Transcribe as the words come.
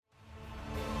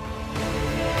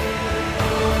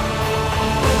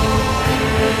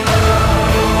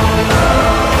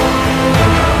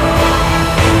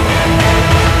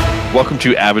Welcome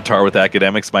to Avatar with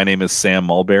Academics. My name is Sam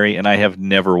Mulberry, and I have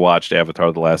never watched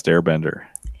Avatar: The Last Airbender.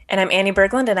 And I'm Annie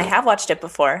Berglund, and I have watched it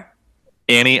before.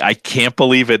 Annie, I can't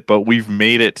believe it, but we've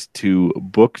made it to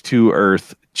Book to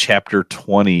Earth, Chapter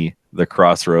 20, The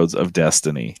Crossroads of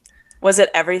Destiny. Was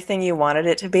it everything you wanted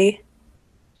it to be?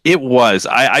 It was.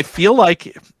 I feel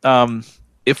like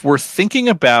if we're thinking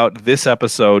about this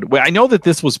episode, well, I know that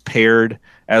this was paired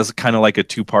as kind of like a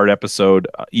two-part episode,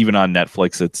 even on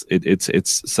Netflix.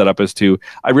 It's set up as two.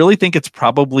 I really think it's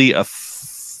probably a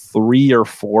 3 or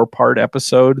 4 part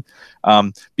episode,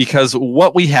 because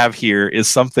what we have here is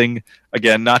something,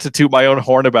 again, not to toot my own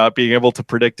horn about being able to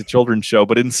predict a children's show,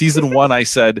 but in season 1 I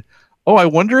said, oh, I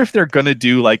wonder if they're going to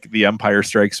do like The Empire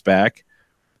Strikes Back.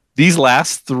 These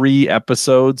last 3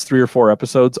 or 4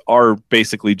 episodes are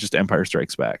basically just Empire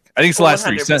Strikes Back. I think it's the last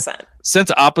 3.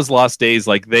 Since Appa's Lost Days,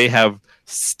 like they have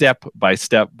step by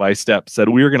step said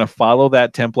we are going to follow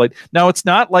that template. Now it's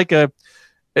not like they're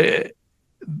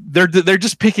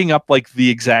just picking up like the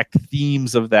exact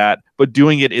themes of that, but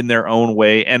doing it in their own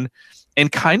way, and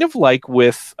kind of like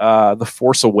with The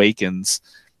Force Awakens.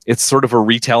 It's sort of a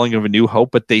retelling of A New Hope,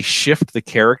 but they shift the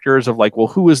characters of like, well,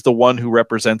 who is the one who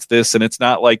represents this? And it's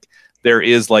not like there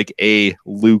is like a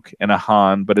Luke and a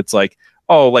Han, but it's like,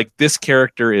 oh, like this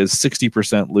character is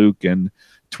 60% Luke and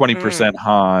 20%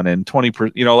 Han and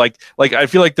 20%, you know, like I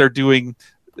feel like they're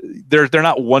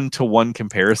not one-to-one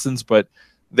comparisons, but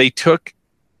they took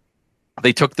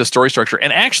the story structure.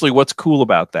 And actually what's cool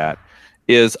about that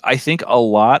is I think a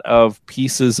lot of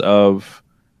pieces of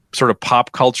sort of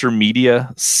pop culture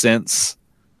media since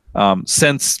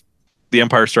The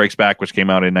Empire Strikes Back, which came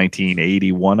out in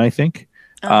 1981, I think.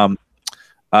 A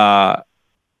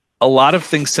lot of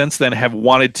things since then have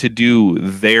wanted to do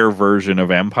their version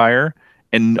of Empire,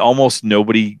 and almost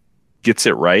nobody gets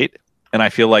it right. And I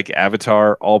feel like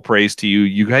Avatar, all praise to you.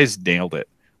 You guys nailed it.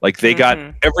 Like they got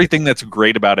everything that's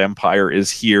great about Empire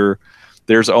is here.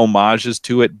 There's homages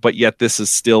to it, but yet this is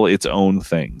still its own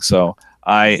thing. So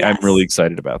I'm really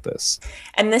excited about this.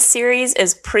 And this series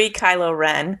is pre-Kylo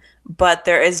Ren, but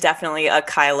there is definitely a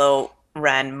Kylo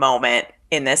Ren moment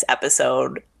in this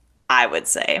episode, I would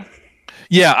say.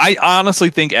 Yeah, I honestly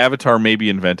think Avatar maybe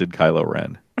invented Kylo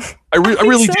Ren. I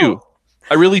really do.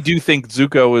 I really do think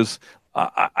Zuko is...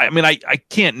 I mean, I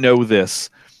can't know this,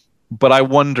 but I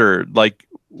wonder, like,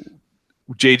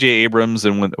 J.J. Abrams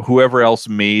and when whoever else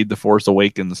made The Force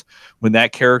Awakens, when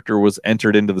that character was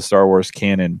entered into the Star Wars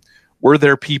canon, were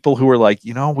there people who were like,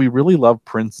 you know, we really love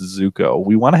Prince Zuko.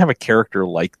 We want to have a character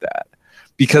like that,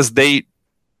 because they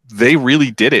really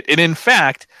did it. And in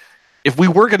fact, if we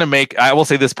were going to make, I will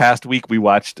say this past week, we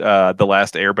watched The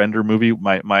Last Airbender movie.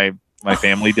 My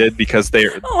family did, because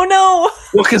they're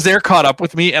because they're caught up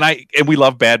with me, and we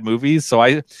love bad movies. So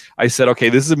I said, okay,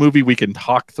 this is a movie we can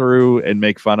talk through and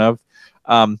make fun of.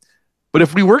 But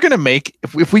if we were going to make,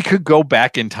 if we could go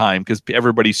back in time, because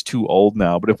everybody's too old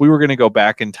now, but if we were going to go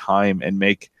back in time and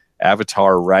make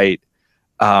Avatar right,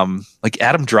 like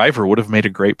Adam Driver would have made a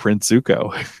great Prince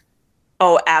Zuko.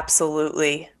 Oh,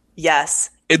 absolutely. Yes.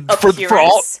 For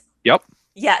all, yep.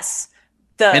 Yes.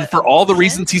 And for all the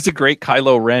reasons he's a great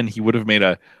Kylo Ren, he would have made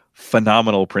a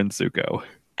phenomenal Prince Zuko.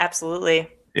 Absolutely.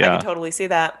 Yeah. I can totally see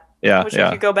that. Yeah. I wish we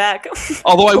could go back.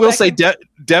 Although I will say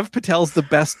Dev Patel's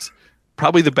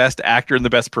probably the best actor and the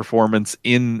best performance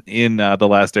in The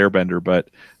Last Airbender,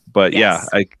 but yes.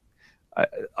 Yeah,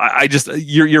 I just,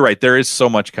 you're right. There is so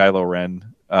much Kylo Ren,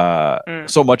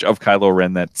 so much of Kylo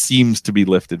Ren that seems to be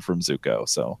lifted from Zuko.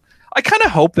 So I kind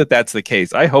of hope that that's the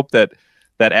case. I hope that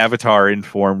Avatar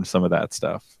informed some of that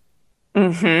stuff.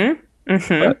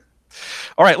 But,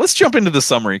 all right, let's jump into the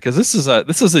summary, because this is a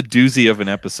doozy of an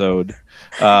episode.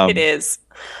 It is.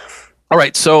 All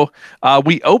right, so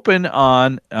we open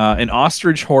on an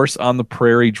ostrich horse on the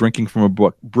prairie drinking from a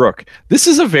brook. This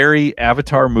is a very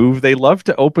Avatar move. They love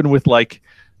to open with like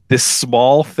this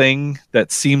small thing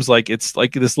that seems like it's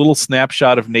like this little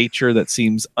snapshot of nature that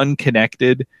seems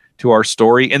unconnected to our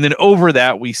story, and then over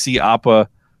that we see Appa,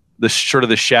 the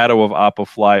shadow of Appa,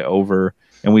 fly over,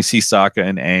 and we see Sokka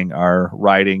and Aang are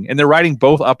riding, and they're riding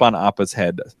both up on Appa's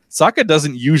head. Sokka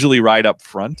doesn't usually ride up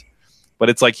front, but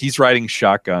it's like he's riding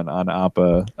shotgun on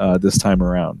Appa this time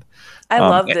around. I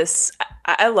love this.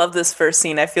 I love this first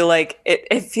scene. I feel like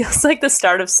it feels like the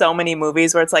start of so many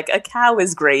movies where it's like a cow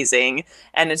is grazing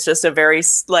and it's just a very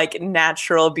like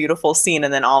natural, beautiful scene.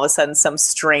 And then all of a sudden some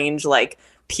strange like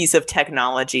piece of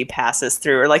technology passes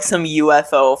through, or like some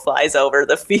UFO flies over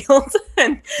the field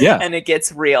and it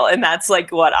gets real. And that's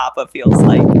like what Appa feels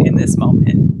like in this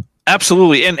moment.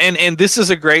 Absolutely. And this is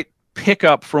a great pick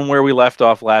up from where we left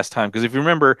off last time, because if you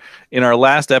remember in our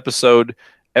last episode,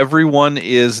 everyone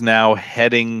is now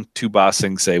heading to Ba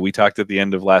Sing Se. We talked at the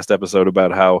end of last episode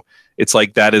about how it's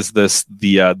like that is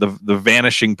the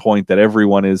vanishing point that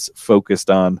everyone is focused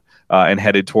on and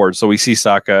headed towards. So we see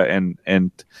Sokka and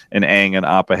Aang and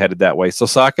Appa headed that way. So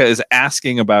Sokka is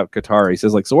asking about Katara. He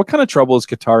says, like, so what kind of trouble is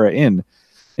Katara in?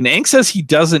 And Aang says he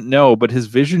doesn't know, but his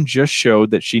vision just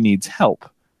showed that she needs help.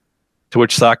 To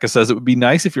which Sokka says, it would be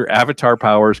nice if your avatar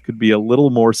powers could be a little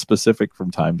more specific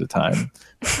from time to time.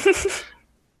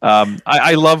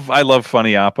 I love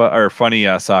funny Appa or funny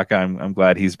Sokka. I'm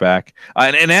glad he's back.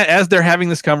 And as they're having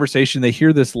this conversation, they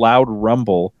hear this loud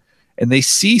rumble, and they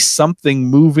see something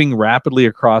moving rapidly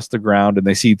across the ground, and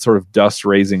they see sort of dust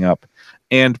raising up.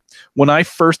 And when I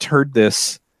first heard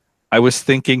this, I was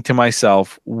thinking to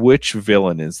myself, which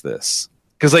villain is this?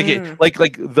 Because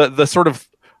like the sort of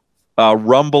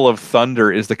rumble of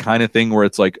thunder is the kind of thing where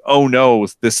it's like, oh no,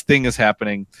 this thing is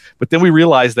happening. But then we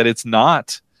realize that it's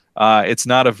not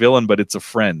a villain, but it's a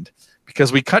friend.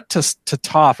 Because we cut to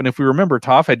Toph, and if we remember,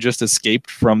 Toph had just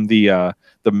escaped from the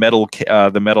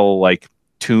metal like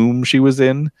tomb she was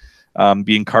in,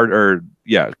 being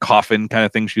coffin kind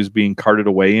of thing she was being carted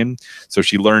away in. So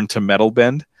she learned to metal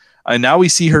bend. And now we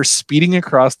see her speeding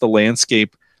across the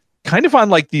landscape, kind of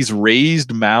on like these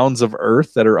raised mounds of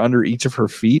earth that are under each of her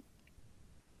feet.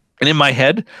 And in my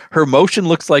head, her motion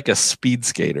looks like a speed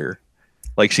skater.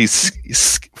 Like she's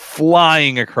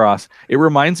flying across. It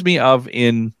reminds me of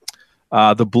in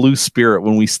the Blue Spirit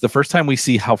when the first time we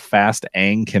see how fast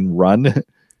Aang can run,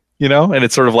 you know, and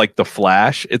it's sort of like the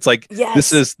Flash. It's like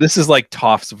this is like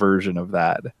Toph's version of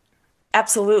that.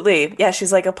 Absolutely, yeah.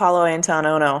 She's like Apollo Anton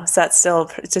Ono.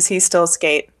 Does he still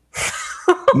skate?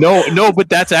 No, but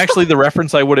that's actually the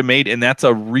reference I would have made, and that's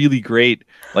a really great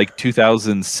like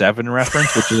 2007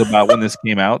 reference, which is about when this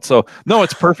came out. So no,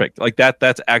 it's perfect. Like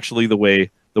that's actually the way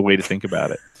to think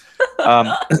about it.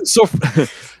 So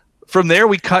from there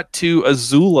we cut to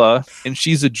Azula, and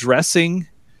she's addressing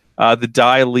the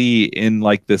Dai Li in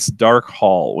like this dark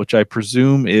hall, which I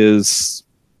presume is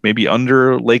maybe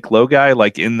under Lake Logai,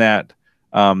 like in that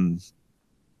kind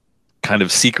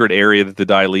of secret area that the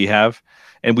Dai Li have.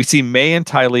 And we see Mai and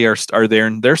Ty Lee are there,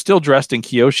 and they're still dressed in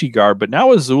Kyoshi garb, but now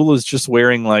Azula's just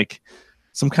wearing like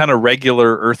some kind of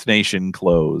regular Earth Nation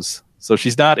clothes. So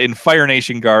she's not in Fire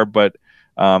Nation garb, but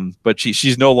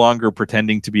she's no longer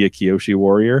pretending to be a Kyoshi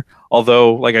warrior.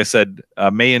 Although, like I said,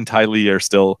 Mai and Ty Lee are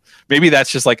still, maybe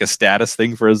that's just like a status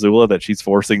thing for Azula that she's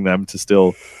forcing them to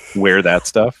still wear that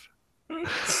stuff.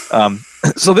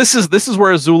 So this is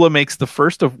where Azula makes the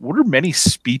first of what are many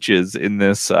speeches in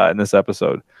this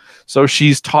episode. So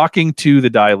she's talking to the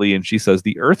Dai Li, and she says,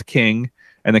 the Earth King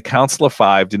and the Council of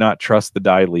Five do not trust the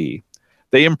Dai Li.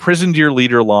 They imprisoned your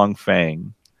leader Long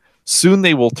Fang. Soon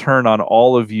they will turn on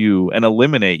all of you and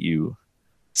eliminate you.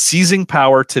 Seizing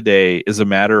power today is a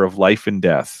matter of life and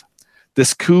death.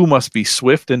 This coup must be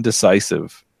swift and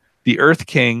decisive. The Earth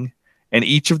King and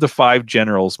each of the 5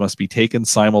 generals must be taken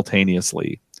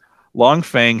simultaneously. Long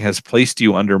Fang has placed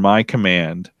you under my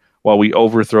command while we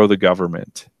overthrow the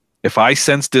government. If I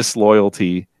sense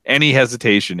disloyalty, any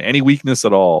hesitation, any weakness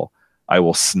at all, I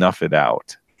will snuff it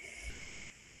out.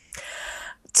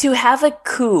 To have a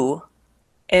coup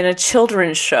in a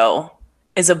children's show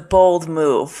is a bold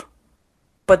move,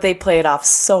 but they play it off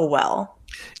so well.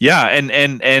 Yeah, and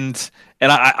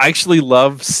I actually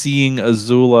love seeing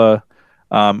Azula.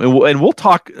 And we'll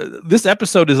talk. This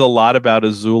episode is a lot about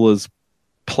Azula's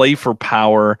play for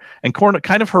power and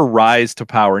kind of her rise to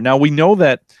power. Now we know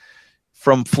that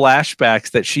from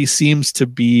flashbacks that she seems to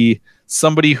be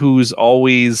somebody who's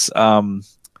always on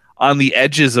the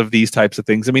edges of these types of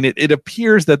things. I mean, it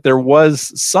appears that there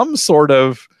was some sort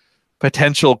of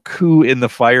potential coup in the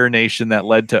Fire Nation that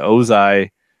led to Ozai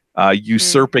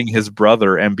usurping his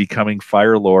brother and becoming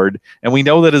Fire Lord. And we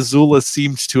know that Azula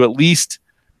seems to at least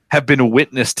have been a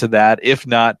witness to that, if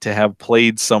not to have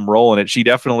played some role in it. She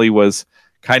definitely was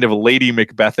kind of Lady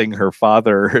Macbething her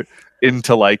father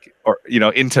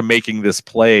into making this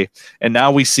play. And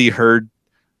now we see her.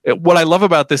 What I love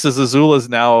about this is Azula is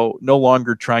now no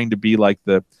longer trying to be like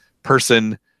the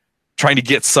person trying to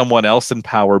get someone else in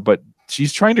power, but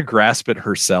she's trying to grasp it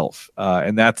herself.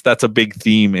 And that's a big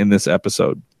theme in this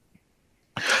episode.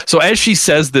 So as she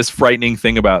says this frightening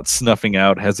thing about snuffing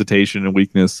out hesitation and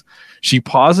weakness, she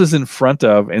pauses in front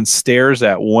of and stares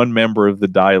at one member of the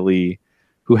Dai Li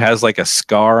who has like a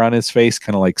scar on his face,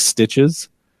 kind of like stitches.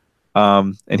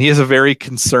 And he has a very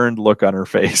concerned look on her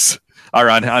face, or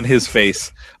on his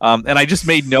face. And I just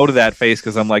made note of that face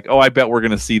because I'm like, oh, I bet we're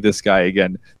going to see this guy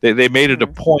again. They made it a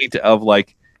point of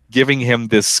like giving him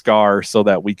this scar so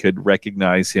that we could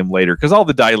recognize him later, because all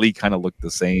the Dai Li kind of look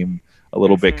the same. a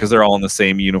little bit because they're all in the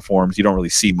same uniforms. You don't really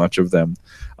see much of them,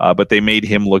 but they made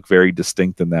him look very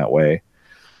distinct in that way.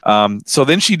 So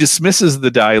then she dismisses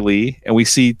the Dai Li, and we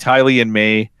see Ty Lee and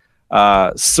May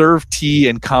serve tea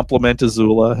and compliment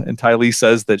Azula. And Ty Lee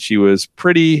says that she was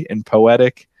pretty and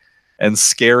poetic and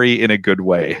scary in a good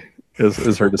way,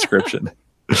 is her description.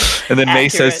 And then May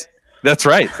says, that's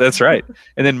right.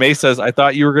 And then May says, I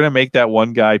thought you were going to make that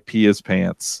one guy pee his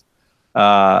pants.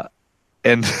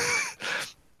 And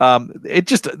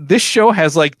this show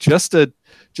has like just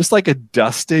like a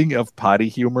dusting of potty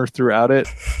humor throughout it.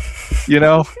 You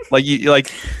know, like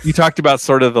you talked about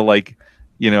sort of the like,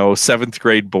 you know, 7th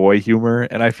grade boy humor,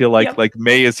 and I feel like like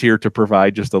May is here to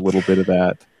provide just a little bit of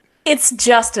that. It's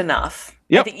just enough.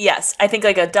 Yep. I think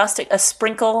like a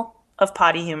sprinkle of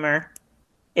potty humor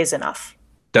is enough.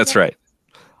 That's right.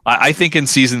 I think in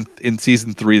season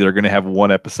 3 they're going to have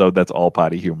one episode that's all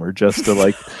potty humor, just to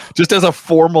like just as a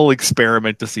formal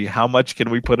experiment to see how much can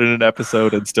we put in an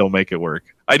episode and still make it work.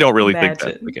 I don't really think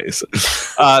that's the case.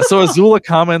 So Azula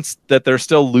comments that there's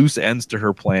still loose ends to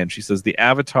her plan. She says the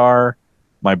Avatar,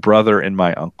 my brother, and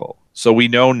my uncle. So we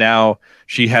know now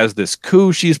she has this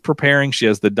coup she's preparing. She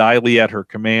has the Dai Li at her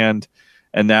command.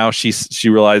 And now she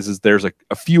realizes there's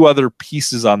a few other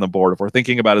pieces on the board. If we're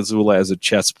thinking about Azula as a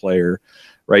chess player,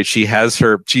 right? She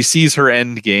sees her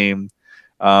end game,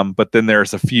 but then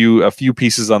there's a few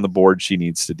pieces on the board she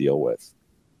needs to deal with.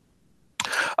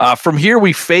 From here,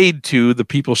 we fade to the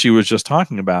people she was just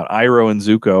talking about, Iroh and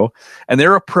Zuko, and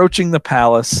they're approaching the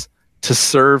palace to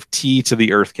serve tea to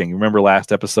the Earth King. Remember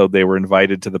last episode, they were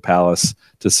invited to the palace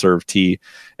to serve tea.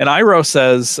 And Iroh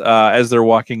says, as they're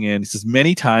walking in, he says,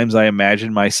 many times I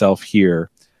imagined myself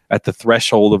here at the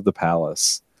threshold of the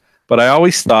palace, but I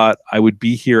always thought I would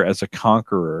be here as a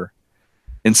conqueror.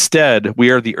 Instead, we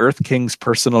are the Earth King's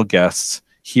personal guests,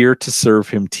 here to serve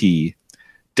him tea.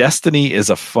 Destiny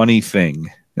is a funny thing.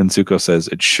 And Zuko says,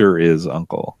 it sure is,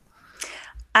 Uncle.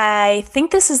 I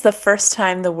think this is the first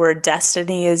time the word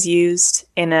destiny is used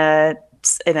in a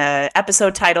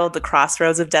episode titled The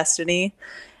Crossroads of Destiny.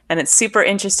 And it's super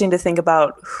interesting to think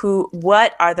about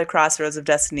what are the crossroads of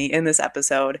destiny in this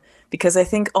episode, because I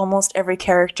think almost every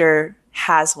character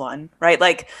has one, right?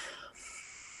 Like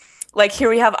here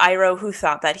we have Iroh, who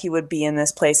thought that he would be in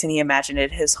this place and he imagined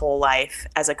it his whole life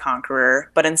as a conqueror,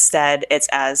 but instead it's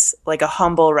as like a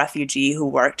humble refugee who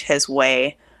worked his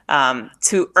way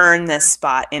to earn this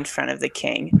spot in front of the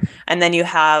king. And then you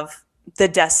have the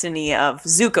destiny of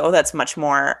Zuko that's much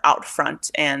more out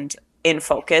front and in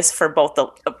focus for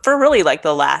really like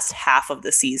the last half of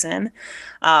the season.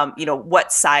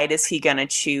 What side is he going to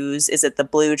choose? Is it the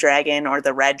blue dragon or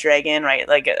the red dragon, right?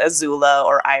 Like Azula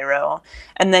or Iroh.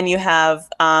 And then you have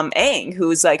Aang,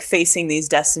 who's like facing these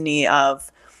destiny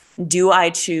of, do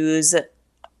I choose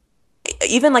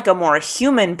even like a more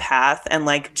human path and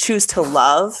like choose to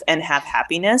love and have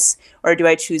happiness, or do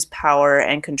I choose power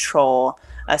and control,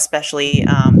 especially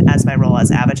as my role as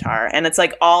Avatar? And it's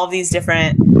like all of these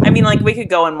different, I mean, like we could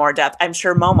go in more depth. I'm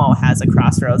sure Momo has a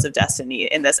crossroads of destiny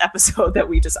in this episode that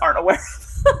we just aren't aware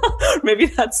of. Maybe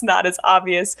that's not as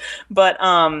obvious, but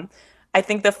I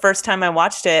think the first time I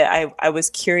watched it, I was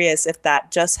curious if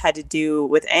that just had to do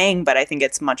with Aang, but I think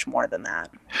it's much more than that.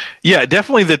 Yeah,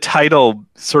 definitely the title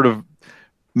sort of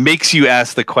makes you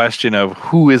ask the question of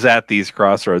who is at these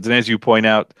crossroads. And as you point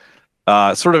out,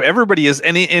 sort of everybody is,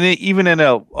 and even in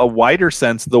a wider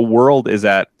sense, the world is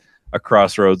at a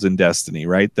crossroads in destiny,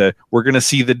 right? We're going to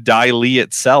see the Dai Li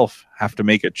itself have to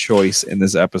make a choice in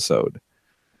this episode.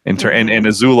 And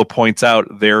Azula points out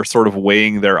they're sort of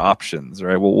weighing their options,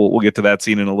 right? We'll get to that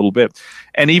scene in a little bit.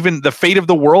 And even the fate of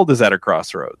the world is at a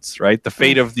crossroads, right? The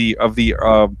fate of the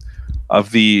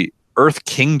Earth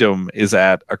Kingdom is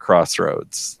at a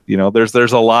crossroads. You know, there's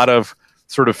a lot of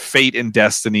sort of fate and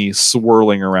destiny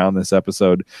swirling around this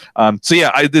episode. So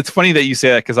yeah, it's funny that you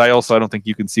say that, because I don't think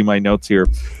you can see my notes here,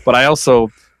 but I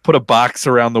also put a box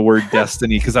around the word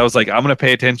destiny because I was like, I'm going to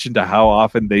pay attention to how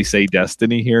often they say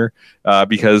destiny here,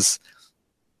 because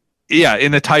yeah,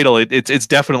 in the title, it's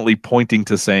definitely pointing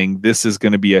to saying this is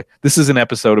an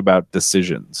episode about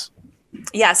decisions.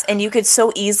 Yes, and you could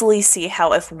so easily see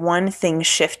how if one thing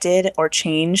shifted or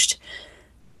changed,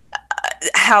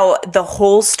 how the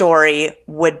whole story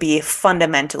would be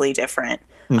fundamentally different.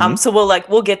 Mm-hmm. So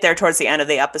we'll get there towards the end of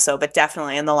the episode, but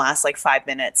definitely in the last like 5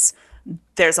 minutes,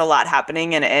 there's a lot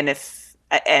happening, and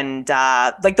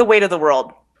the weight of the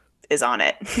world is on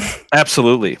it.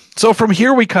 Absolutely. So from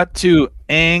here we cut to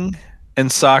Aang and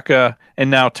Sokka,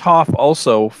 and now Toph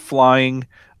also flying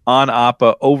on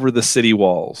Appa over the city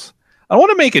walls. I want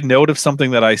to make a note of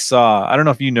something that I saw. I don't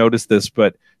know if you noticed this,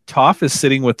 but Toph is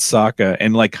sitting with Sokka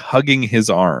and like hugging his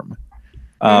arm.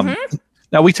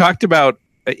 Now we talked about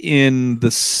in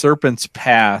the Serpent's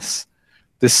Pass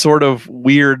this sort of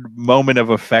weird moment of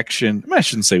affection. I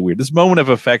shouldn't say weird. This moment of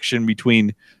affection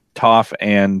between Toph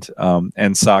and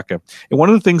Sokka. And one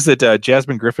of the things that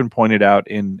Jasmine Griffin pointed out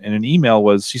in an email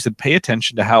was, she said, pay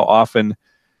attention to how often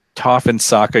Toph and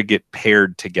Sokka get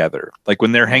paired together. Like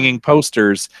when they're hanging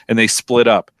posters and they split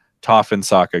up, Toph and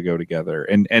Sokka go together.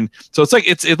 And so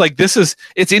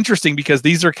it's interesting because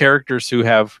these are characters who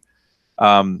have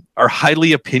are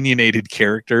highly opinionated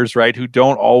characters, right? Who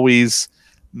don't always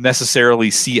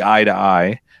necessarily see eye to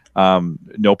eye.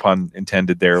 No pun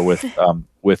intended there with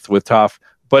Toph.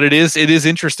 But it is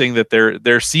interesting that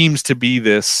there seems to be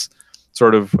this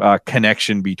sort of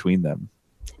connection between them.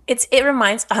 It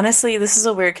reminds, honestly, this is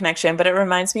a weird connection, but it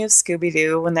reminds me of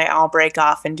Scooby-Doo when they all break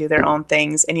off and do their own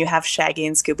things, and you have Shaggy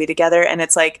and Scooby together, and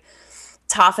it's like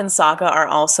Toph and Sokka are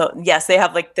also, yes, they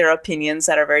have like their opinions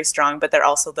that are very strong, but they're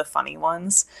also the funny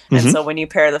ones. And so when you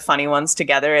pair the funny ones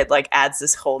together, it like adds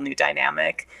this whole new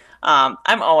dynamic. I'm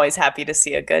always happy to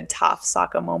see a good Toph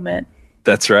Sokka moment.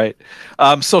 That's right.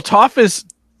 So Toph is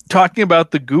talking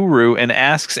about the guru and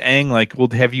asks Aang, like, well,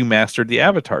 have you mastered the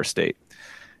Avatar state?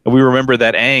 And we remember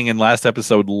that Aang in last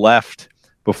episode left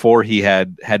before he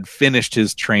had finished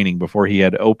his training, before he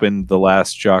had opened the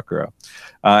last chakra.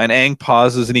 And Aang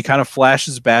pauses and he kind of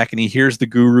flashes back and he hears the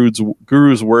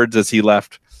guru's words as he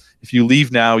left. If you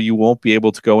leave now, you won't be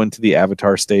able to go into the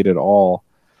Avatar state at all.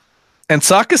 And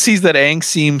Sokka sees that Aang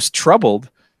seems troubled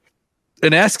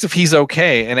and asks if he's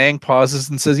okay. And Aang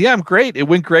pauses and says, yeah, I'm great. It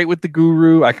went great with the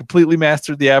guru. I completely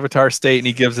mastered the Avatar state. And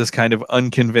he gives this kind of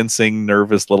unconvincing,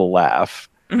 nervous little laugh.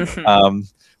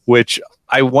 Which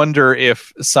I wonder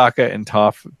if Sokka and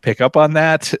Toph pick up on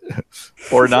that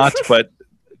or not, but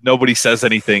nobody says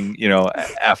anything,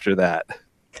 after that.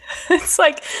 It's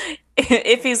like,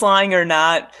 if he's lying or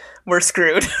not, we're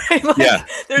screwed. Right? Like, yeah,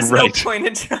 there's no point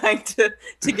in trying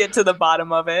to get to the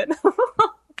bottom of it.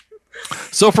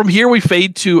 So from here, we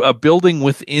fade to a building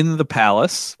within the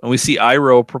palace, and we see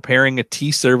Iroh preparing a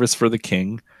tea service for the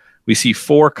king. We see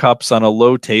 4 cups on a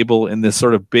low table in this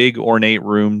sort of big ornate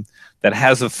room that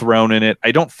has a throne in it.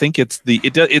 I don't think it's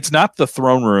not the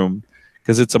throne room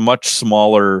because it's a much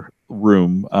smaller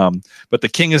room. But the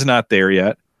king is not there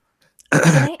yet.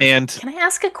 Can I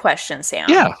ask a question, Sam?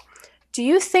 Yeah. Do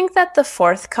you think that the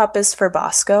 4th cup is for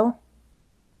Bosco?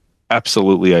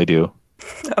 Absolutely, I do.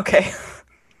 Okay.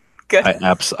 Good.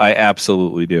 I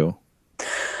absolutely do.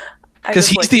 Because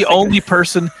he's the only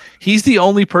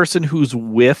person who's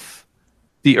with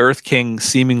the Earth King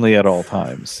seemingly at all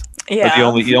times. Yeah.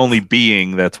 Like the only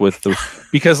being that's with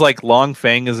because like Long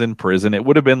Feng is in prison. It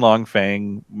would have been Long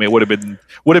Feng. It would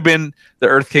have been the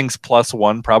Earth King's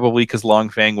 +1 probably, because Long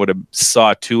Feng would have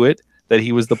saw to it that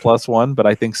he was the +1. But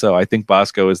I think so. I think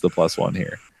Bosco is the +1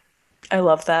 here. I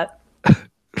love that.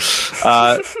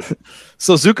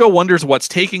 So Zuko wonders what's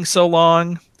taking so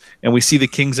long. And we see the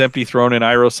king's empty throne, and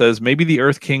Iroh says, maybe the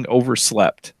Earth King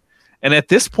overslept. And at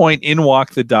this point, in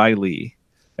walk the Dai Li,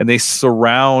 and they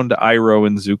surround Iroh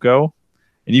and Zuko.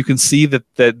 And you can see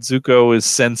that Zuko is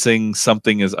sensing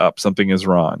something is up, something is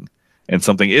wrong. And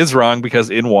something is wrong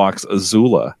because in walks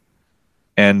Azula.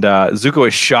 And Zuko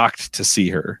is shocked to see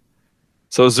her.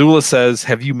 So Azula says,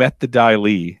 have you met the Dai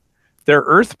Li? They're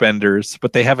earthbenders,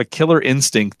 but they have a killer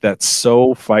instinct that's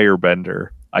so firebender.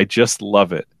 I just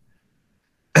love it.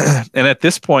 And at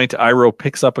this point, Iroh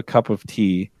picks up a cup of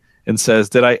tea and says,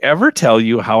 did I ever tell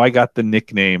you how I got the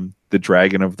nickname the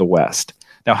Dragon of the West?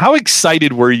 Now, how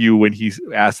excited were you when he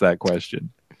asked that question?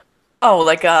 Oh,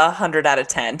 like 100 out of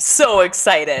 10. So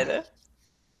excited.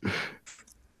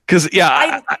 Because,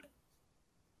 yeah.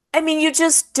 I mean, you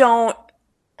just don't.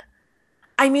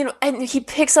 I mean, and he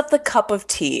picks up the cup of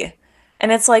tea,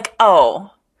 and it's like,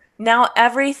 oh, now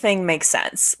everything makes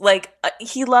sense. Like,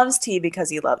 he loves tea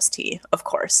because he loves tea, of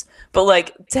course. But,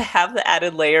 like, to have the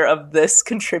added layer of this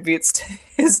contributes to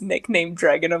his nickname,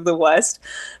 Dragon of the West,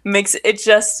 makes it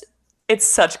just, it's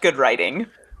such good writing.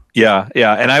 Yeah.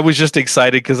 And I was just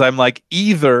excited because I'm like,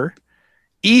 either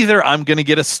I'm going to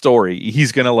get a story.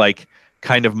 He's going to, like,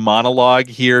 kind of monologue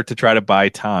here to try to buy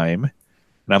time.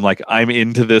 And I'm like, I'm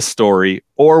into this story.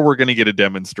 Or we're going to get a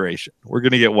demonstration. We're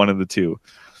going to get one of the two.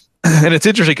 And it's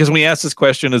interesting because when we ask this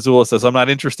question, Azula says, I'm not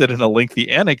interested in a lengthy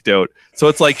anecdote. So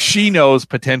it's like she knows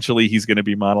potentially he's going to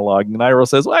be monologuing. And Iroh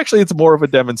says, well, actually, it's more of a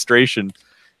demonstration.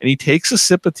 And he takes a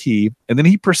sip of tea, and then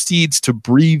he proceeds to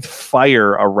breathe fire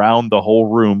around the whole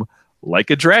room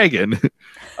like a dragon.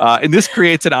 And this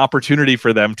creates an opportunity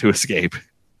for them to escape.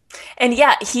 And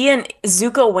yeah, he and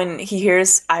Zuko, when he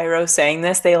hears Iroh saying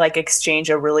this, they like exchange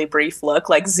a really brief look.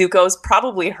 Like Zuko's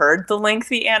probably heard the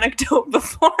lengthy anecdote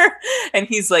before, and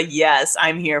he's like, "Yes,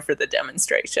 I'm here for the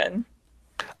demonstration."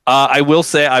 I will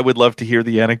say I would love to hear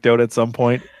the anecdote at some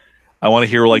point. I want to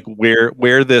hear like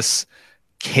where this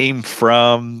came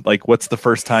from, like what's the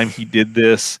first time he did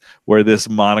this, where this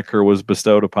moniker was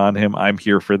bestowed upon him. I'm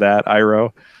here for that,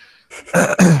 Iroh.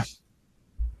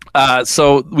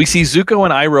 So we see Zuko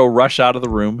and Iroh rush out of the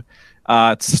room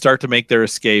to start to make their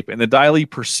escape, and the Dai Li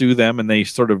pursue them, and they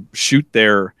sort of shoot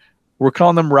we're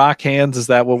calling them rock hands. Is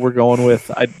that what we're going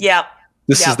with? Yeah.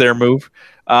 This is their move.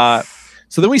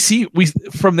 So then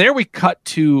from there we cut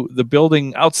to the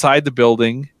building, outside the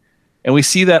building, and we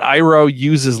see that Iroh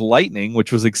uses lightning,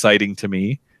 which was exciting to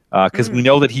me because we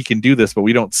know that he can do this, but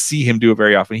we don't see him do it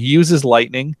very often. He uses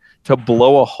lightning to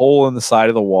blow a hole in the side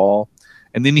of the wall.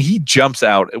 And then he jumps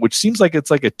out, which seems like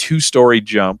it's like a 2-story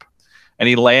jump. And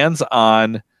he lands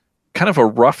on kind of a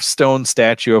rough stone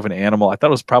statue of an animal. I thought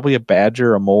it was probably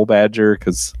a mole badger,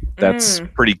 because that's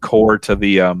pretty core to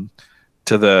the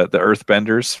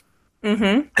earthbenders.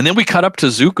 Mm-hmm. And then we cut up to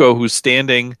Zuko, who's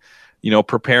standing,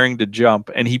 preparing to jump.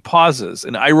 And he pauses,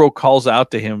 and Iroh calls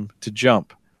out to him to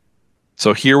jump.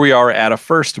 So here we are at a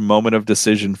first moment of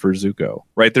decision for Zuko,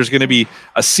 right? There's going to be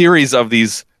a series of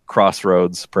these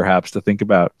crossroads perhaps to think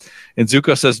about, and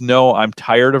Zuko says, "No, I'm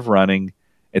tired of running.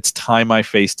 It's time I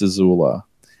faced Azula."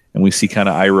 And we see kind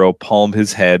of Iroh palm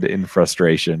his head in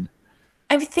frustration.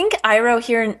 I think Iroh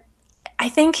here, I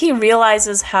think he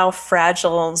realizes how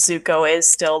fragile Zuko is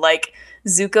still. Like,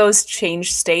 Zuko's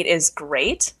changed state is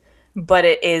great, but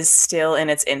it is still in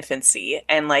its infancy,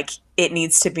 and like it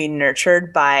needs to be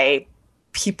nurtured by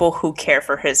people who care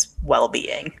for his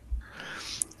well-being.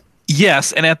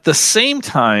 Yes, and at the same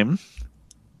time,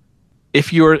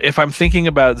 if I'm thinking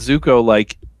about Zuko,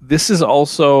 like this is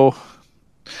also,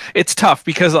 it's tough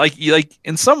because like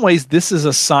in some ways this is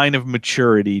a sign of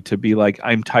maturity to be like,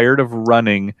 I'm tired of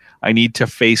running, I need to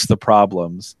face the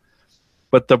problems.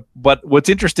 But what's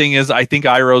interesting is I think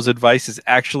Iroh's advice is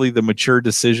actually the mature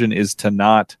decision is to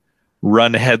not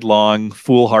run headlong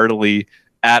foolhardily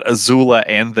at Azula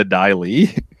and the Dai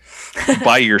Li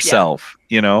by yourself.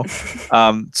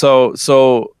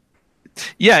 So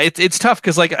yeah, it's tough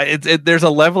because like there's a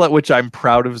level at which I'm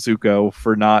proud of Zuko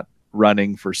for not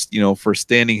running, for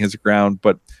standing his ground,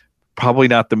 but probably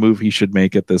not the move he should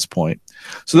make at this point.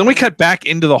 So then we cut back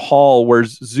into the hall where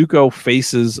Zuko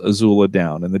faces Azula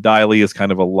down, and the Dai Li is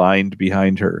kind of aligned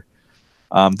behind her.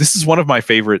 This is one of my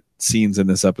favorite scenes in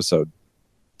this episode.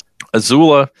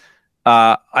 Azula,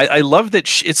 I love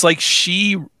that it's like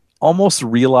she almost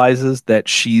realizes that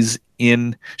she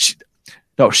realizes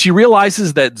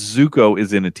that Zuko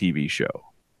is in a TV show.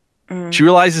 She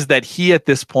realizes that he at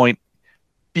this point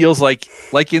feels like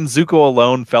in Zuko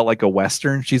Alone felt like a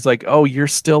Western. She's like, oh, you're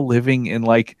still living in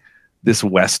like this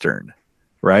Western,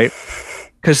 right?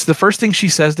 Because the first thing she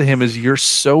says to him is, you're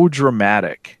so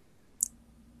dramatic.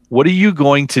 What are you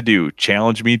going to do?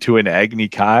 Challenge me to an Agni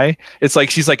Kai? It's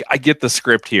like, she's like, I get the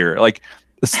script here. Like,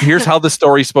 here's how the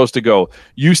story's supposed to go.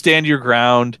 You stand your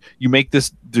ground. You make the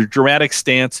dramatic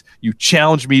stance. You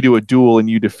challenge me to a duel and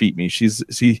you defeat me. She's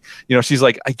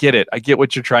like, I get it. I get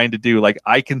what you're trying to do. Like,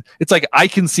 I can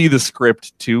see the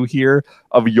script too here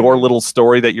of your little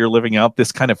story that you're living out,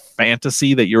 this kind of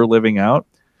fantasy that you're living out.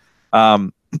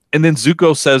 And then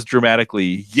Zuko says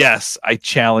dramatically, yes, I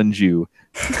challenge you.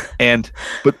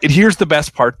 But here's the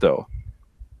best part though,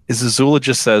 is Azula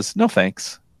just says, no,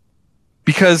 thanks.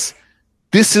 Because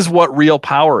this is what real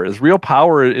power is. Real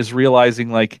power is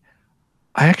realizing, like,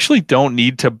 I actually don't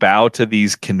need to bow to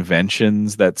these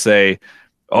conventions that say,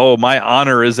 oh, my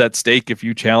honor is at stake if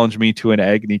you challenge me to an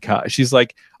Agni Kai. She's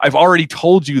like, I've already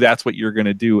told you that's what you're going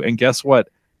to do. And guess what?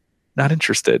 Not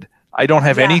interested. I don't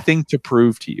have anything to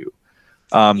prove to you.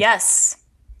 Yes.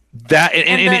 That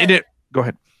and it. Go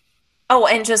ahead. Oh,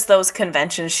 and just those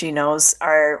conventions she knows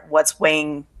are what's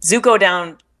weighing Zuko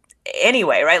down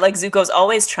anyway, right? Like, Zuko's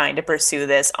always trying to pursue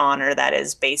this honor that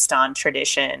is based on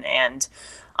tradition and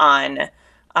on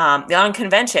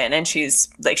convention, and she's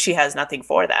like, she has nothing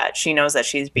for that. She knows that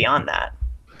she's beyond that.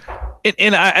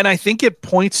 And I think it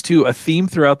points to a theme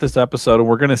throughout this episode, and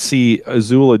we're going to see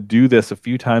Azula do this a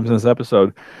few times in this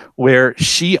episode, where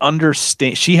she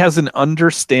has an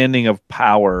understanding of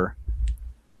power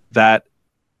that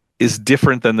is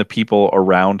different than the people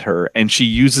around her, and she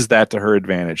uses that to her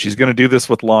advantage. She's going to do this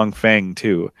with Long Feng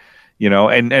too,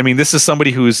 and I mean, this is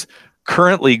somebody who's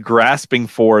currently grasping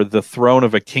for the throne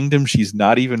of a kingdom she's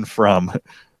not even from,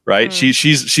 right?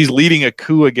 She's leading a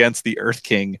coup against the Earth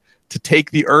King to take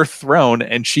the Earth throne,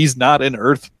 and she's not an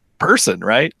Earth person,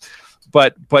 right?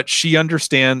 but she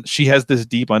understands. She has this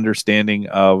deep understanding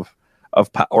of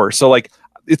power. So like,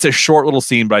 it's a short little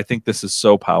scene, but I think this is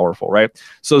so powerful, right?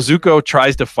 So Zuko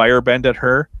tries to firebend at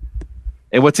her,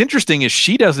 and what's interesting is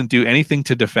she doesn't do anything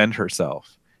to defend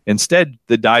herself. Instead,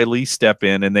 the Dai Li step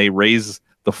in and they raise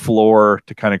the floor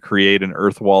to kind of create an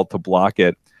earth wall to block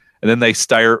it. And then they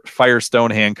fire stone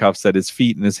handcuffs at his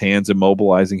feet and his hands,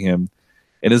 immobilizing him.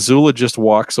 And Azula just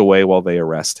walks away while they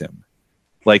arrest him.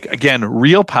 Like, again,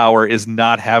 real power is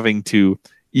not having to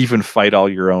even fight all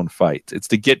your own fights. It's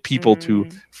to get people to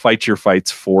fight your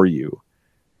fights for you.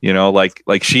 You know, like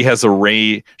she has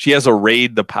arrayed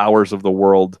the powers of the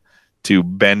world to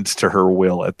bend to her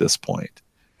will at this point.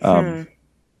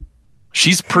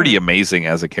 She's pretty amazing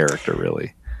as a character,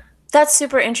 really. That's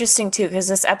super interesting too, because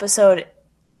this episode,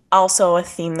 also a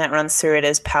theme that runs through it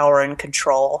is power and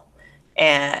control.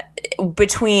 And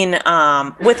between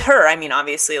with her, I mean,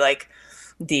 obviously, like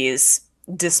these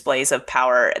displays of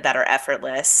power that are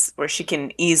effortless, where she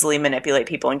can easily manipulate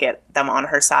people and get them on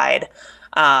her side,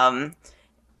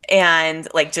 and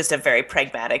like just a very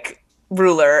pragmatic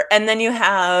ruler. And then you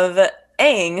have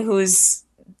Aang, who's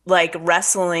like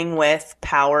wrestling with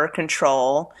power,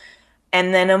 control,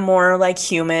 and then a more like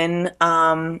human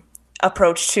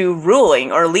approach to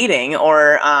ruling or leading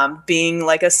or being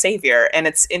like a savior. And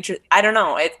it's I don't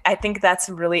know. I think that's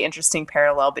a really interesting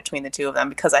parallel between the two of them,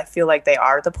 because I feel like they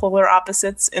are the polar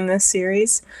opposites in this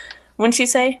series. Wouldn't you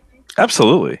say?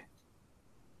 Absolutely.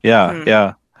 Yeah.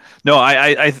 Yeah. No,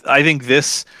 I think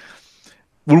this,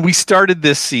 when we started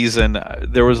this season,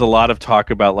 there was a lot of talk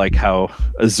about like how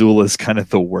Azula is kind of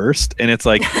the worst, and it's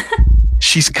like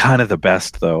she's kind of the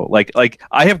best though. Like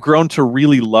I have grown to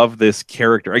really love this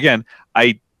character. Again,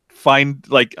 I find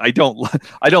like I don't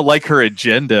like her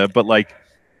agenda, but like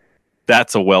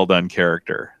that's a well done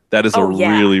character. That is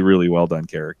really, really well done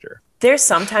character. There's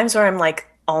sometimes where I'm like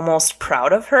almost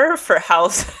proud of her for how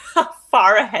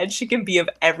far ahead she can be of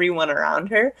everyone around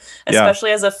her,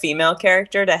 especially as a female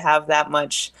character, to have that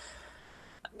much.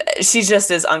 She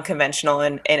just is unconventional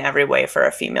in every way for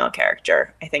a female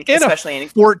character, I think, and especially in a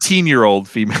 14-year-old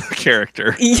female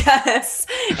character. Yes,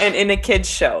 and in a kid's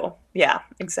show. Yeah,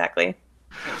 exactly.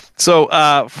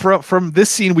 So from this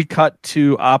scene, we cut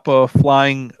to Appa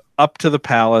flying up to the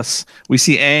palace. We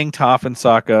see Aang, Toph, and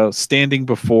Sokka standing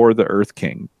before the Earth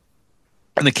King.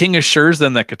 And the king assures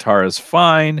them that Katara is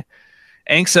fine.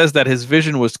 Aang says that his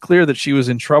vision was clear that she was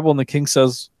in trouble, and the king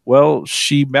says, well,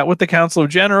 she met with the Council of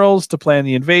Generals to plan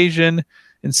the invasion,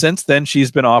 and since then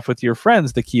she's been off with your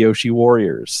friends, the Kyoshi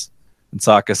warriors. And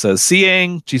Sokka says, see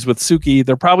Aang, she's with Suki.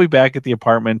 They're probably back at the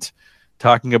apartment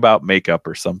talking about makeup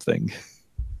or something.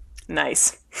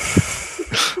 Nice.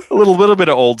 A little bit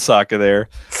of old Sokka there.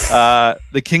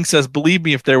 The king says, believe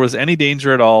me, if there was any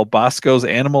danger at all, Bosco's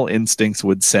animal instincts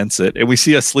would sense it. And we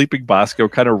see a sleeping Bosco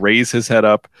kind of raise his head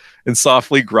up and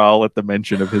softly growl at the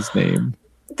mention of his name.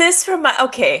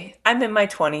 I'm in my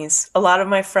 20s. A lot of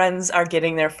my friends are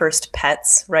getting their first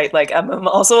pets, right? Like I'm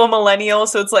also a millennial,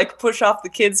 so it's like push off the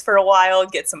kids for a while,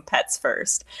 get some pets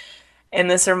first. And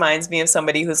this reminds me of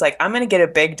somebody who's like, I'm going to get a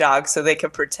big dog so they can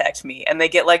protect me. And they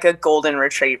get like a golden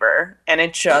retriever, and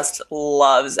it just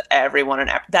loves everyone.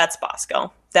 That's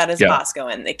Bosco. That is Bosco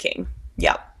and the king.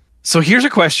 Yeah. So here's a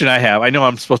question I have. I know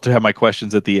I'm supposed to have my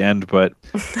questions at the end, but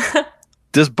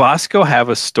does Bosco have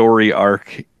a story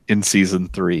arc in season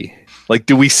 3? Like,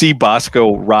 do we see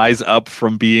Bosco rise up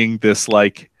from being this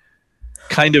like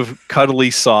kind of cuddly,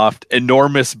 soft,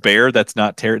 enormous bear that's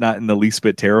not in the least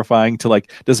bit terrifying to like,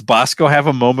 does Bosco have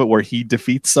a moment where he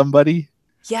defeats somebody?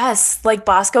 Yes, like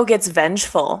Bosco gets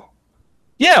vengeful.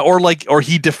 Yeah, or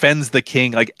he defends the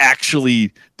king, like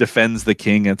actually defends the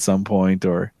king at some point,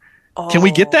 or can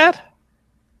we get that?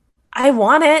 I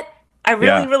want it. I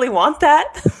really, really want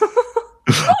that.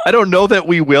 I don't know that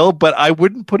we will, but I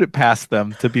wouldn't put it past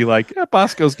them to be like,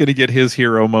 Bosco's going to get his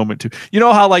hero moment too. You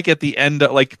know how like at the end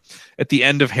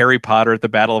of Harry Potter at the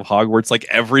Battle of Hogwarts, like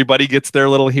everybody gets their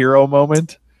little hero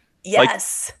moment.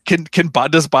 Yes.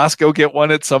 Like, does Bosco get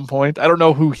one at some point? I don't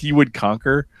know who he would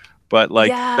conquer, but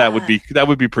like that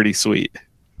would be pretty sweet.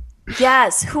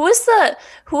 Yes. Who was the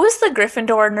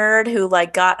Gryffindor nerd who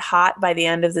like got hot by the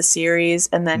end of the series,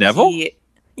 and then Neville?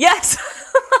 Yes.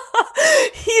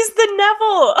 He's the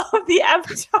Neville of the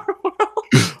Avatar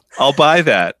world. I'll buy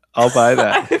that.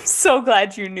 I'm so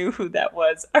glad you knew who that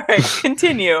was. All right,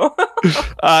 continue.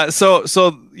 So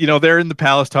they're in the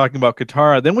palace talking about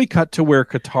Katara. Then we cut to where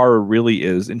Katara really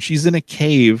is, and she's in a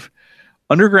cave,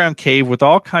 underground cave with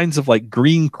all kinds of like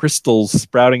green crystals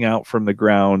sprouting out from the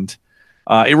ground.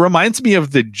 It reminds me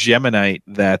of the Geminite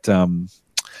that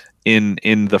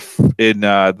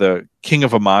the King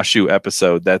of Amashu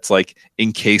episode that's like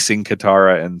encasing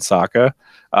Katara and Sokka.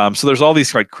 So there's all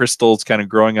these like crystals kind of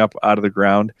growing up out of the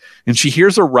ground, and she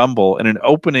hears a rumble, and an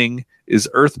opening is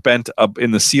earth bent up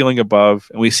in the ceiling above,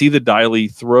 and we see the Daily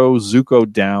throw Zuko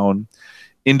down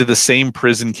into the same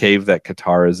prison cave that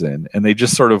Katara's in, and they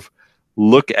just sort of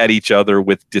look at each other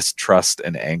with distrust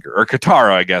and anger. Or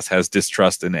Katara, I guess, has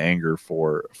distrust and anger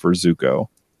for Zuko.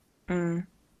 Mm.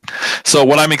 So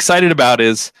what I'm excited about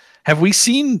is,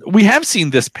 we have seen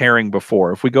this pairing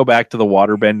before. If we go back to the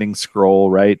waterbending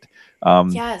scroll, right?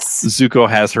 Yes. Zuko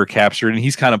has her captured, and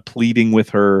he's kind of pleading with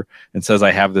her and says,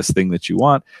 "I have this thing that you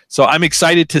want." So I'm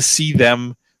excited to see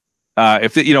them.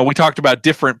 We talked about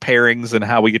different pairings and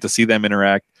how we get to see them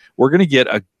interact. We're going to get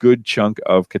a good chunk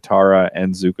of Katara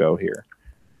and Zuko here.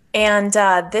 And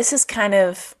this is kind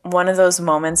of one of those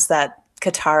moments that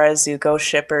Katara Zuko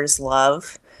shippers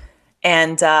love.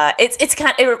 And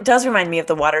it does remind me of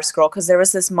the water scroll, because there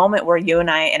was this moment where you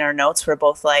and I in our notes were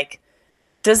both like,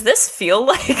 does this feel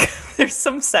like there's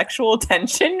some sexual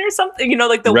tension or something?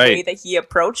 Like the way that he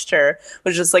approached her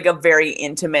was just like a very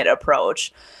intimate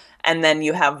approach. And then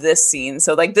you have this scene.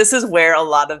 So like this is where a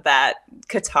lot of that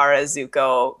Katara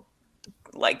Zuko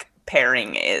like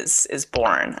pairing is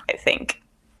born, I think.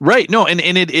 Right. No, and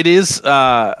it is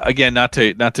again, not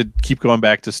to keep going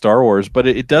back to Star Wars, but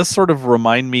it does sort of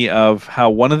remind me of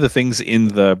how one of the things in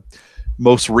the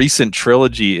most recent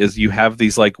trilogy is you have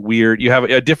these like you have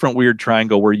a different weird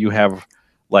triangle where you have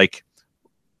like,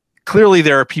 clearly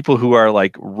there are people who are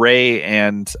like Rey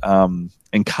and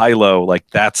Kylo, like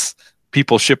that's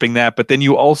people shipping that, but then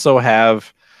you also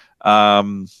have I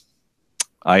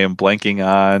am blanking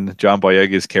on John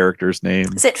Boyega's character's name.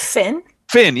 Is it Finn?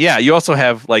 Finn, yeah. You also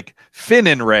have like Finn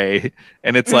and Rey,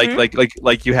 and it's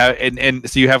like you have and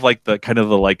so you have like the kind of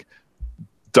the like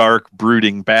dark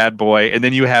brooding bad boy, and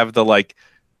then you have the like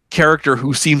character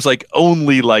who seems like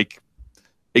only like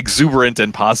exuberant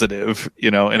and positive,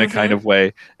 in a kind of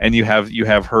way, and you have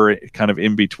her kind of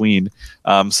in between.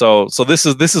 So this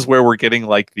is where we're getting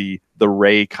like the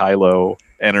Rey Kylo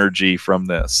energy from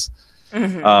this.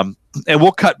 And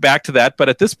we'll cut back to that, but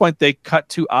at this point they cut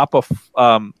to Appa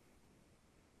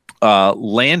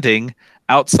landing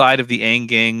outside of the Aang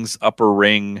Gang's upper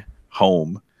ring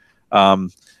home.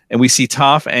 And we see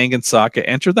Toph, Aang, and Sokka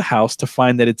enter the house to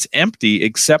find that it's empty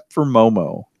except for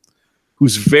Momo,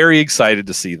 who's very excited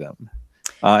to see them.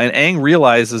 And Aang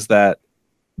realizes that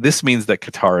this means that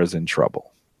Katara is in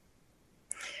trouble.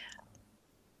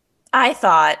 I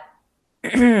thought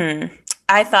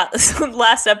this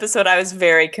last episode I was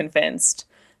very convinced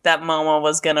that Momo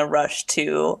was going to rush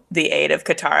to the aid of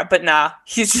Katara. But nah,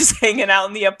 he's just hanging out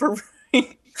in the upper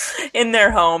ring in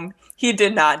their home. He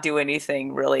did not do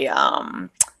anything really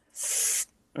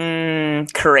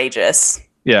courageous.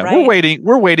 Yeah, right?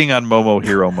 We're waiting on Momo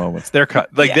hero moments. They're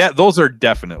that. Those are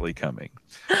definitely coming.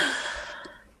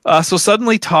 So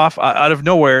suddenly Toph, out of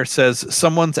nowhere, says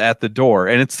someone's at the door.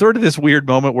 And it's sort of this weird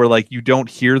moment where like you don't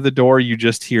hear the door, you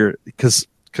just hear, because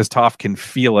Toph can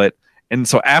feel it. And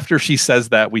so after she says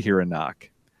that, we hear a knock.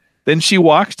 Then she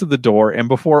walks to the door, and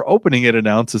before opening it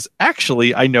announces,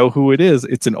 actually, I know who it is.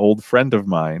 It's an old friend of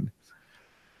mine.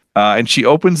 And she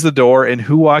opens the door, and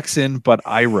who walks in but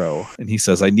Iroh? And he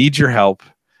says, I need your help.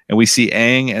 And we see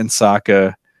Aang and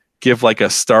Sokka give like a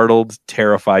startled,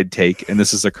 terrified take, and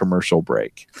this is a commercial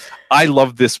break. I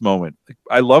love this moment.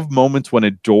 I love moments when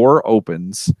a door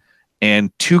opens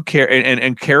and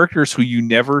and characters who you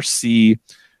never see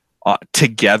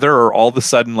together, or all of a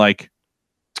sudden like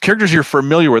characters you're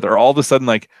familiar with are all of a sudden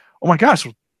like, oh my gosh,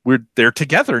 they're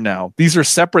together now. These are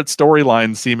separate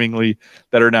storylines seemingly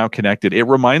that are now connected. It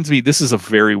reminds me, this is a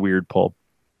very weird pull.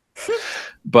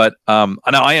 But now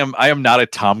I am not a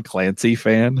Tom Clancy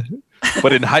fan,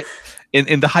 but in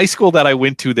the high school that I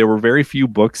went to, there were very few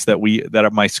books that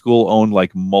my school owned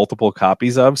like multiple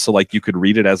copies of, so like you could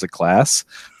read it as a class.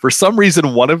 For some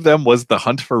reason, one of them was The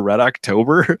Hunt for Red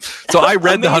October. So I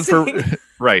read The Hunt for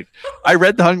I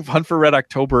read The Hunt for Red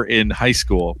October in high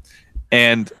school,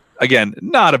 and again,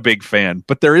 not a big fan,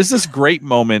 but there is this great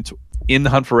moment in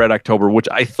The Hunt for Red October, which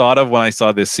I thought of when I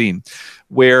saw this scene,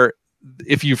 where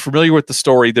if you're familiar with the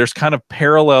story, there's kind of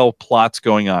parallel plots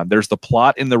going on. There's the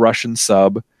plot in the Russian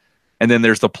sub, and then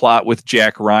there's the plot with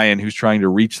Jack Ryan, who's trying to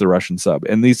reach the Russian sub.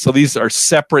 And these are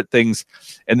separate things.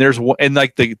 And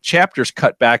like the chapters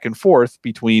cut back and forth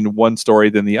between one story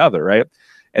than the other, right?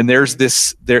 And there's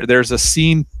there's a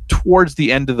scene towards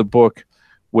the end of the book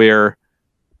where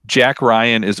Jack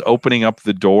Ryan is opening up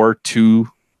the door to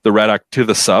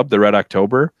the sub, the Red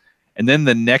October, and then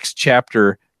the next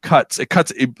chapter cuts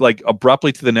like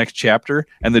abruptly to the next chapter,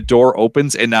 and the door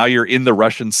opens, and now you're in the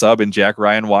Russian sub, and Jack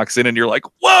Ryan walks in, and you're like,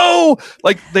 whoa,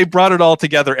 like they brought it all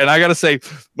together. And I gotta say,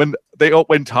 when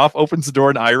Toph opens the door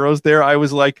and Iroh's there, I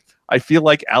was like, I feel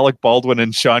like Alec Baldwin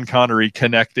and Sean Connery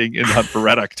connecting in Hunt for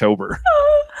Red October.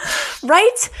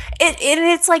 Right?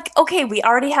 It's like, okay, we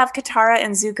already have Katara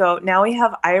and Zuko. Now we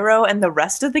have Iroh and the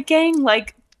rest of the gang.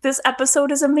 Like, this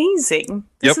episode is amazing.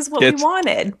 This is what we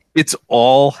wanted. It's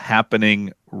all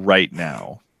happening right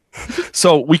now.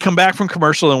 So we come back from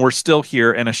commercial and we're still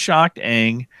here, and a shocked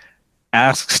Aang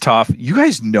asks Toph, you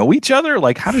guys know each other?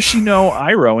 Like, how does she know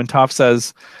Iroh? And Toph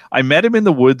says, I met him in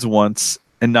the woods once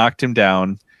and knocked him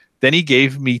down. Then he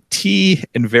gave me tea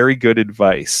and very good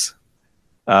advice.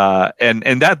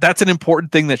 And that's an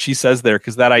important thing that she says there,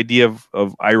 because that idea of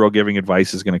Iroh giving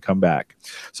advice is going to come back.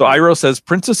 So Iroh says,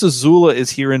 Princess Azula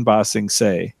is here in Ba Sing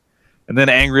Se. And then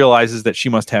Aang realizes that she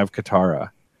must have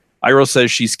Katara. Iroh says,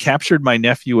 she's captured my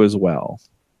nephew as well.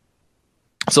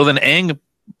 So then Aang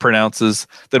pronounces,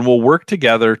 then we'll work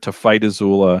together to fight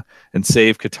Azula and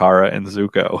save Katara and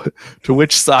Zuko. To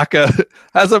which Sokka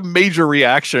has a major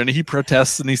reaction. He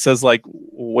protests and he says, like,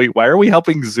 wait, why are we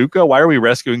helping Zuko? Why are we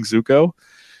rescuing Zuko?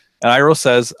 And Iroh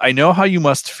says, I know how you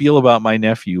must feel about my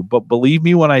nephew, but believe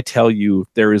me when I tell you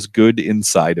there is good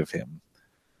inside of him.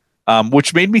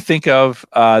 Which made me think of,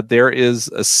 there is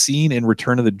a scene in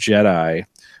Return of the Jedi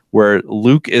where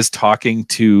Luke is talking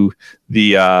to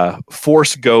the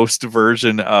Force Ghost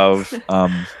version of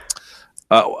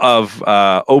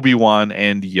Obi-Wan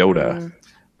and Yoda.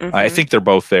 Mm-hmm. I think they're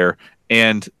both there.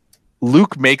 And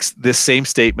Luke makes this same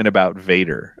statement about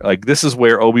Vader. Like, this is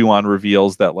where Obi-Wan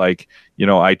reveals that, like, you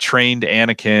know, I trained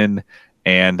Anakin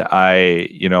and and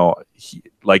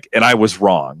I was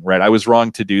wrong, right? I was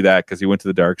wrong to do that because he went to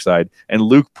the dark side. And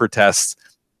Luke protests,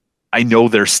 I know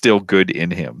there's still good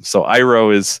in him. So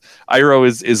Iroh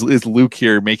is Luke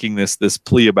here making this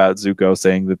plea about Zuko,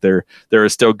 saying that there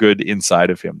is still good inside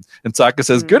of him. And Sokka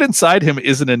says, good inside him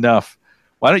isn't enough.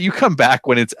 Why don't you come back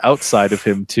when it's outside of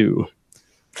him too?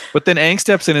 But then Aang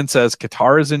steps in and says,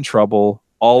 Katara is in trouble.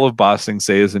 All of Ba Sing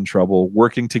Se is in trouble.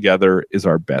 Working together is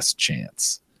our best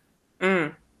chance.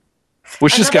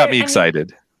 Which just got me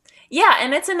excited. Yeah,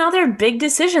 and it's another big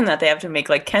decision that they have to make.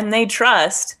 Like, can they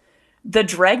trust the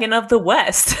Dragon of the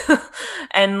West?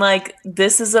 And, like,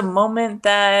 this is a moment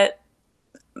that,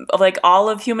 like, all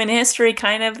of human history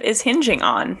kind of is hinging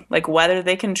on, like, whether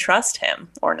they can trust him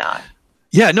or not.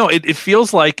 Yeah, no, it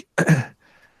feels like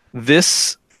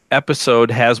this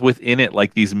episode has within it,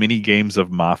 like, these mini games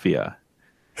of Mafia.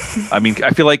 I mean,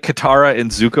 I feel like Katara and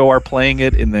Zuko are playing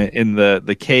it in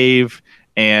the cave,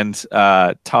 and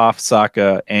Toph,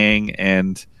 Sokka, Aang,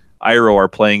 and Iroh are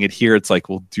playing it here. It's like,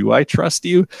 well, do I trust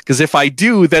you? Because if I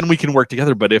do, then we can work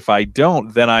together. But if I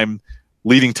don't, then I'm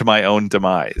leading to my own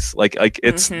demise. Like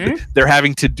it's they're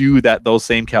having to do those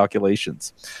same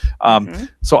calculations.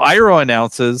 So Iroh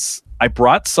announces, I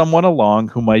brought someone along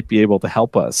who might be able to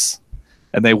help us.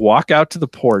 And they walk out to the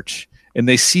porch, and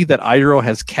they see that Iroh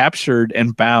has captured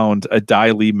and bound a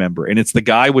Dai Li member. And it's the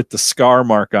guy with the scar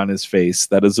mark on his face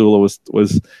that Azula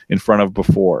was in front of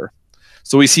before.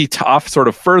 So we see Toph sort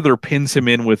of further pins him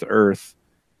in with Earth.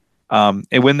 And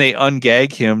when they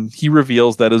ungag him, he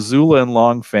reveals that Azula and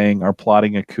Long Feng are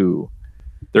plotting a coup.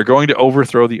 They're going to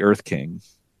overthrow the Earth King.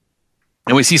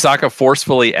 And we see Sokka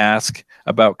forcefully ask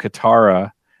about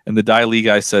Katara, and the Dai Li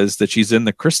guy says that she's in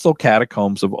the crystal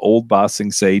catacombs of Old Ba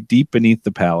Sing Se, deep beneath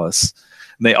the palace.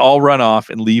 And they all run off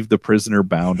and leave the prisoner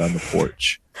bound on the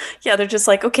porch. Yeah, they're just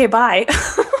like, okay, bye.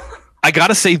 I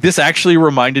gotta say, this actually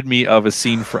reminded me of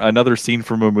another scene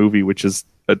from a movie, which is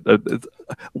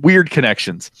weird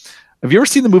connections. Have you ever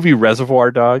seen the movie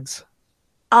Reservoir Dogs?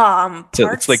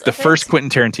 It's like the first Quentin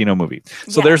Tarantino movie.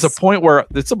 So there's a point where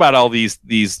it's about all these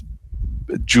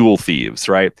jewel thieves,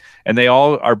 right? And they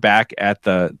all are back at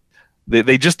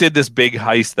they just did this big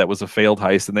heist that was a failed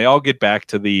heist, and they all get back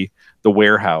to the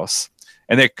warehouse,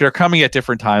 and they're coming at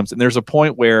different times. And there's a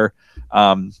point where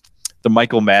the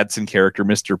Michael Madsen character,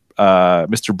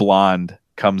 Mr. Blonde,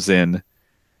 comes in,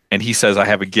 and he says, I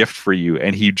have a gift for you.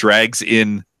 And he drags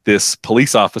in this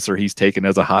police officer he's taken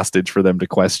as a hostage for them to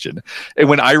question. And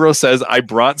when Iroh says, I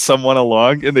brought someone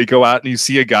along, and they go out and you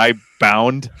see a guy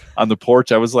bound on the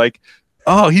porch, I was like,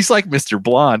 oh, he's like Mr.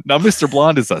 Blonde. Now, Mr.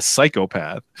 Blonde is a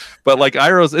psychopath. But like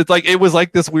Iroh's, it was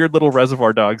like this weird little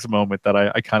Reservoir Dogs moment that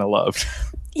I kind of loved.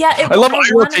 Yeah. I love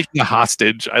Iroh taking a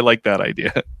hostage. I like that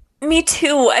idea. Me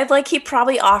too. He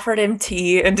probably offered him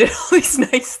tea and did all these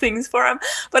nice things for him.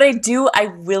 But I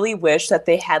really wish that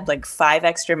they had like 5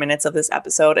 extra minutes of this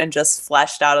episode and just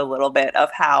fleshed out a little bit of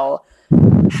how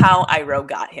Iroh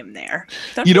got him there.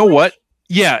 You know what?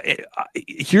 Yeah,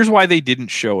 here's why they didn't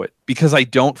show it, because I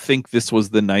don't think this was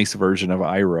the nice version of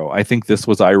Iroh. I think this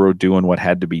was Iroh doing what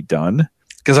had to be done,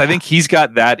 because I think he's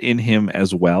got that in him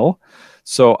as well.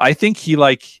 So I think he,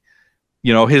 like,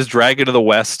 his Dragon of the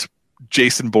West,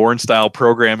 Jason Bourne style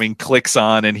programming clicks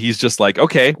on, and he's just like,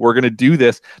 okay, we're going to do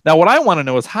this. Now, what I want to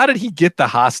know is, how did he get the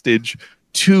hostage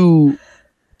to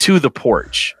the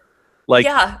porch? Like,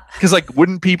 because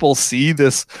wouldn't people see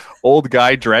this old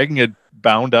guy dragging a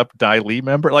bound up Dai Li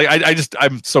member? Like,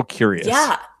 I'm so curious.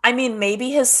 Yeah. I mean, maybe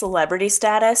his celebrity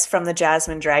status from the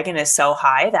Jasmine Dragon is so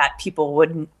high that people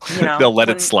wouldn't, they'll let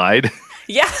it slide.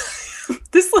 Yeah.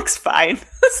 This looks fine.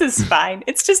 This is fine.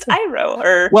 It's just Iroh,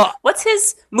 or what's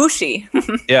his Mushi?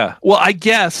 Yeah. Well, I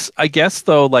guess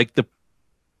though, like, the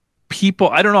people,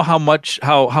 I don't know how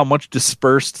much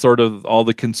dispersed sort of all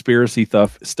the conspiracy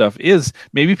stuff is.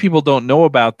 Maybe people don't know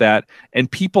about that, and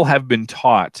people have been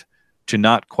taught to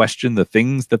not question the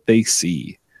things that they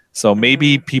see. So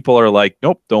maybe people are like,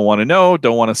 nope, don't want to know,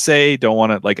 don't want to say, don't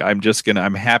want to, like,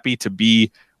 I'm happy to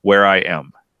be where I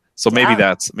am. So maybe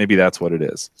that's what it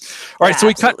is. All right, so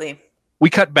we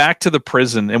cut back to the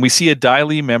prison, and we see a Dai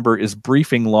Li member is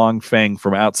briefing Long Feng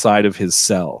from outside of his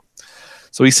cell.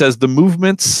 So he says the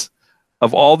movements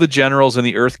of all the generals and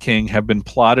the Earth King have been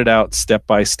plotted out step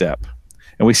by step.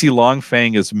 And we see Long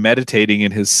Feng is meditating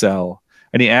in his cell,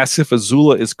 and he asks if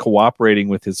Azula is cooperating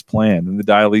with his plan. And the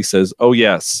Dai Li says, oh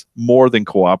yes, more than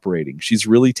cooperating. She's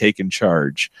really taken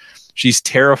charge. She's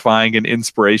terrifying and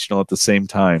inspirational at the same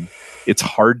time. It's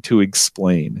hard to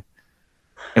explain.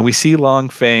 And we see Long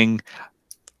Feng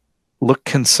look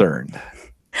concerned.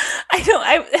 Mike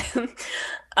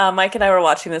and I were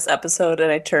watching this episode, and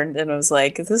I turned and was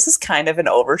like, this is kind of an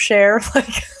overshare.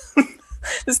 Like,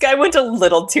 this guy went a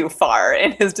little too far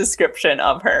in his description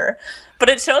of her. But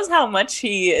it shows how much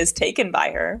he is taken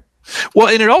by her. Well,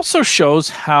 and it also shows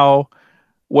how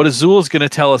what Azula is going to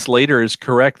tell us later is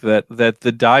correct, that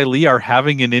the Dai Li are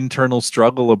having an internal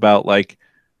struggle about, like,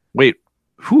 wait,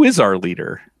 who is our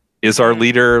leader? Is our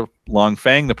leader Long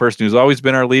Feng, the person who's always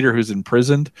been our leader, who's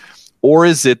imprisoned? Or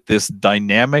is it this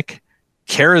dynamic,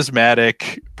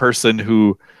 charismatic person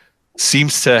who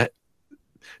seems to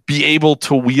be able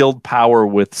to wield power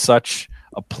with such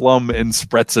aplomb and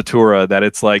sprezzatura that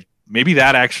it's like, maybe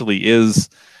that actually is...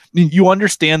 I mean, you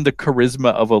understand the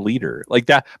charisma of a leader like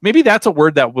that. Maybe that's a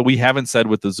word that we haven't said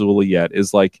with Azula yet,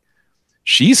 is like,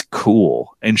 she's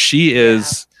cool, and she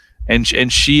is, and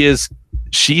she has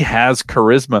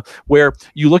charisma, where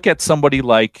you look at somebody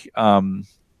like Zuko.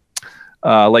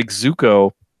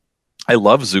 I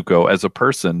love Zuko as a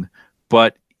person,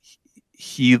 but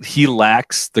he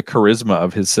lacks the charisma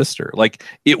of his sister. Like,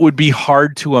 it would be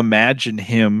hard to imagine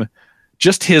him,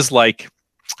 just his, like,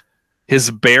 his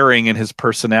bearing and his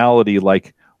personality,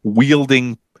 like,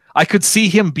 wielding. I could see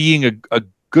him being a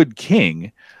good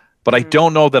king, but I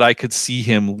don't know that I could see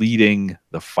him leading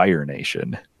the Fire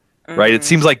Nation. Right? It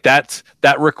seems like that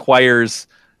requires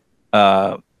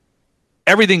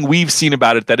everything we've seen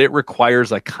about it, that it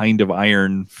requires a kind of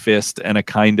iron fist and a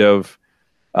kind of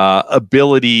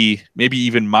ability, maybe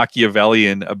even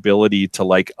Machiavellian ability, to,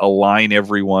 like, align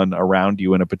everyone around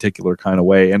you in a particular kind of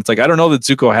way. And it's like, I don't know that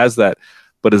Zuko has that,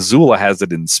 but Azula has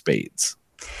it in spades.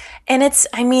 And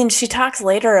she talks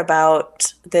later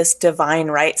about this divine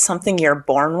right, something you're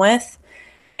born with.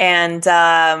 And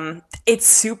it's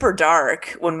super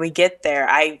dark when we get there.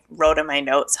 I wrote in my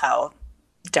notes how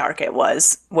dark it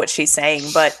was, what she's saying.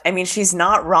 But, she's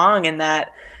not wrong in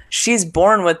that she's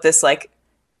born with this, like,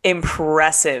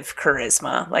 impressive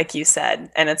charisma, like you said.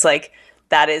 And it's like,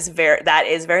 that is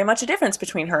very much a difference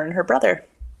between her and her brother.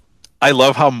 I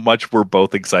love how much we're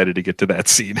both excited to get to that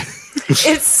scene.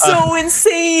 It's so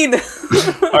insane.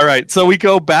 All right, so we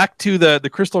go back to the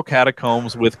Crystal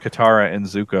Catacombs with Katara and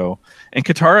Zuko, and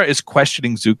Katara is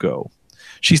questioning Zuko.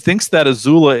 She thinks that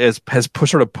Azula has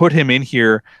sort of put him in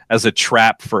here as a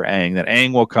trap for Aang, that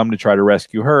Aang will come to try to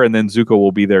rescue her, and then Zuko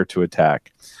will be there to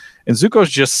attack. And Zuko's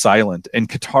just silent, and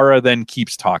Katara then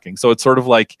keeps talking. So it's sort of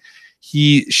like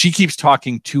she keeps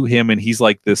talking to him, and he's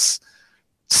like this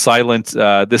silent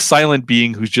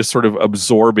being who's just sort of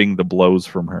absorbing the blows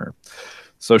from her.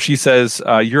 So she says,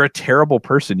 you're a terrible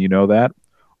person, you know that?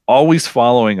 Always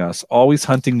following us, always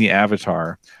hunting the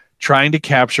Avatar, trying to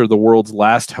capture the world's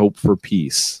last hope for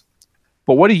peace.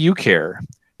 But what do you care?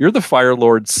 You're the Fire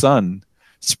Lord's son.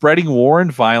 Spreading war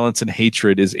and violence and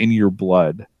hatred is in your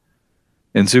blood.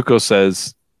 And Zuko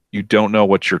says, you don't know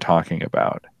what you're talking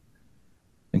about.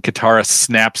 And Katara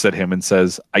snaps at him and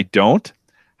says, I don't?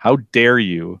 How dare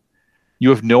you? You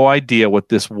have no idea what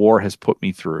this war has put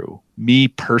me through. Me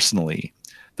personally.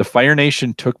 The Fire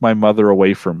Nation took my mother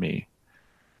away from me.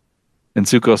 And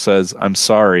Zuko says, I'm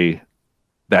sorry,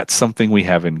 that's something we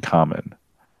have in common.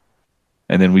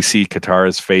 And then we see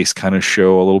Katara's face kind of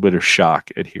show a little bit of shock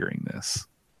at hearing this.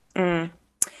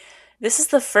 This is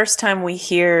the first time we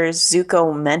hear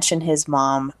Zuko mention his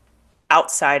mom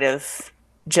outside of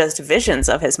just visions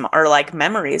of his mom, or like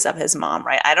memories of his mom,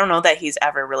 right? I don't know that he's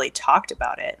ever really talked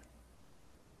about it.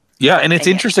 Yeah, and it's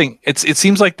interesting. It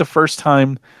seems like the first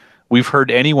time we've heard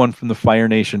anyone from the Fire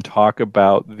Nation talk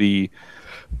about the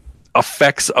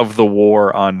effects of the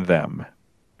war on them.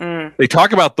 They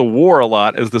talk about the war a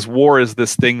lot as this war is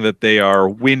this thing that they are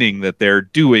winning, that they're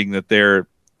doing, that they're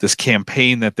this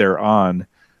campaign that they're on.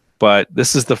 But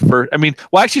this is the first. I mean,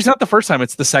 well, actually, it's not the first time.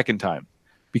 It's the second time,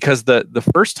 because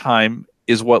the first time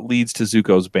is what leads to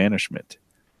Zuko's banishment.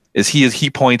 He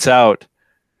points out,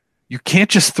 you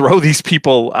can't just throw these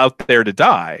people out there to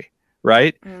die,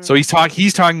 right? So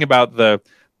he's talking about the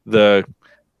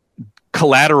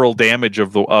collateral damage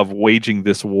of waging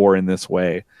this war in this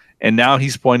way. And now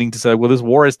he's pointing to say, well, this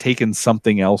war has taken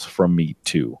something else from me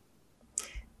too.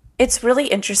 It's really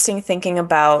interesting thinking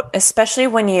about, especially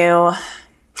when a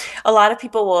lot of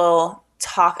people will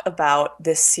talk about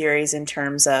this series in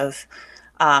terms of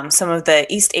some of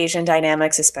the East Asian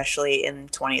dynamics, especially in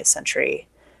 20th century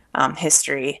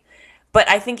history. But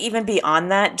I think even beyond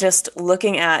that, just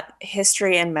looking at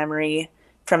history and memory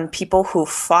from people who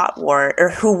fought war, or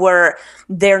who were,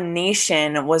 their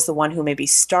nation was the one who maybe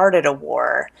started a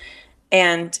war,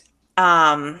 and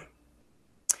how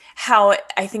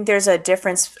I think there's a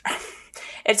difference.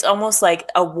 It's almost like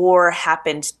a war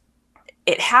happened.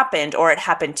 It happened, or it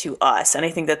happened to us. And I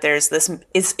think that there's this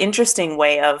interesting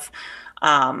way of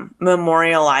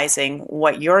memorializing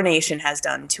what your nation has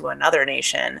done to another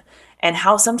nation, and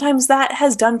how sometimes that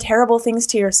has done terrible things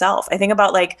to yourself. I think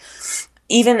about like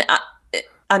even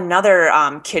another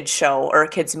kids show or a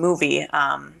kids movie,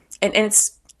 and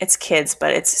it's kids,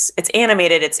 but it's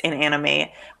animated. It's in anime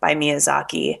by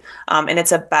Miyazaki, and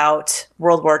it's about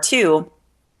World War II,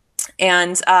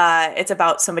 and it's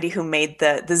about somebody who made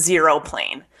the Zero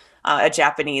plane, a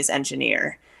Japanese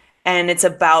engineer, and it's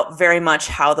about very much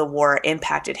how the war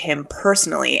impacted him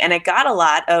personally, and it got a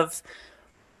lot of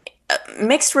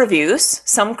mixed reviews,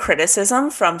 some criticism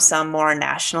from some more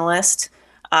nationalist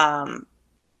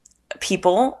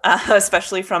people,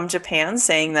 especially from Japan,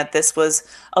 saying that this was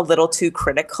a little too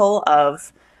critical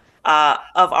of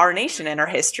our nation and our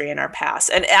history and our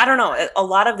past. And I don't know, a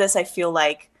lot of this I feel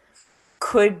like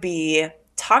could be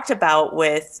talked about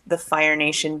with the Fire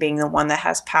Nation being the one that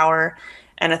has power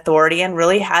and authority and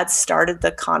really had started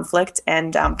the conflict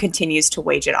and continues to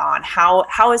wage it on.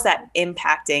 How is that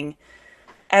impacting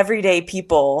everyday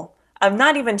people?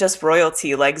 Not even just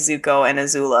royalty like Zuko and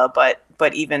Azula,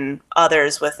 but even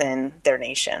others within their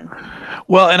nation.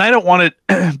 Well, and I don't want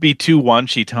to be too Wan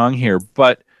Shi Tong here,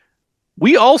 but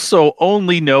we also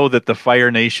only know that the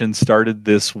Fire Nation started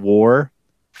this war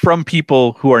from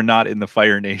people who are not in the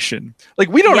Fire Nation. Like,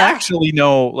 we don't actually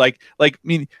know, like, I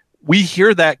mean, we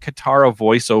hear that Katara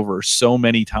voiceover so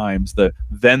many times,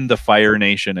 then the Fire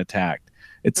Nation attacked.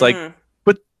 It's like,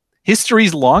 but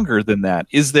history's longer than that.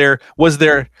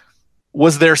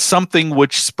 Was there something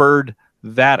which spurred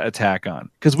that attack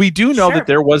on? Because we do know that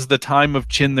there was the time of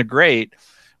Qin the Great,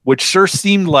 which sure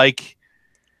seemed like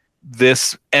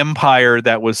this empire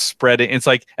that was spreading. It's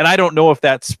like, and I don't know if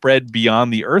that spread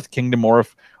beyond the Earth Kingdom, or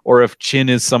if Qin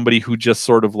is somebody who just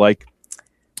sort of like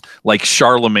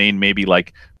Charlemagne maybe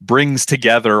like brings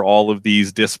together all of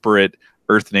these disparate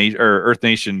Earth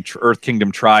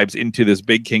Kingdom tribes into this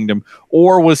big kingdom,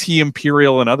 or was he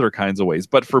imperial in other kinds of ways?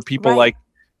 But for people like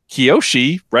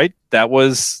Kyoshi, right, that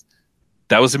was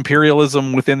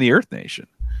imperialism within the Earth Nation.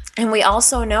 And we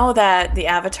also know that the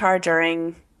Avatar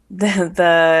during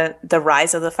the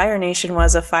rise of the Fire Nation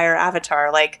was a fire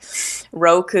avatar. Like,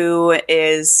 Roku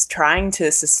is trying to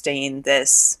sustain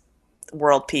this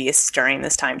world peace during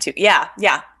this time too. Yeah.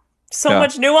 So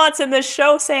much nuance in this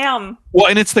show, Sam. Well,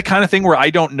 and it's the kind of thing where I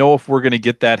don't know if we're going to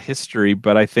get that history,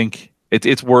 but I think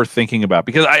it's worth thinking about,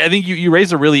 because I think you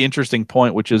raise a really interesting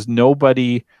point, which is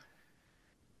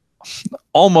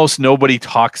almost nobody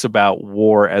talks about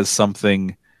war as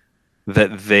something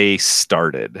that they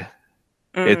started.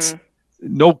 It's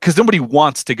because nobody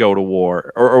wants to go to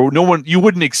war, or no one, you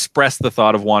wouldn't express the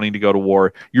thought of wanting to go to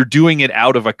war. You're doing it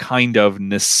out of a kind of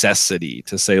necessity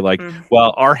to say, like,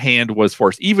 well, our hand was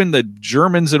forced. Even the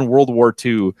Germans in World War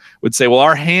II would say, well,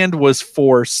 our hand was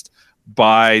forced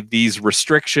by these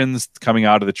restrictions coming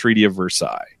out of the Treaty of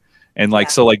Versailles. And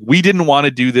so we didn't want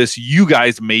to do this. You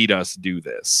guys made us do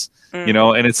this, you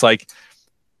know? And it's like,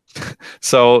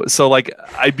 so like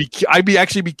I'd be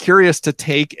curious to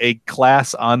take a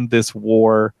class on this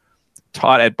war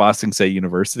taught at Ba Sing Se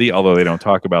University, although they don't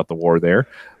talk about the war there.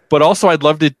 But also, I'd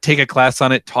love to take a class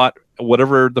on it taught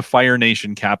whatever the Fire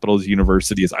Nation capital's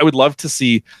university is. I would love to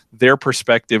see their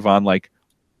perspective on like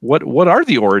what are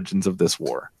the origins of this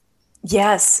war.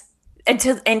 Yes, and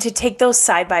to take those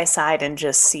side by side and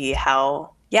just see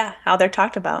how they're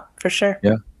talked about, for sure.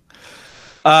 Yeah.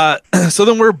 So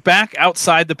then we're back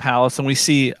outside the palace, and we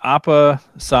see Appa,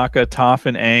 Sokka, Toph,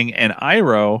 and Aang, and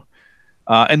Iroh,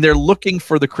 and they're looking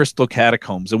for the crystal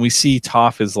catacombs. And we see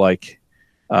Toph is like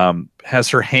has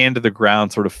her hand to the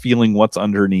ground, sort of feeling what's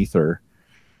underneath her,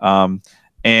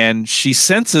 and she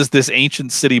senses this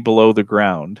ancient city below the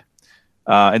ground.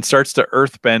 And starts to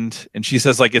earthbend, and she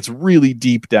says like it's really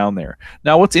deep down there.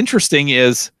 Now, what's interesting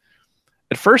is,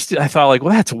 at first I thought like,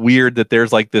 well, that's weird that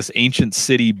there's like this ancient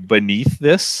city beneath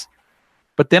this.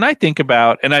 But then I think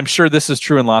about, and I'm sure this is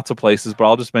true in lots of places, but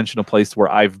I'll just mention a place where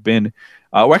I've been.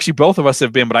 Well, actually, both of us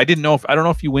have been, but I don't know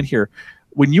if you went here.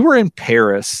 When you were in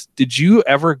Paris, did you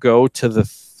ever go to the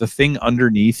thing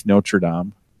underneath Notre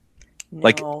Dame?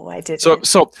 No, I didn't.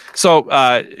 So,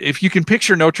 if you can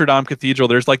picture Notre Dame Cathedral,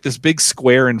 there's like this big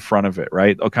square in front of it,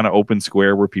 right? A kind of open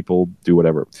square where people do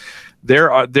whatever.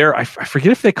 I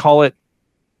forget if they call it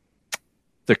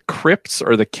the crypts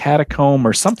or the catacomb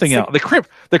or something else. The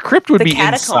crypt would be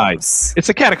catacombs. Inside. It's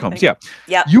the catacombs, yeah.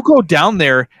 Yeah. You go down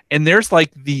there, and there's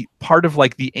like the part of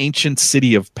like the ancient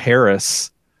city of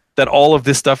Paris that all of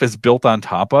this stuff is built on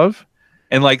top of,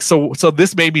 and like so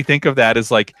this made me think of that as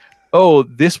like, oh,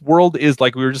 this world is,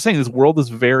 like we were just saying, this world is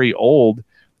very old,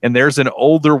 and there's an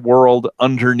older world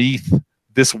underneath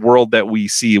this world that we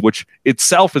see, which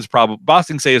itself is probably, Ba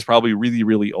Sing Se is probably really,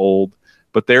 really old,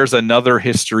 but there's another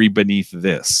history beneath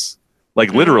this,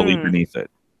 like literally beneath it.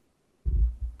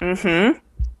 Mm-hmm.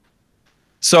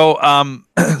 So,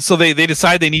 so they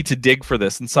decide they need to dig for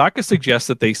this, and Sokka suggests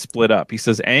that they split up. He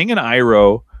says, Aang and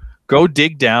Iroh go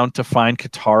dig down to find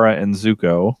Katara and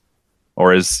Zuko,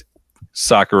 or as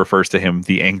Sokka refers to him,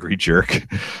 the angry jerk.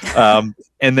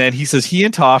 And then he says he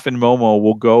and Toph and Momo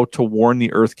will go to warn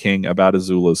the Earth King about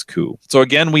Azula's coup. So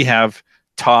again, we have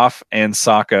Toph and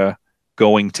Sokka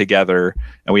going together,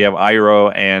 and we have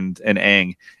Iroh and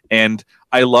Aang. And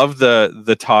I love the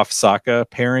Toph Sokka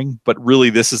pairing, but really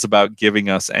this is about giving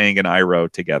us Aang and Iroh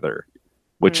together,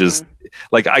 which is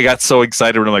like, I got so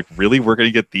excited when I'm like, really, we're going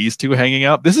to get these two hanging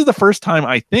out. This is the first time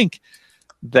I think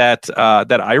that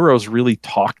Iroh's really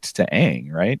talked to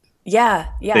Aang, right? Yeah,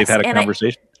 yes. They've had a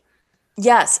conversation.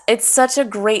 Yes, it's such a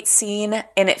great scene,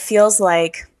 and it feels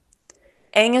like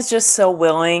Aang is just so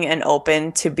willing and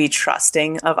open to be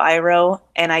trusting of Iroh,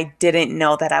 and I didn't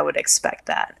know that I would expect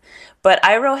that. But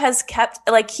Iroh has kept,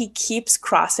 like, he keeps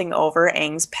crossing over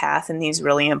Aang's path in these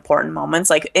really important moments.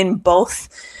 Like, in both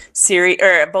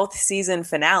season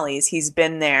finales, he's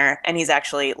been there, and he's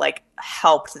actually, like,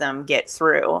 helped them get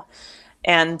through.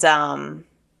 And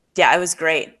yeah, it was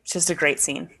great. Just a great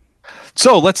scene.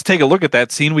 So let's take a look at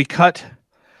that scene. We cut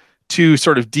to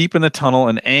sort of deep in the tunnel,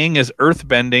 and Aang is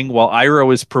earthbending while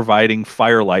Iroh is providing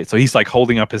firelight. So he's like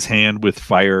holding up his hand with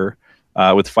fire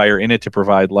in it to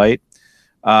provide light.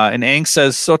 And Aang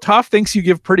says, so Toph thinks you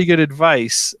give pretty good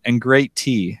advice and great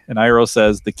tea. And Iroh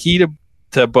says, the key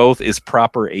to both is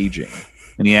proper aging.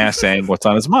 And he asks Aang what's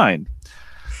on his mind.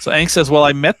 So Aang says, well,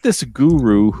 I met this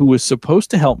guru who was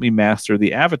supposed to help me master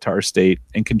the Avatar state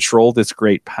and control this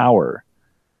great power.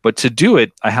 But to do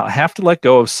it, I have to let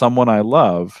go of someone I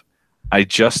love. I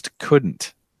just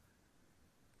couldn't.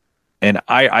 And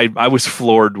I was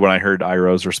floored when I heard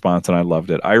Iroh's response, and I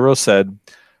loved it. Iroh said,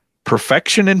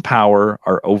 perfection and power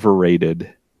are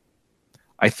overrated.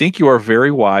 I think you are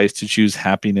very wise to choose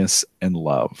happiness and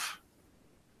love.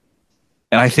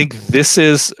 And I think this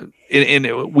is,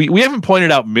 we haven't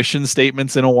pointed out mission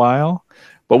statements in a while,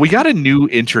 but we got a new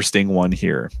interesting one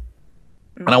here.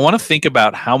 And I want to think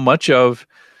about how much of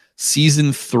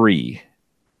season 3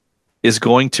 is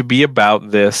going to be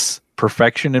about this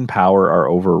perfection and power are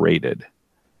overrated.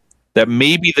 That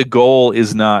maybe the goal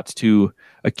is not to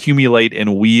accumulate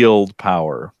and wield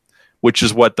power, which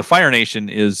is what the Fire Nation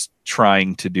is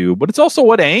trying to do, but it's also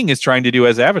what Aang is trying to do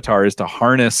as Avatar, is to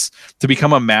harness, to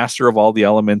become a master of all the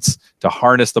elements, to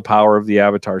harness the power of the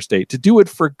Avatar state, to do it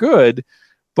for good,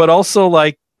 but also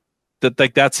like that,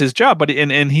 like that's his job. But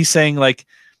and he's saying like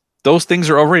those things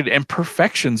are overrated and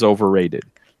perfection's overrated.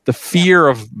 The fear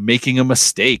of making a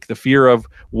mistake, the fear of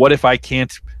what if I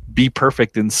can't be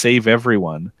perfect and save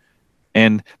everyone.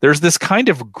 And there's this kind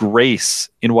of grace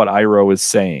in what Iroh is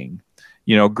saying,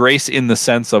 you know, grace in the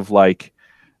sense of like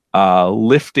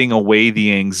lifting away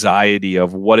the anxiety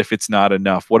of what if it's not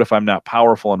enough? What if I'm not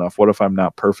powerful enough? What if I'm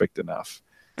not perfect enough?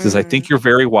 He says, I think you're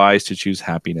very wise to choose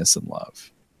happiness and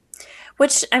love.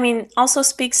 Which, I mean, also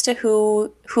speaks to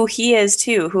who he is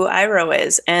too, who Iroh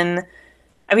is. And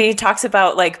I mean, he talks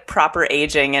about like proper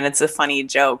aging and it's a funny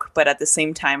joke, but at the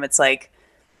same time it's like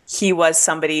he was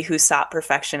somebody who sought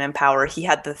perfection and power. He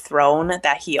had the throne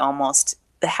that he almost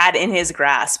had in his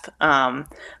grasp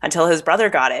until his brother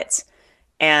got it.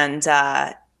 And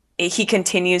he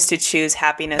continues to choose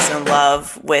happiness and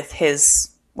love with his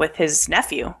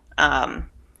nephew.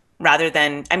 Rather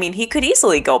than, I mean, he could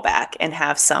easily go back and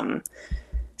have some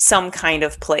kind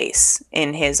of place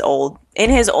in his old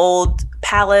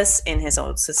palace, in his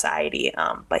old society,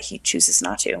 but he chooses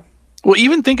not to. Well,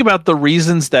 even think about the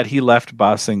reasons that he left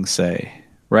Ba Sing Se,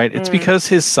 right? It's because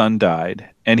his son died,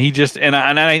 and he just and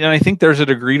I think there's a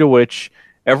degree to which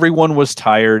everyone was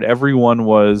tired, everyone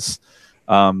was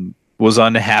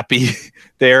unhappy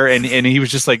there, and he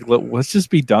was just like, let's just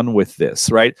be done with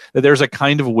this, right? That there's a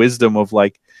kind of wisdom of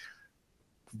like,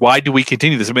 why do we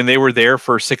continue this? I mean, they were there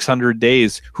for 600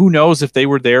 days. Who knows if they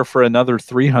were there for another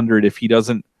 300 if he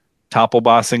doesn't topple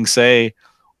Ba Sing Se,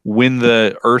 win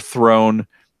the Earth Throne,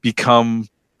 become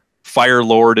Fire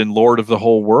Lord and Lord of the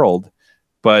whole world.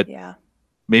 But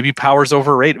maybe power's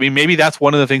overrated. I mean, maybe that's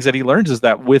one of the things that he learns, is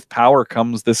that with power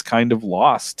comes this kind of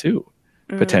loss too,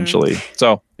 potentially.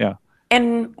 So, yeah.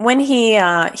 And when he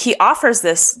offers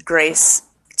this grace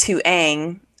to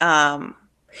Aang,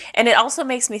 and it also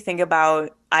makes me think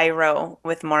about Iroh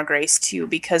with more grace too,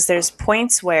 because there's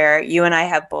points where you and I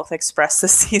have both expressed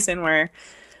this season where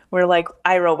we're like,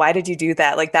 Iroh, why did you do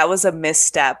that? Like, that was a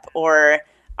misstep, or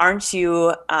aren't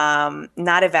you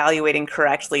not evaluating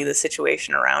correctly the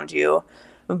situation around you?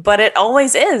 But it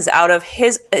always is out of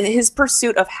his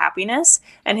pursuit of happiness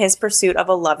and his pursuit of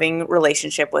a loving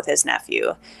relationship with his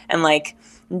nephew. And like,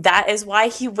 that is why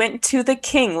he went to the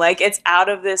king. Like, it's out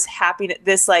of this happiness,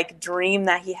 this like dream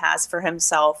that he has for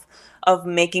himself of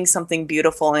making something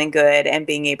beautiful and good and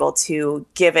being able to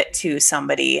give it to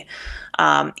somebody,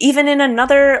 even in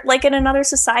another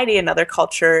society, another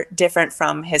culture different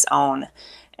from his own.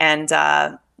 And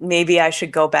maybe I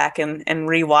should go back and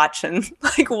rewatch and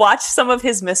like watch some of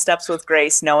his missteps with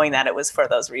grace, knowing that it was for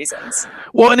those reasons.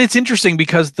 Well, and it's interesting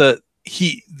because the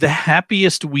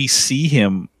happiest we see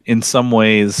him in some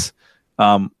ways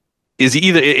is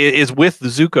with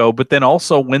Zuko, but then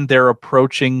also when they're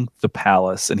approaching the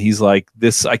palace, and he's like,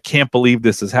 "This, I can't believe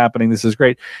this is happening. This is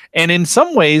great." And in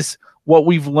some ways, what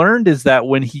we've learned is that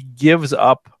when he gives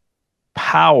up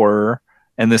power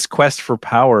and this quest for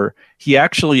power, he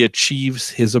actually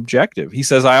achieves his objective. He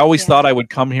says, "I always thought I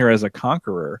would come here as a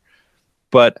conqueror,"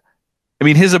 but I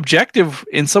mean, his objective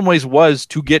in some ways was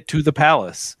to get to the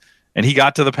palace. And he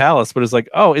got to the palace, but it's like,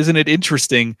 oh, isn't it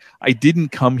interesting? I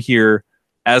didn't come here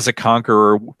as a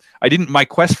conqueror. My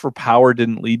quest for power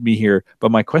didn't lead me here,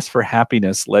 but my quest for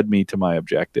happiness led me to my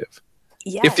objective.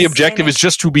 Yes, if the objective is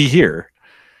just to be here.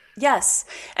 Yes.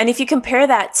 And if you compare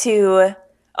that to,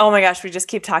 oh my gosh, we just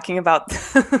keep talking about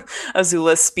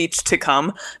Azula's speech to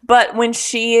come. But when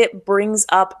she brings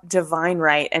up divine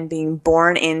right and being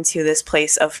born into this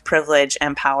place of privilege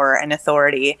and power and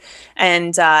authority,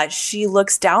 and she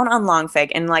looks down on Long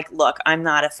Feng and like, look, I'm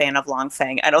not a fan of Long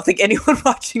Feng. I don't think anyone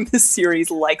watching this series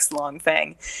likes Long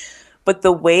Feng. But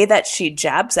the way that she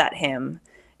jabs at him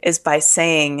is by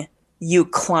saying, you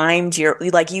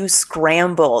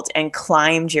scrambled and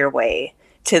climbed your way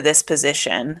to this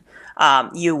position.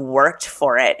 You worked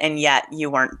for it, and yet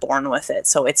you weren't born with it,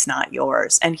 so it's not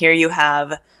yours. And here you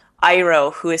have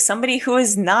Iroh, who is somebody who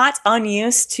is not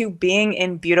unused to being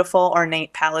in beautiful,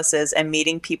 ornate palaces and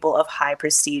meeting people of high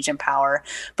prestige and power.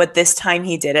 But this time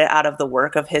he did it out of the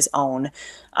work of his own,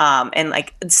 and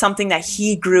like something that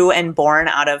he grew and born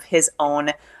out of his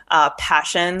own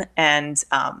passion and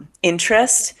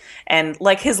interest, and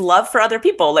like his love for other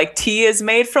people. Like, tea is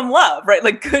made from love, right?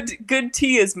 Like good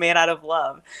tea is made out of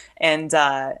love. And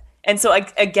so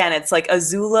again, it's like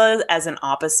Azula as an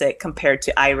opposite compared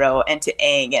to Iroh and to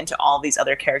Aang and to all these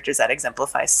other characters that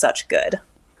exemplify such good.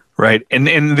 Right.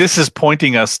 And this is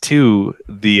pointing us to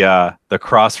the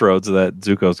crossroads that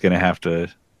Zuko's going to have to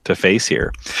face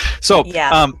here. So,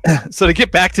 so to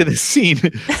get back to this scene,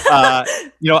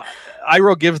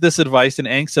 Iroh gives this advice, and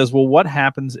Aang says, well, what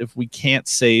happens if we can't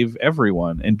save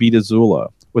everyone and beat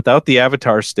Azula? Without the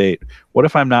Avatar state, what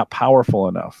if I'm not powerful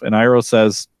enough? And Iroh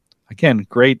says, again,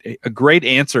 a great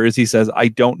answer is, he says, I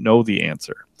don't know the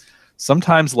answer.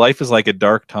 Sometimes life is like a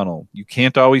dark tunnel. You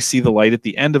can't always see the light at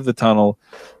the end of the tunnel,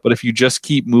 but if you just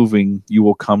keep moving, you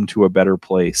will come to a better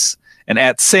place. And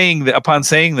upon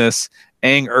saying this,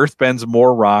 Aang earthbends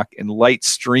more rock, and light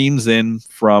streams in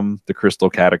from the crystal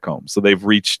catacombs. So they've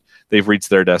reached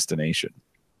their destination.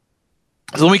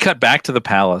 So then we cut back to the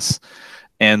palace,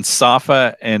 and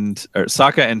Sokka and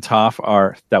Toph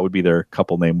are, that would be their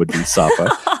couple name, would be Safa.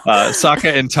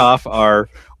 Sokka and Toph are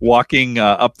walking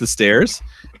up the stairs,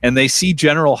 and they see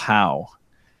General Hao,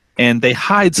 and they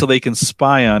hide so they can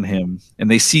spy on him.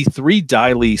 And they see 3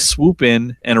 Dai Li swoop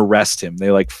in and arrest him.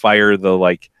 They like fire the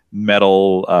like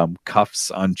metal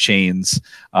cuffs on chains,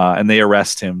 and they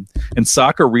arrest him. And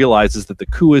Sokka realizes that the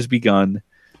coup has begun,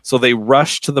 so they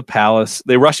rush to the palace.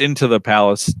 They rush into the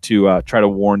palace to try to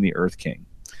warn the Earth King.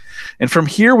 And from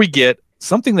here we get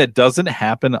something that doesn't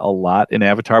happen a lot in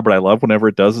Avatar, but I love whenever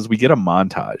it does, is we get a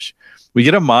montage. We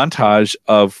get a montage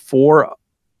of 4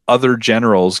 other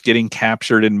generals getting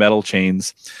captured in metal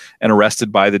chains and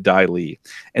arrested by the Dai Li.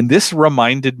 And this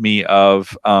reminded me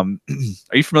of, are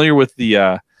you familiar with the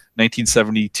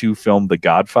 1972 film The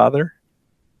Godfather?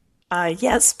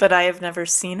 Yes, but I have never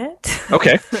seen it.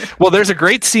 Okay. Well, there's a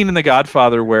great scene in The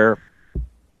Godfather where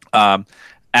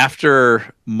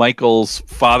after Michael's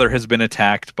father has been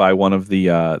attacked by one of the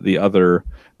other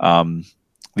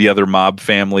mob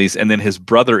families, and then his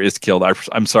brother is killed.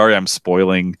 I'm sorry, I'm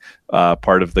spoiling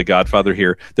part of The Godfather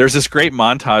here. There's this great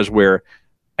montage where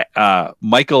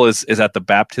Michael is at the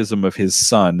baptism of his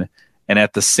son, and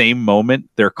at the same moment,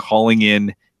 they're calling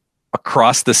in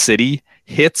across the city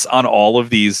hits on all of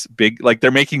these big, like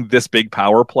they're making this big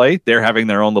power play. They're having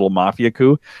their own little mafia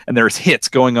coup, and there's hits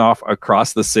going off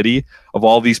across the city of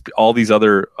all these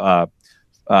other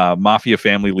mafia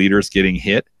family leaders getting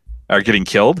hit or getting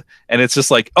killed. And it's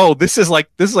just like, oh, this is like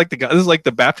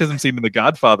the baptism scene in The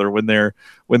Godfather when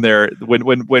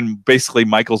basically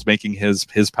Michael's making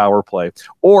his power play.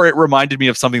 Or it reminded me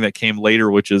of something that came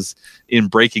later, which is in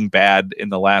Breaking Bad in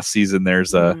the last season.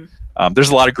 There's a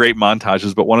lot of great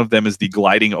montages, but one of them is the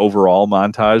gliding overall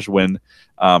montage when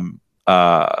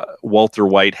Walter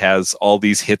White has all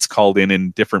these hits called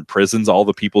in different prisons, all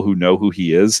the people who know who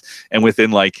he is. And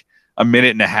within like a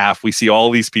minute and a half, we see all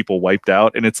these people wiped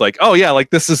out. And it's like, oh yeah, like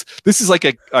this is like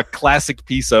a classic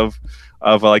piece of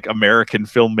like American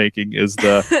filmmaking, is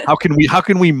the how can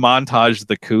we montage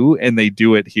the coup, and they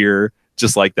do it here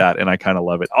just like that. And I kind of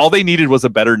love it. All they needed was a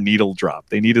better needle drop.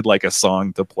 They needed like a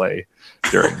song to play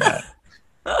during that.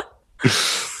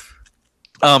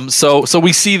 So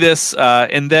we see this,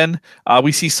 and then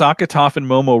we see Sokka, Toph, and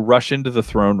Momo rush into the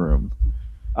throne room.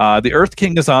 The Earth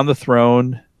King is on the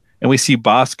throne, and we see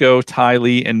Bosco, Ty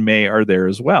Lee, and May are there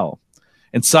as well.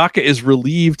 And Sokka is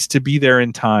relieved to be there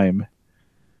in time.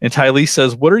 And Ty Lee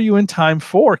says, "What are you in time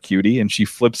for, cutie?" And she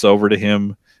flips over to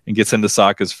him and gets into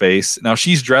Sokka's face. Now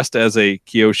she's dressed as a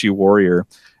Kyoshi warrior,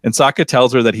 and Sokka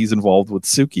tells her that he's involved with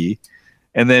Suki.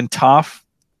 And then Toph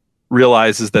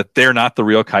realizes that they're not the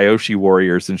real Kyoshi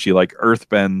warriors, and she like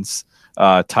earthbends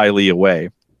Ty Lee away.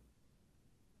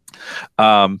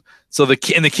 So the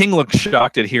king looks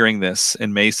shocked at hearing this,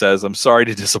 and May says, "I'm sorry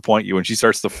to disappoint you," and she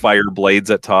starts to fire blades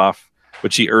at Toph,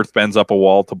 but she earthbends up a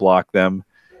wall to block them.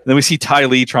 And then we see Ty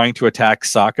Lee trying to attack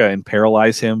Sokka and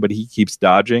paralyze him, but he keeps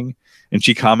dodging. And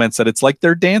she comments that it's like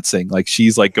they're dancing, like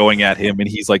she's like going at him and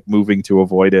he's like moving to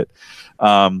avoid it.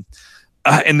 And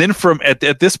then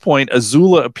at this point,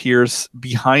 Azula appears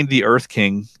behind the Earth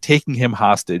King, taking him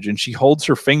hostage, and she holds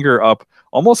her finger up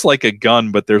almost like a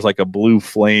gun, but there's like a blue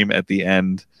flame at the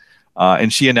end.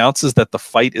 And she announces that the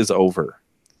fight is over.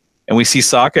 And we see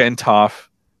Sokka and Toph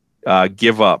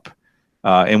give up.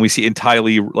 And we see Ty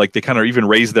Lee, like they kind of even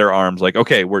raise their arms, like,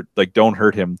 okay, we're like, don't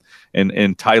hurt him.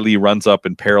 And Ty Lee runs up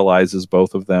and paralyzes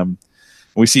both of them.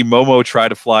 We see Momo try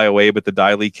to fly away, but the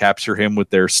Dai Li capture him with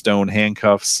their stone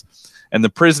handcuffs. And the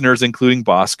prisoners, including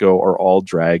Bosco, are all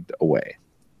dragged away.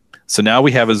 So now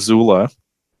we have Azula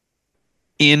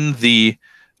in the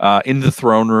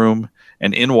throne room,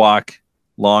 and in walk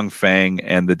Long Feng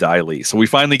and the Dai Li. So we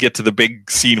finally get to the big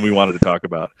scene we wanted to talk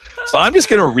about. So I'm just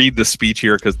going to read the speech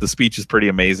here because the speech is pretty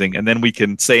amazing, and then we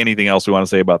can say anything else we want to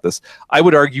say about this. I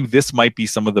would argue this might be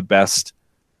some of the best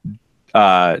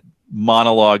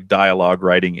monologue dialogue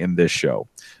writing in this show.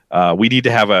 We need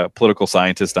to have a political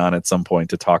scientist on at some point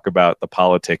to talk about the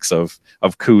politics of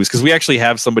coups, because we actually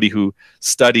have somebody who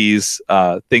studies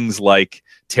things like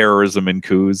terrorism and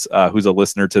coups, who's a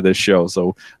listener to this show.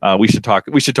 So we should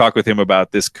talk with him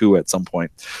about this coup at some point.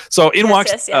 So in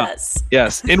walks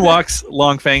in walks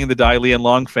Long Feng and the Dai Li, and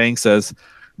Long Feng says,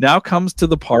 "Now comes to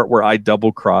the part where I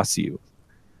double cross you.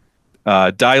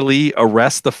 Dai Li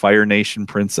arrests the Fire Nation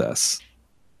princess."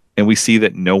 And we see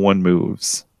that no one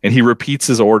moves. And he repeats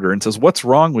his order and says, "What's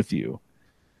wrong with you?"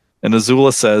 And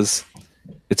Azula says,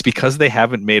 "It's because they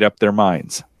haven't made up their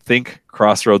minds. Think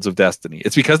Crossroads of Destiny.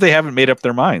 It's because they haven't made up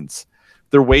their minds.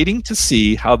 They're waiting to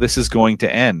see how this is going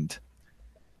to end.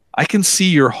 I can see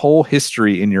your whole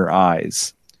history in your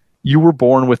eyes. You were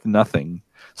born with nothing.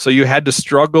 So you had to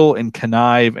struggle and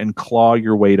connive and claw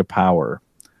your way to power.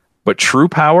 But true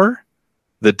power,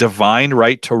 the divine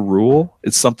right to rule,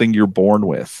 is something you're born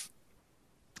with.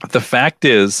 The fact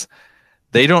is,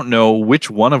 they don't know which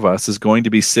one of us is going to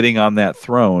be sitting on that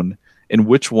throne and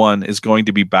which one is going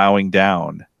to be bowing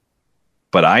down.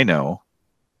 But I know,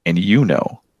 and you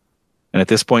know. And at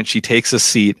this point, she takes a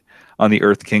seat on the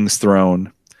Earth King's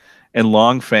throne, and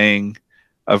Long Feng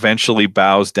eventually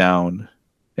bows down,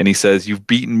 and he says, "You've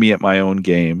beaten me at my own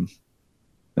game."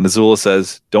 And Azula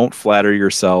says, "Don't flatter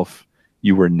yourself.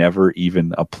 You were never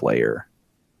even a player."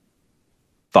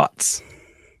 Thoughts?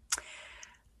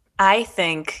 I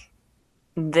think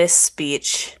this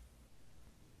speech,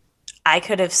 I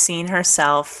could have seen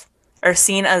herself or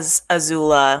seen as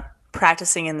Azula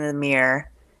practicing in the mirror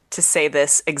to say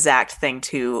this exact thing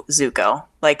to Zuko.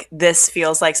 Like, this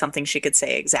feels like something she could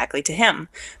say exactly to him.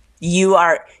 You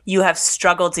have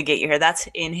struggled to get here. That's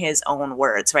in his own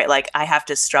words, right? Like, I have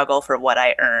to struggle for what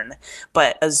I earn,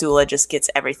 but Azula just gets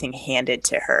everything handed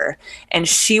to her. And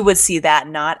she would see that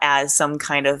not as some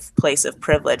kind of place of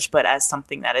privilege, but as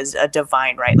something that is a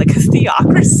divine right, like a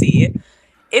theocracy.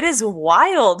 It is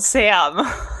wild, Sam.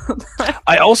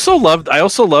 I also love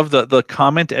the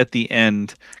comment at the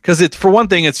end, because it's, for one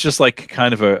thing, it's just like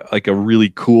kind of a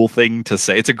really cool thing to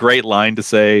say. It's a great line to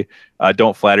say.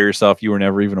 Don't flatter yourself. You were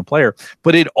never even a player.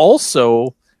 But it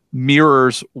also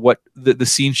mirrors what the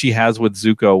scene she has with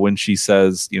Zuko when she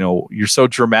says, "You're so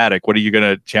dramatic. What are you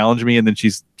going to challenge me?" And then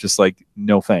she's just like,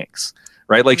 "No, thanks."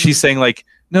 Right? Like, she's saying like,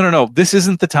 no. This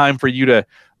isn't the time for you to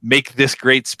make this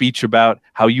great speech about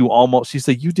how you almost, she's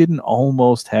like, you didn't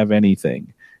almost have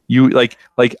anything. You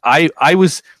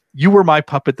you were my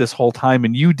puppet this whole time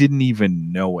and you didn't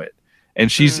even know it.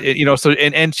 And she's,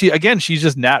 and she, again, she's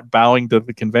just not bowing to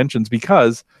the conventions,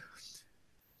 because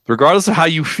regardless of how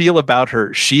you feel about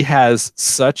her, she has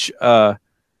such a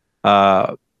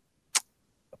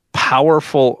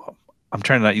powerful, I'm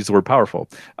trying to not use the word powerful.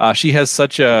 She has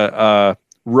such a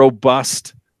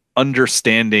robust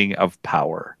understanding of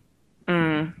power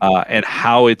and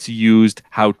how it's used,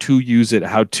 how to use it,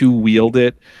 how to wield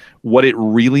it, what it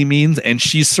really means. And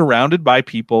she's surrounded by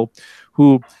people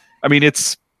who, I mean,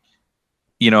 it's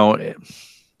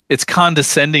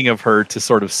condescending of her to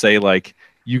sort of say like,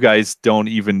 you guys don't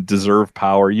even deserve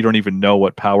power. You don't even know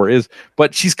what power is.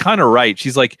 But she's kind of right.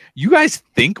 She's like, you guys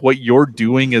think what you're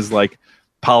doing is like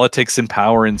politics and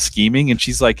power and scheming. And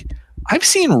she's like, I've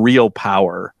seen real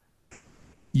power.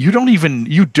 You don't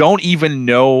even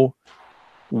know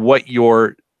what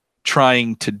you're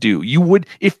trying to do. You would,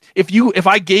 if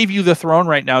I gave you the throne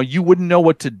right now, you wouldn't know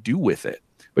what to do with it.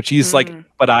 But she's like,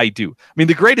 but I do. I mean,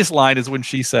 the greatest line is when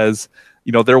she says,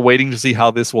 they're waiting to see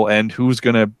how this will end. Who's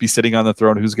going to be sitting on the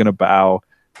throne? Who's going to bow?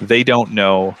 They don't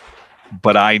know,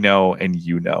 but I know, and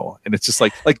you know. And it's just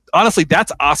like honestly,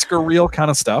 that's Oscar reel kind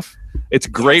of stuff. It's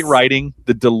great writing.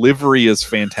 The delivery is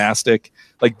fantastic.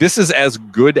 Like, this is as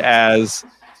good as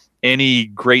any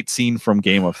great scene from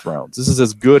Game of Thrones. This is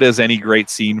as good as any great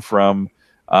scene from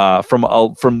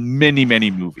many,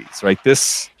 many movies, right?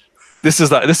 This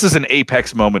is an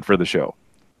apex moment for the show.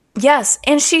 Yes,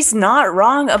 and she's not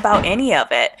wrong about any of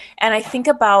it. And I think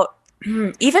about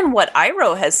even what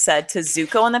Iroh has said to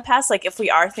Zuko in the past, like if we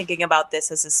are thinking about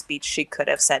this as a speech she could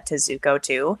have said to Zuko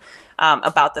too,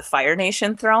 about the Fire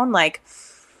Nation throne, like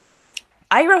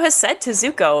Iroh has said to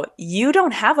Zuko, you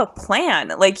don't have a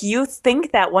plan. Like, you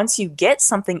think that once you get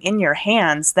something in your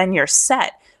hands, then you're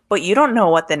set, but you don't know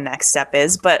what the next step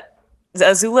is. But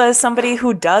Azula is somebody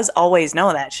who does always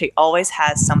know that. She always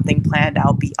has something planned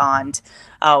out beyond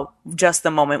just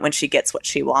the moment when she gets what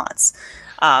she wants.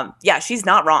 She's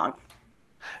not wrong.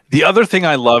 The other thing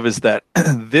I love is that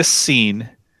this scene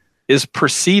is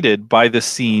preceded by the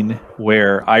scene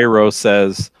where Iroh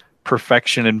says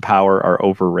perfection and power are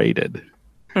overrated.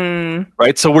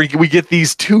 Right? So we get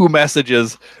these two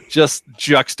messages just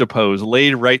juxtaposed,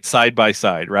 laid right side by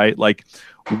side, right? Like,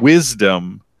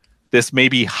 wisdom, this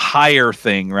maybe higher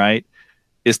thing, right,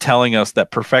 is telling us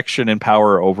that perfection and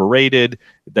power are overrated,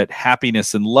 that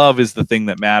happiness and love is the thing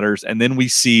that matters. And then we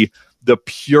see the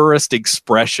purest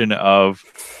expression of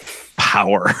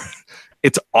power.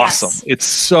 It's awesome. Yes. It's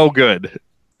so good.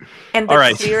 And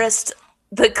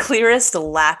the clearest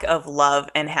lack of love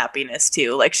and happiness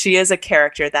too. Like, she is a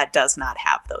character that does not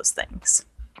have those things.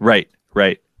 Right.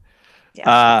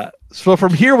 Yeah. So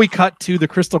from here we cut to the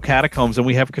Crystal Catacombs, and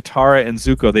we have Katara and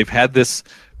Zuko. They've had this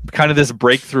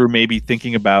breakthrough, maybe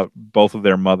thinking about both of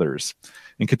their mothers.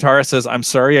 And Katara says, I'm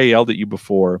sorry I yelled at you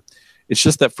before. It's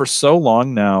just that for so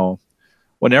long now,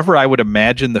 whenever I would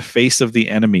imagine the face of the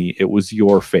enemy, it was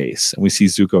your face. And we see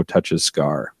Zuko touch his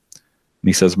scar. And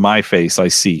he says, my face, I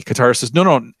see. Katara says,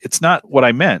 no, it's not what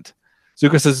I meant.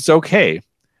 Zuko says, it's okay.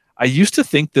 I used to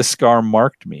think this scar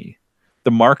marked me,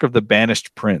 the mark of the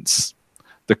banished prince,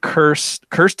 the cursed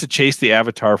to chase the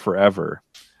Avatar forever.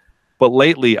 But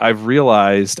lately, I've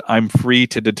realized I'm free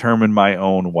to determine my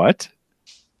own what?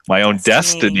 My own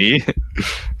destiny.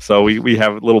 So we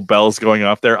have little bells going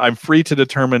off there. I'm free to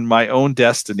determine my own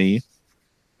destiny,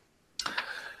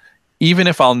 even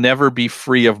if I'll never be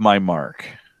free of my mark.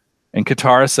 And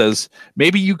Katara says,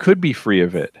 maybe you could be free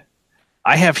of it.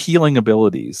 I have healing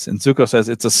abilities. And Zuko says,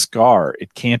 it's a scar.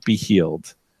 It can't be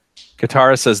healed.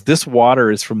 Katara says, this water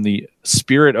is from the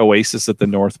spirit oasis at the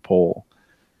North Pole.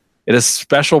 It has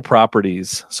special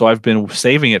properties, so I've been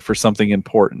saving it for something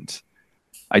important.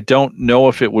 I don't know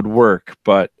if it would work,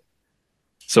 but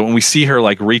so when we see her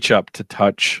like reach up to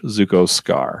touch Zuko's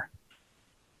scar.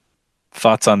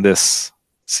 Thoughts on this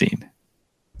scene?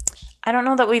 I don't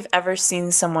know that we've ever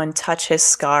seen someone touch his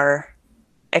scar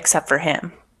except for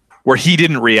him. Where he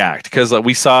didn't react, because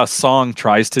we saw Song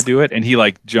tries to do it and he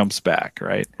like jumps back,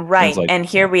 right? Right. And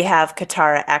here we have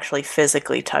Katara actually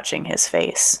physically touching his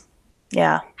face.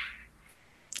 Yeah.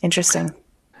 Interesting.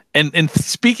 And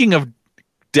speaking of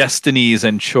destinies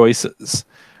and choices,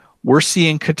 we're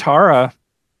seeing Katara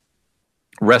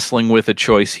wrestling with a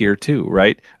choice here too,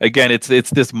 right? Again, it's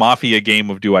this mafia game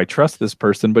of do I trust this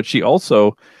person, but she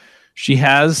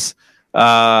has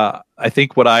I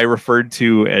think what I referred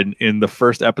to in the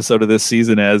first episode of this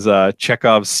season as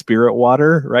Chekhov's spirit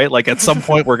water, right? Like at some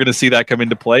point we're going to see that come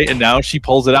into play, and now she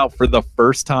pulls it out for the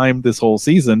first time this whole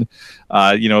season,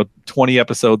 20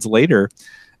 episodes later,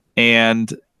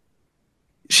 and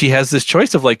she has this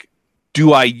choice of like,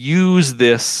 do I use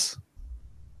this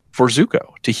for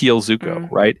Zuko, to heal Zuko,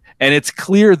 right? And it's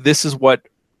clear this is what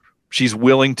she's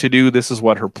willing to do. This is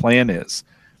what her plan is.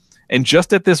 And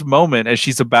just at this moment, as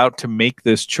she's about to make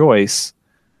this choice,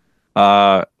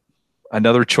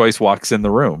 another choice walks in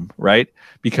the room, right?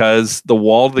 Because the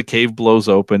wall of the cave blows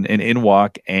open, and in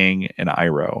walk Aang and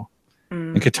Iroh.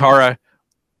 And Katara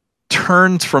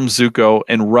turns from Zuko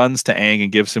and runs to Aang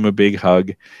and gives him a big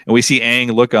hug. And we see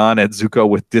Aang look on at Zuko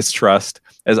with distrust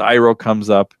as Iroh comes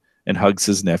up and hugs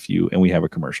his nephew, and we have a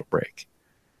commercial break.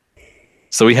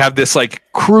 So we have this like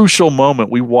crucial moment.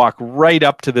 We walk right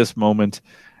up to this moment,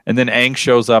 and then Aang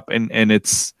shows up, and it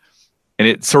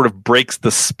sort of breaks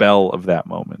the spell of that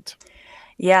moment.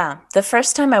 Yeah. The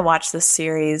first time I watched this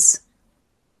series,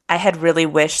 I had really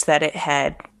wished that it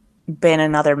had been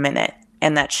another minute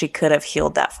and that she could have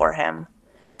healed that for him.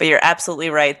 But you're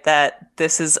absolutely right that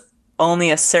this is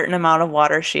only a certain amount of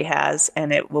water she has,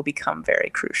 and it will become very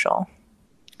crucial.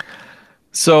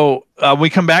 So we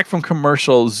come back from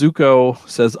commercial. Zuko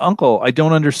says, Uncle, I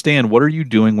don't understand. What are you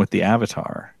doing with the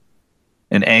Avatar?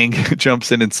 And Aang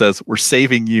jumps in and says, we're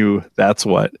saving you. That's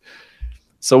what.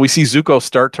 So we see Zuko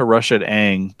start to rush at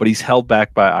Aang, but he's held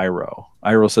back by Iroh.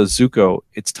 Iroh says, Zuko,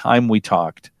 it's time we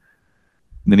talked.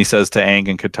 And then he says to Aang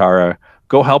and Katara,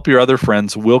 go help your other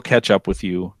friends. We'll catch up with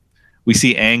you. We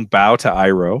see Aang bow to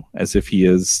Iroh as if he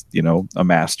is, a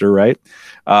master, right?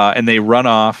 And they run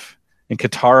off. And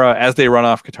Katara, as they run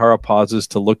off, Katara pauses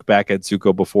to look back at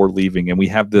Zuko before leaving. And we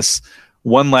have this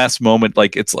one last moment,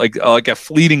 like it's like a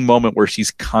fleeting moment where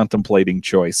she's contemplating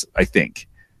choice, I think,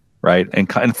 right?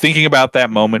 And thinking about that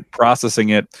moment, processing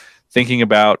it, thinking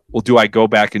about, well, do I go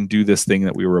back and do this thing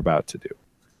that we were about to do?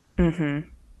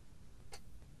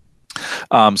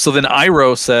 So then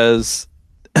Iroh says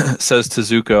to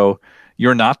Zuko,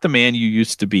 you're not the man you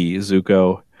used to be,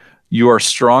 Zuko. You are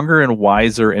stronger and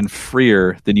wiser and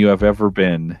freer than you have ever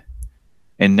been.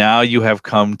 And now you have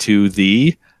come to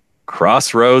the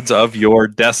crossroads of your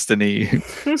destiny.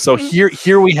 So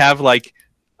here we have like,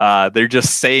 they're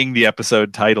just saying the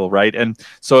episode title, right? And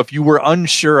so if you were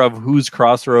unsure of who's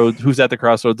at the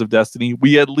crossroads of destiny,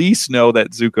 we at least know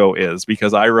that Zuko is,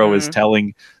 because Iroh is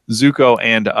telling Zuko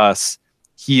and us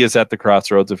he is at the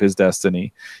crossroads of his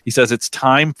destiny. He says, it's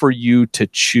time for you to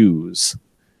choose.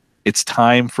 It's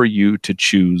time for you to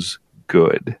choose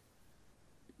good.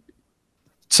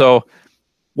 So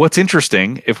what's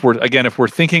interesting, if we're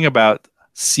thinking about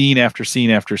scene after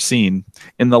scene after scene,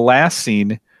 in the last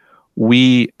scene,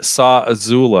 we saw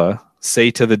Azula say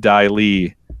to the Dai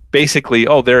Li, basically,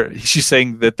 she's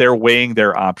saying that they're weighing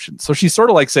their options. So she's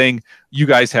sort of like saying, you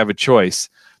guys have a choice.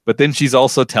 But then she's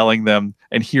also telling them,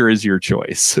 and here is your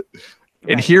choice.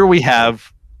 Right. And here we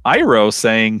have Iroh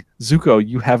saying, Zuko,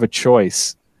 you have a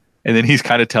choice. And then he's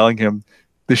kind of telling him,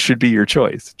 this should be your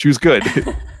choice. Choose good.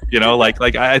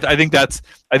 I think that's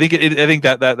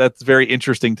very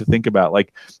interesting to think about.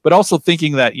 Like, but also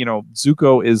thinking that,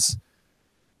 Zuko is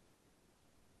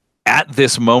at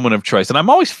this moment of choice. And I'm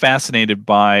always fascinated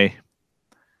by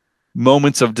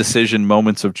moments of decision,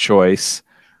 moments of choice,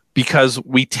 because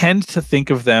we tend to think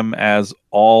of them as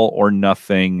all or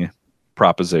nothing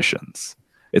propositions.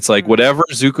 It's like whatever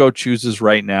Zuko chooses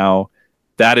right now,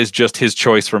 that is just his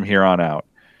choice from here on out.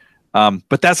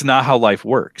 But that's not how life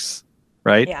works,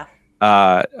 right? Yeah.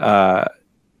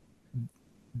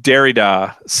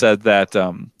 Derrida said that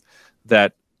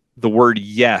that the word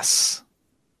yes,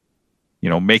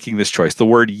 making this choice, the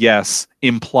word yes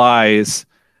implies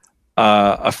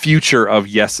a future of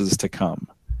yeses to come,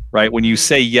 right? When you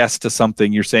say yes to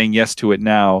something, you're saying yes to it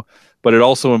now, but it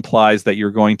also implies that you're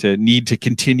going to need to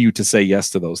continue to say yes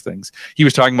to those things. He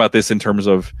was talking about this in terms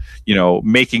of,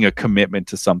 making a commitment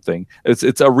to something.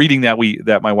 It's a reading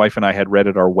that my wife and I had read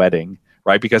at our wedding,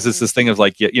 right? Because it's this thing of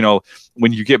like,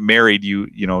 when you get married,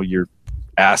 you're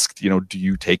asked, do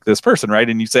you take this person, right?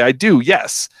 And you say, I do,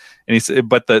 yes. And he said,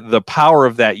 but the power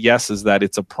of that yes is that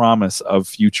it's a promise of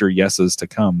future yeses to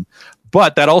come.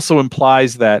 But that also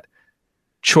implies that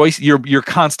choice, you're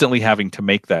constantly having to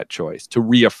make that choice to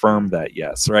reaffirm that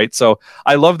yes, right? So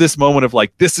I love this moment of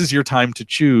like, this is your time to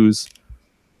choose,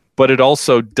 but it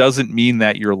also doesn't mean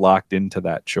that you're locked into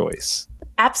that choice.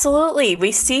 Absolutely.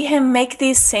 We see him make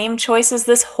these same choices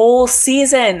this whole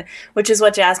season, which is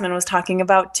what Jasmine was talking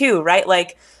about too, right?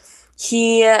 Like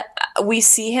we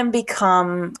see him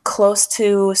become close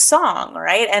to Song,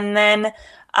 right? And then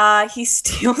he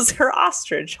steals her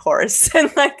ostrich horse.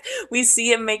 And like we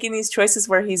see him making these choices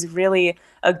where he's really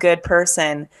a good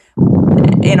person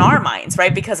in our minds,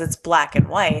 right? Because it's black and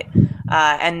white.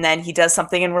 And then he does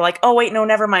something and we're like, oh, wait, no,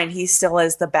 never mind. He still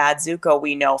is the bad Zuko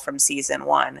we know from season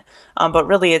 1. But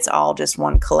really, it's all just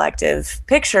one collective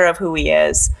picture of who he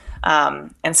is.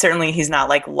 And certainly he's not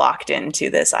like locked into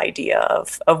this idea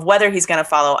of whether he's going to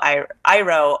follow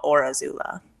Iroh or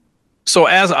Azula. So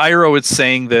as Iroh is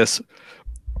saying this,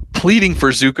 pleading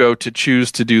for Zuko to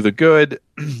choose to do the good,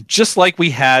 just like we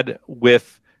had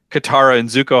with Katara and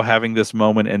Zuko having this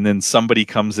moment, and then somebody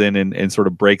comes in and sort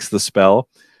of breaks the spell.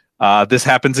 This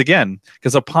happens again,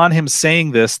 because upon him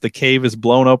saying this, the cave is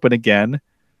blown open again,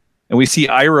 and we see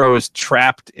Iroh is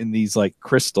trapped in these like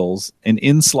crystals, and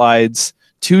in slides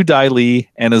 2 Dai Li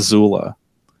and Azula.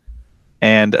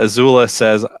 And Azula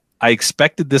says, I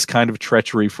expected this kind of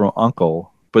treachery from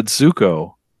Uncle, but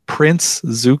Zuko, Prince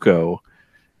Zuko,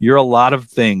 you're a lot of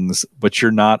things, but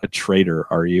you're not a traitor,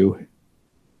 are you?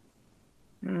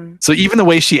 So even the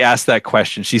way she asked that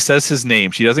question, she says his name.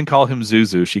 She doesn't call him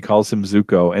Zuzu. She calls him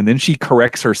Zuko. And then she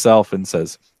corrects herself and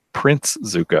says, Prince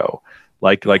Zuko.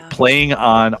 Like playing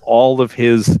on all of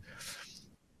his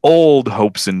old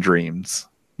hopes and dreams,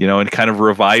 and kind of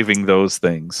reviving those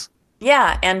things.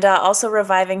 Yeah, and also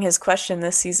reviving his question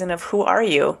this season of who are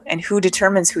you and who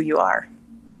determines who you are.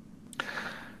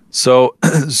 So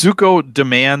Zuko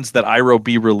demands that Iroh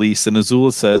be released, and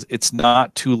Azula says, it's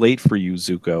not too late for you,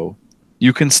 Zuko.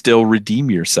 You can still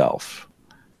redeem yourself.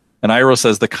 And Iroh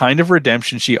says the kind of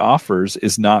redemption she offers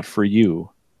is not for you.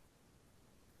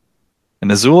 And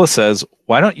Azula says,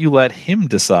 why don't you let him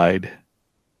decide?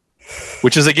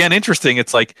 Which is, again, interesting.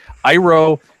 It's like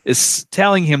Iroh is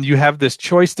telling him you have this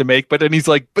choice to make, but then he's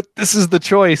like, but this is the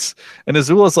choice. And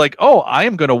Azula's like, oh, I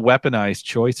am going to weaponize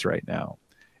choice right now.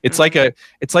 It's like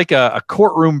a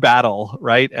courtroom battle,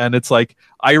 right? And it's like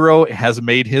Iroh has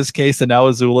made his case, and now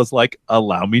Azula's like,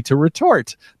 allow me to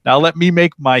retort. Now let me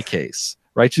make my case,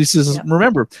 right? She says,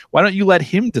 remember, why don't you let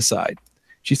him decide?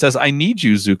 She says, I need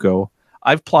you, Zuko.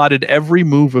 I've plotted every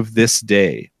move of this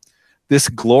day, this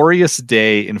glorious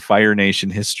day in Fire Nation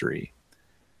history.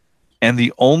 And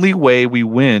the only way we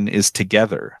win is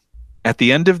together. At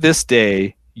the end of this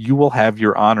day, you will have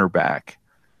your honor back.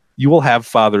 You will have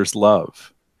Father's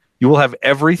love. You will have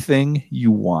everything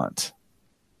you want.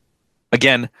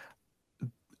 Again,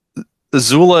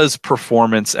 Azula's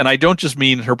performance, and I don't just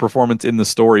mean her performance in the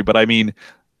story, but I mean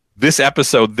this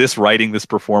episode, this writing, this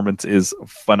performance is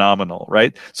phenomenal,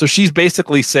 right? So she's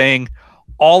basically saying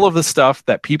all of the stuff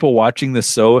that people watching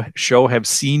this show have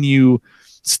seen you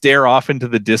stare off into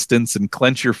the distance and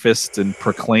clench your fists and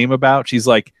proclaim about. She's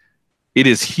like, it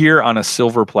is here on a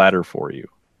silver platter for you,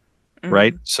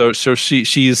 right? So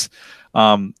she's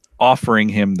offering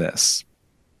him this.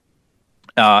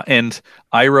 And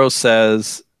Iroh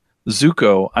says,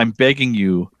 Zuko, I'm begging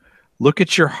you, look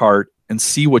at your heart and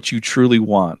see what you truly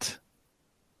want.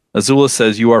 Azula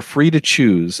says, you are free to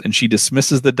choose, and she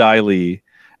dismisses the Dai Li.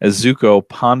 As Zuko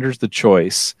ponders the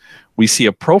choice, we see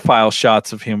a profile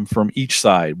shots of him from each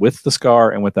side, with the scar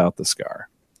and without the scar.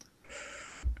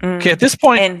 Okay, at this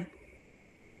point...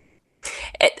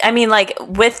 like,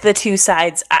 with the two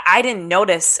sides, I didn't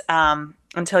notice...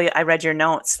 until I read your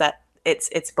notes that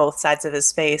it's both sides of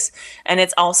his face. And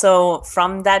it's also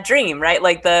from that dream, right?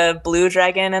 Like the blue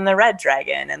dragon and the red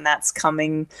dragon, and that's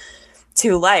coming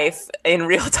to life in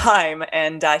real time,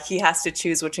 and he has to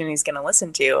choose which one he's going to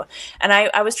listen to. And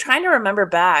I was trying to remember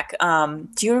back.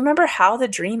 Do you remember how the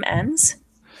dream ends?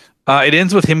 It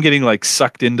ends with him getting like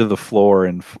sucked into the floor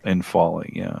and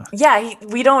falling. Yeah. Yeah,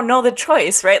 we don't know the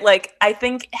choice, right? Like, I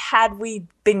think had we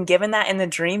been given that in the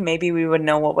dream, maybe we would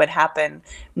know what would happen.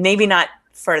 Maybe not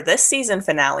for this season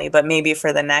finale, but maybe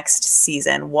for the next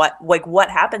season. What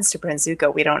happens to Prince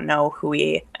Zuko? We don't know who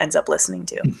he ends up listening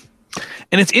to.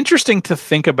 And it's interesting to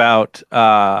think about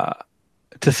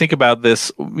this, think about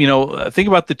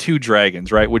the two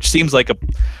dragons, right? Which seems like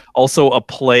also a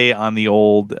play on the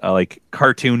old like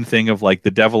cartoon thing of like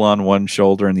the devil on one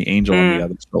shoulder and the angel on the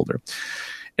other shoulder.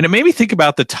 And it made me think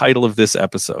about the title of this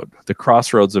episode, The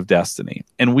Crossroads of Destiny.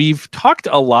 And we've talked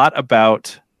a lot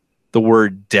about the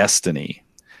word destiny,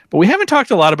 but we haven't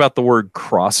talked a lot about the word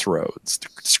crossroads.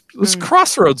 Does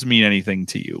crossroads mean anything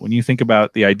to you when you think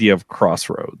about the idea of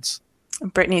crossroads?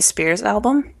 Britney Spears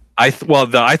album? I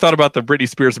thought about the Britney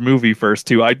Spears movie first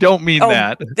too. I don't mean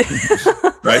that,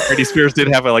 right? Britney Spears did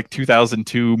have a like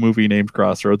 2002 movie named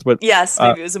Crossroads, but yes,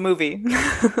 maybe it was a movie.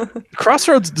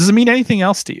 Crossroads, does it mean anything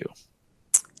else to you?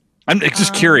 I'm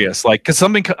just curious, like, because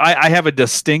I have a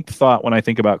distinct thought when I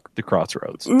think about the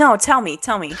Crossroads. No, tell me.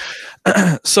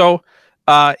 So,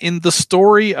 in the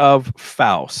story of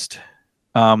Faust,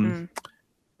 Faust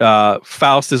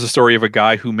is a story of a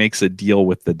guy who makes a deal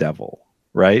with the devil,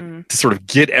 right? To sort of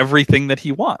get everything that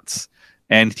he wants.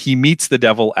 And he meets the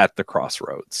devil at the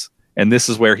crossroads. And this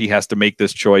is where he has to make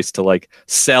this choice to like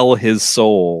sell his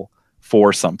soul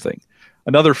for something.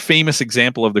 Another famous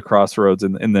example of the crossroads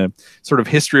in the sort of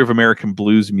history of American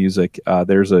blues music,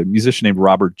 there's a musician named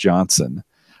Robert Johnson.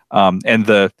 And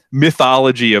the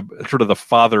mythology of sort of the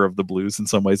father of the blues in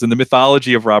some ways. And the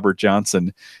mythology of Robert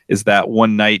Johnson is that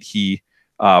one night he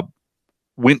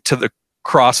went to the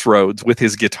crossroads with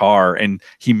his guitar and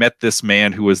he met this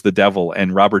man who was the devil,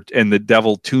 and the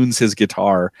devil tunes his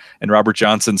guitar, and Robert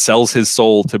Johnson sells his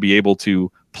soul to be able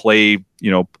to play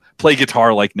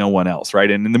guitar like no one else,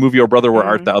 right? And in the movie Oh Brother Where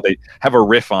Art Thou, they have a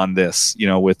riff on this,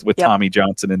 with Tommy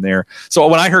Johnson in there. So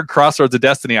when I heard Crossroads of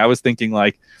Destiny, I was thinking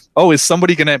like, oh, is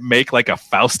somebody going to make like a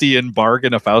Faustian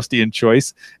bargain, a Faustian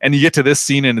choice? And you get to this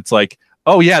scene and it's like,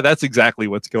 oh yeah, that's exactly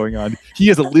what's going on. He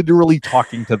is literally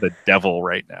talking to the devil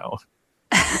right now.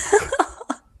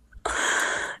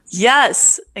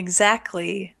 Yes,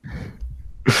 exactly.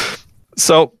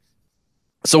 So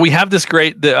we have this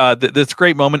great this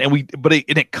great moment, and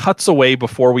it cuts away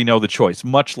before we know the choice,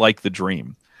 much like the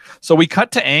dream. So we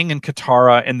cut to Aang and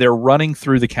Katara, and they're running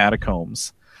through the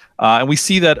catacombs, and we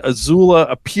see that Azula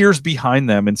appears behind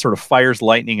them and sort of fires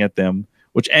lightning at them,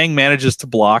 which Aang manages to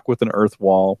block with an earth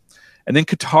wall. And then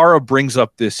Katara brings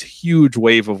up this huge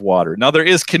wave of water. Now there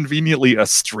is conveniently a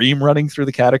stream running through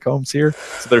the catacombs here,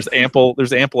 so there's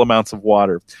ample amounts of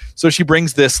water. So she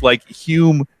brings this like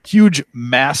huge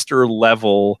master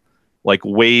level like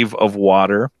wave of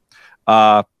water,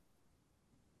 and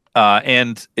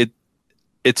it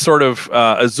sort of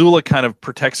Azula kind of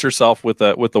protects herself with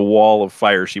a wall of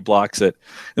fire. She blocks it,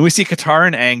 and we see Katara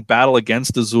and Aang battle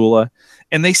against Azula,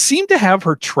 and they seem to have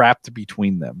her trapped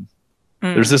between them.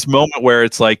 There's this moment where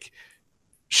it's like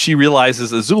she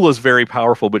realizes Azula's very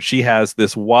powerful, but she has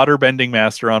this water-bending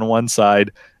master on one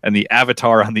side and the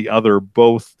Avatar on the other,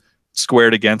 both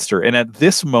squared against her. And at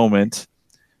this moment,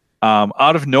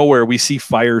 out of nowhere, we see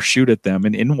fire shoot at them,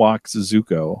 and in walks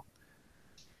Zuko.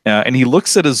 And he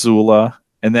looks at Azula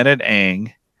and then at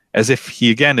Aang as if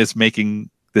he, again, is making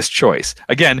this choice.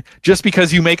 Again, just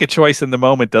because you make a choice in the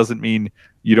moment doesn't mean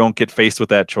you don't get faced with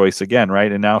that choice again,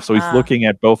 right? And now, so he's looking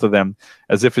at both of them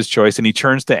as if his choice, and he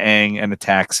turns to Aang and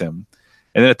attacks him.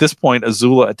 And then at this point,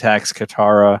 Azula attacks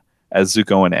Katara as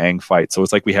Zuko and Aang fight. So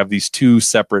it's like we have these two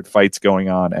separate fights going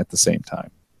on at the same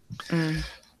time.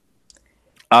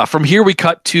 From here, we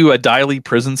cut to a Dai Li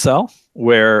prison cell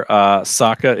where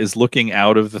Sokka is looking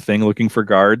out of the thing, looking for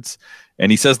guards. And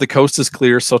he says the coast is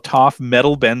clear, so Toph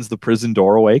metal bends the prison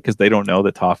doorway because they don't know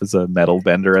that Toph is a metal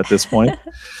bender at this point.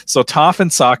 So Toph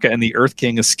and Sokka and the Earth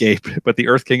King escape, but the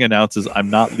Earth King announces, "I'm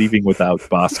not leaving without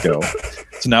Bosco."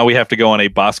 So now we have to go on a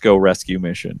Bosco rescue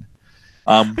mission.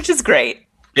 Which is great.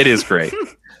 It is great.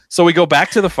 So we go back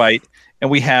to the fight,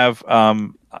 and we have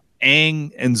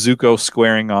Aang and Zuko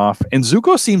squaring off, and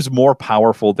Zuko seems more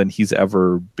powerful than he's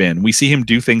ever been. We see him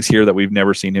do things here that we've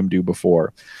never seen him do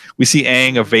before. We see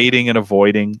Aang evading and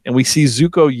avoiding, and we see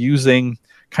Zuko using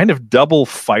kind of double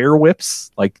fire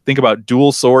whips. Like, think about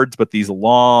dual swords, but these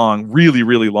long, really,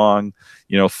 really long,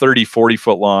 30, 40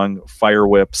 foot long fire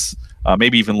whips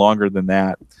maybe even longer than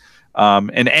that.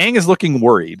 And Aang is looking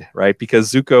worried, right?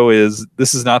 Because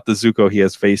this is not the Zuko he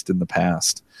has faced in the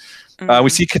past. We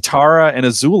see Katara and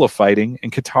Azula fighting,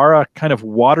 and Katara kind of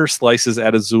water slices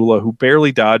at Azula, who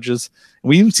barely dodges. And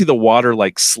we even see the water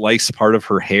like slice part of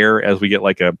her hair as we get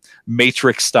like a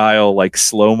Matrix style like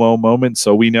slow-mo moment.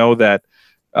 So we know that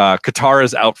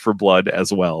Katara's out for blood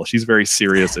as well. She's very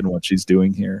serious in what she's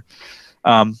doing here.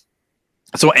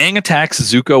 So Aang attacks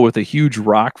Zuko with a huge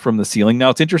rock from the ceiling.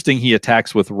 Now it's interesting he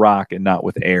attacks with rock and not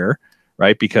with air,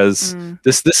 right? Because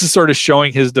this is sort of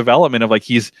showing his development of like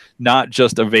he's not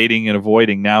just evading and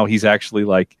avoiding. Now he's actually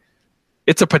like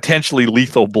it's a potentially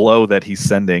lethal blow that he's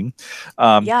sending.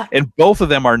 And both of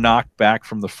them are knocked back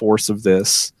from the force of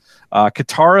this.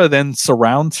 Katara then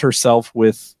surrounds herself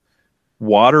with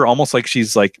water, almost like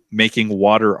she's like making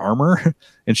water armor,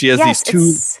 and she has these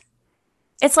two.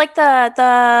 It's like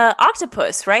the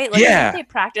octopus, right? Like, I think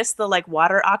they practiced the like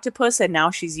water octopus, and now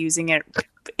she's using it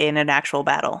in an actual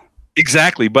battle.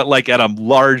 Exactly, but like at a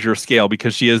larger scale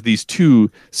because she has these two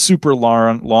super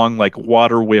long like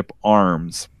water whip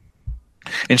arms,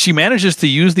 and she manages to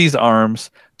use these arms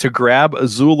to grab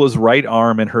Azula's right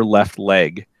arm and her left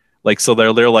leg, like so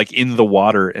they're like in the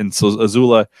water, and so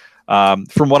Azula.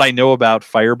 From what I know about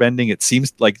firebending, it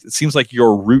seems like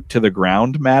your route to the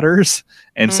ground matters,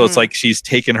 and so it's like she's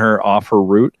taken her off her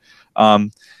route.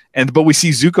 But we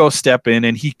see Zuko step in,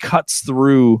 and he cuts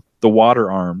through the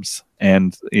water arms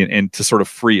and to sort of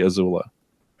free Azula.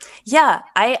 Yeah,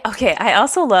 I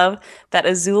also love that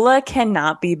Azula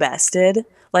cannot be bested.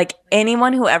 Like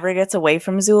anyone who ever gets away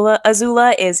from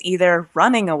Azula is either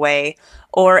running away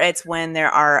or it's when there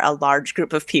are a large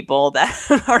group of people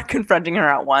that are confronting her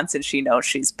at once and she knows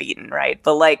she's beaten, right?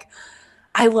 But like,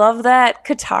 I love that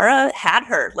Katara had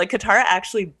her. Like Katara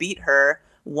actually beat her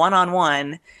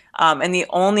one-on-one. And the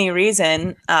only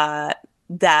reason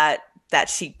that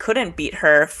she couldn't beat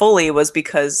her fully was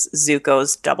because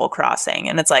Zuko's double crossing.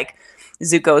 And it's like,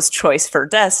 Zuko's choice for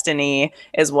destiny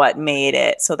is what made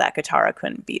it so that Katara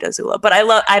couldn't beat Azula. But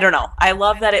I don't know. I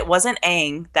love that it wasn't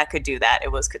Aang that could do that.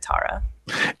 It was Katara.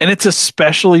 And it's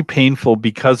especially painful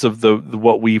because of the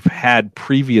what we've had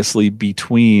previously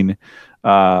between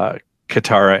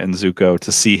Katara and Zuko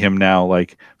to see him now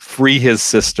like free his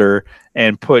sister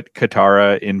and put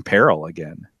Katara in peril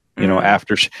again. You know,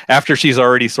 after she's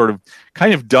already sort of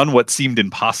kind of done what seemed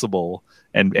impossible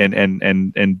and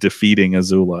defeating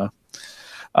Azula.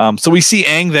 So we see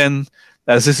Aang then,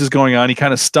 as this is going on, he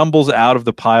kind of stumbles out of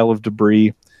the pile of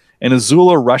debris, and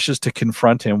Azula rushes to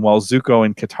confront him while Zuko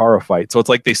and Katara fight. So it's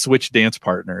like they switch dance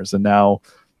partners, and now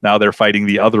they're fighting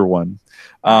the other one.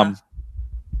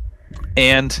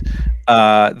 And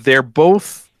they're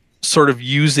both sort of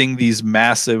using these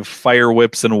massive fire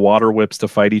whips and water whips to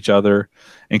fight each other.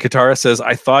 And Katara says,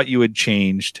 "I thought you had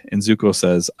changed," and Zuko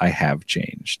says, "I have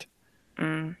changed."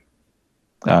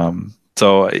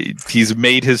 So he's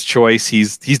made his choice.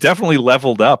 He's definitely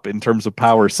leveled up in terms of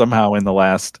power somehow in the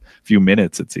last few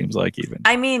minutes, it seems like even.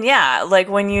 I mean, yeah, like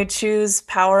when you choose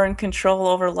power and control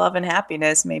over love and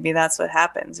happiness, maybe that's what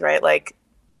happens, right? Like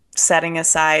setting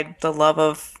aside the love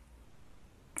of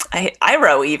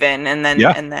Iroh even, and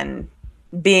then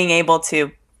being able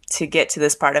to get to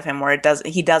this part of him where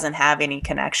he doesn't have any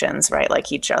connections, right? Like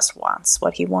he just wants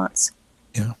what he wants.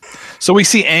 Yeah. So we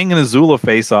see Aang and Azula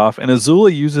face off, and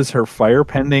Azula uses her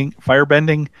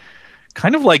firebending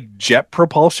kind of like jet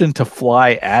propulsion to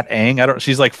fly at Aang.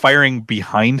 She's like firing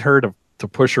behind her to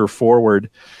push her forward.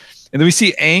 And then we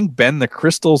see Aang bend the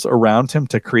crystals around him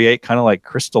to create kind of like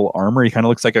crystal armor. He kind of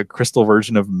looks like a crystal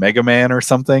version of Mega Man or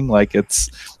something. Like it's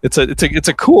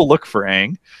a cool look for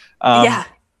Aang.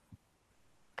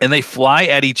 And they fly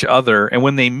at each other, and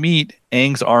when they meet,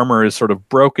 Aang's armor is sort of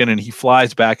broken, and he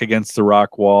flies back against the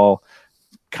rock wall,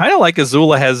 kind of like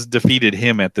Azula has defeated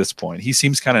him at this point. He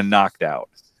seems kind of knocked out.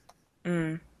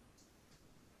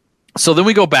 So then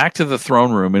we go back to the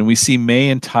throne room, and we see Mai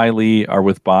and Ty Lee are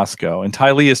with Bosco, and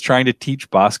Ty Lee is trying to teach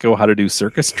Bosco how to do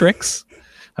circus tricks,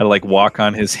 how to like walk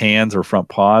on his hands or front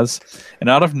paws. And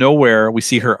out of nowhere, we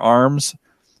see her arms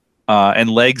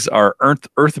and legs are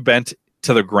earth bent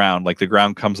to the ground, like the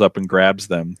ground comes up and grabs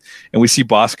them, and we see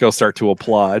Bosco start to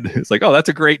applaud. It's like, oh, that's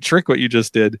a great trick what you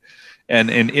just did.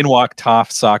 And in walk Toph,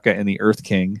 Sokka, and the Earth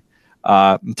King.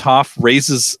 Toph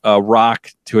raises a rock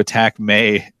to attack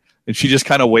Mai, and she just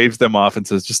kind of waves them off and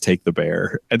says, "Just take the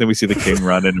bear." And then we see the king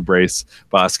run and embrace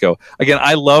Bosco. Again,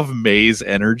 I love Mai's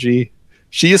energy.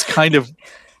 She is kind of,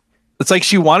 it's like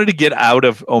she wanted to get out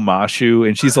of Omashu,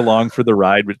 and she's along for the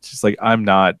ride, but she's like, I'm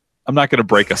not going to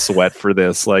break a sweat for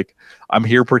this. Like, I'm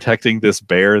here protecting this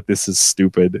bear. This is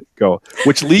stupid. Go.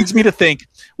 Which leads me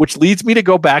to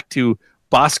go back to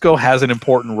Bosco has an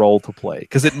important role to play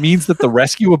because it means that the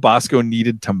rescue of Bosco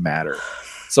needed to matter.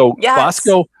 So Yes.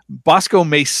 Bosco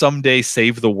may someday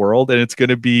save the world, and it's going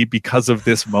to be because of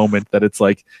this moment that it's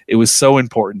like it was so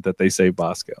important that they save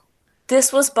Bosco.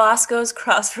 This was Bosco's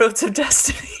crossroads of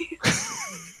destiny.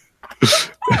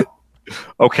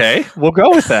 Okay, we'll go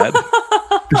with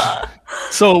that.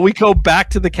 So we go back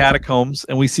to the catacombs,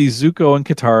 and we see Zuko and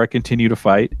Katara continue to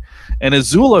fight. And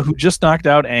Azula, who just knocked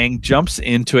out Aang, jumps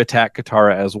in to attack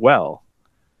Katara as well.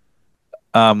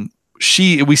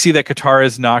 We see that Katara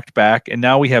is knocked back, and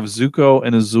now we have Zuko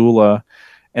and Azula,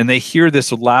 and they hear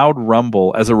this loud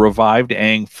rumble as a revived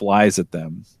Aang flies at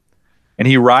them. And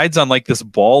he rides on like this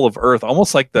ball of earth,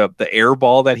 almost like the air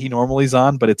ball that he normally is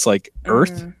on, but it's like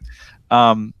earth.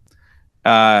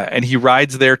 And he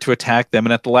rides there to attack them.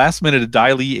 And at the last minute, a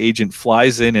Dai Li agent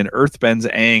flies in and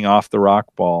earthbends Aang off the rock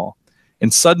ball.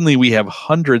 And suddenly we have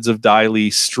hundreds of Dai Li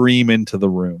stream into the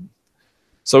room.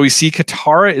 So we see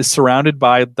Katara is surrounded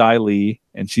by Dai Li,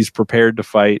 and she's prepared to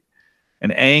fight.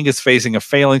 And Aang is facing a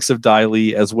phalanx of Dai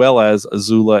Li, as well as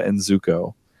Azula and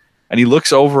Zuko. And he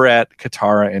looks over at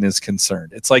Katara and is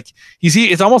concerned. It's like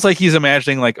it's almost like he's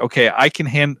imagining, like, okay,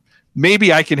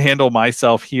 maybe I can handle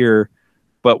myself here,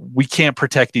 but we can't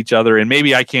protect each other, and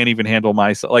maybe I can't even handle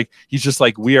myself. Like, he's just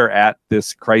like, we are at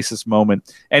this crisis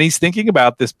moment, and he's thinking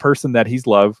about this person that he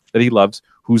loves,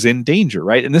 who's in danger,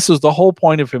 right? And this was the whole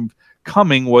point of him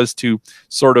coming, was to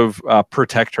sort of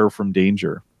protect her from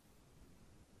danger.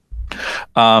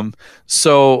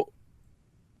 So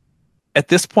at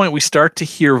this point, we start to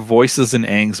hear voices in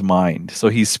Aang's mind. So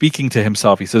he's speaking to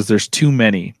himself. He says, "There's too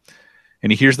many,"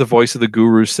 and he hears the voice of the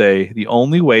guru say, "The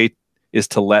only way is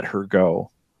to let her go."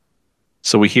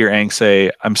 So we hear Aang say,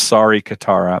 "I'm sorry,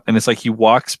 Katara." And it's like he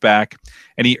walks back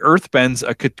and he earthbends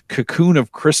a cocoon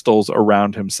of crystals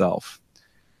around himself.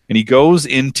 And he goes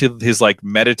into his like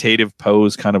meditative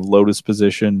pose, kind of lotus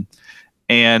position.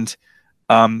 And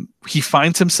he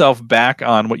finds himself back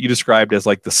on what you described as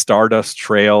like the Stardust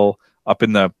Trail up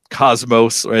in the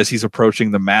cosmos, as he's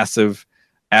approaching the massive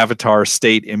avatar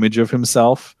state image of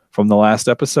himself from the last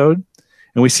episode.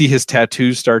 And we see his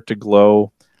tattoos start to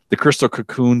glow. The crystal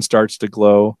cocoon starts to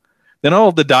glow. Then all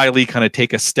of the Dai Li kind of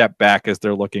take a step back as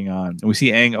they're looking on. And we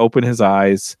see Aang open his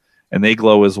eyes, and they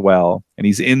glow as well. And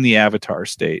he's in the avatar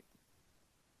state.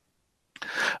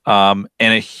 And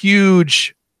a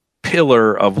huge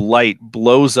pillar of light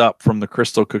blows up from the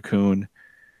crystal cocoon.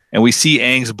 And we see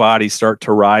Aang's body start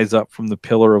to rise up from the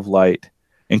pillar of light.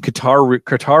 And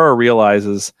Katara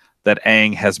realizes that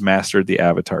Aang has mastered the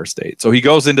avatar state. So he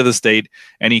goes into the state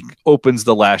and he opens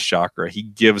the last chakra. He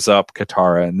gives up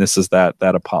Katara, and this is that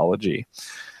apology.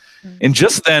 Mm-hmm. And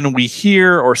just then we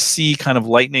hear or see kind of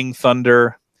lightning,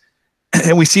 thunder,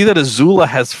 and we see that Azula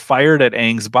has fired at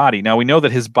Aang's body. Now we know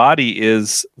that his body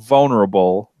is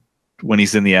vulnerable when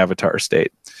he's in the avatar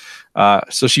state.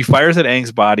 So she fires at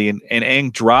Aang's body, and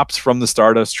Aang drops from the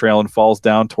Stardust Trail and falls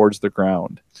down towards the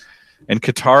ground. And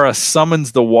Katara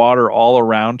summons the water all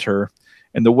around her,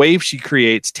 and the wave she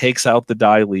creates takes out the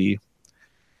Dai Li,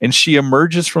 and she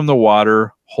emerges from the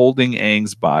water holding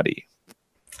Aang's body.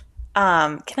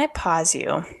 Can I pause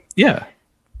you? Yeah.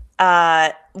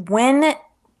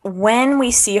 When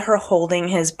we see her holding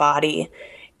his body,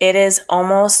 it is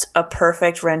almost a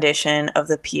perfect rendition of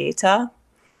the Pieta.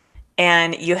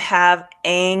 And you have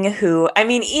Aang, who, I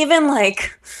mean, even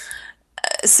like,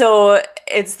 so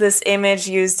it's this image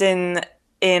used in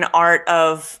art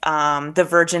of the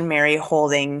Virgin Mary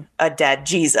holding a dead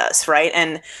Jesus, right?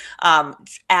 And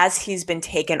as he's been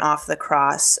taken off the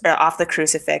cross, or off the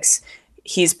crucifix,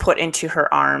 he's put into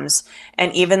her arms.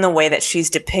 And even the way that she's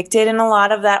depicted in a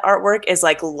lot of that artwork is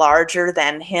like larger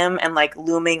than him and like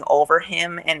looming over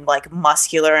him and like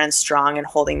muscular and strong and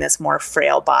holding this more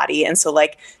frail body. And so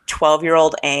like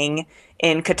 12-year-old Aang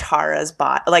in Katara's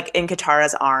like in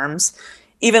Katara's arms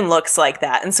even looks like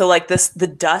that. And so like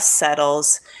the dust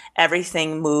settles,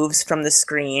 everything moves from the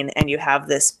screen, and you have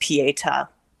this Pieta.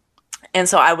 And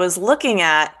so I was looking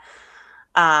at,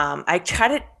 I try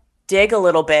to dig a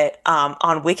little bit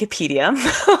on Wikipedia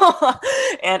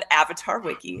and Avatar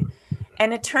Wiki.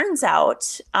 And it turns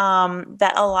out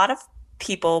that a lot of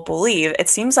people believe, it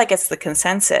seems like it's the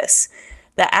consensus,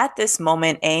 that at this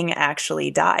moment, Aang actually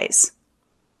dies.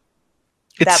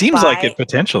 It seems like it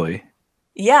potentially.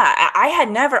 Yeah, I had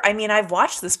never, I mean, I've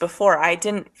watched this before. I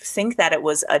didn't think that it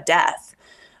was a death,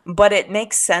 but it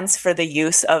makes sense for the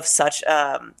use of such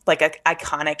like an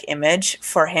iconic image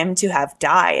for him to have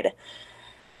died.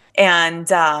 And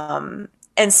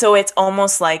so it's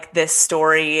almost like this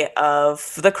story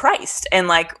of the Christ and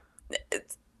like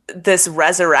this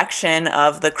resurrection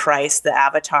of the Christ, the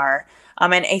Avatar,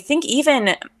 And I think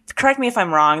even, correct me if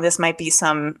I'm wrong, this might be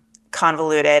some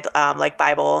convoluted like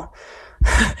Bible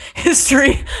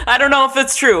history. I don't know if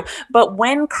it's true, but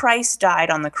when Christ died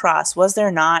on the cross, was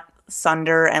there not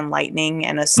thunder and lightning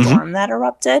and a storm that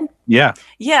erupted? Yeah.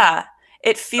 Yeah.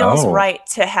 It feels Oh. right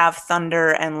to have thunder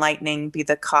and lightning be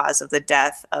the cause of the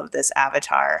death of this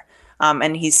avatar.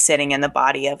 And he's sitting in the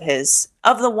body of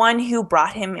the one who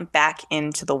brought him back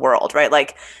into the world, right?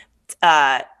 Like,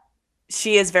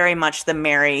 she is very much the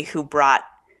Mary who brought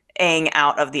Aang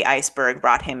out of the iceberg,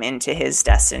 brought him into his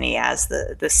destiny as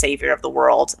the savior of the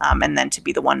world, and then to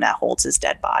be the one that holds his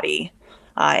dead body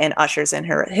and ushers in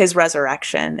his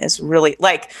resurrection is really,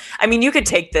 like, I mean, you could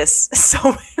take this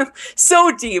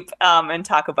so deep and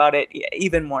talk about it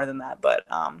even more than that, but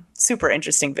super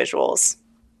interesting visuals.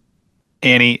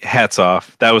 Annie, hats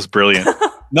off. That was brilliant.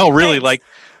 No, really, like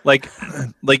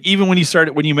even when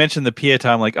you mentioned the Pietà,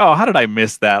 I'm like, oh, how did I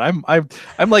miss that?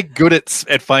 I'm like good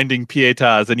at finding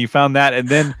Pietàs, and you found that, and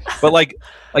then but like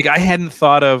I hadn't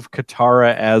thought of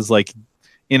Katara as like,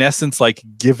 in essence, like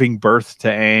giving birth to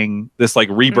Aang, this like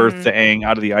rebirth to Aang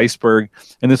out of the iceberg,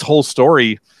 and this whole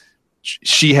story,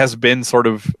 she has been sort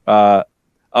of a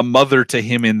mother to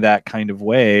him in that kind of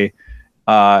way,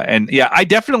 and yeah, I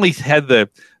definitely had the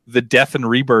death and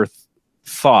rebirth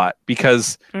thought,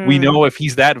 because we know if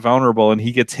he's that vulnerable and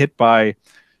he gets hit by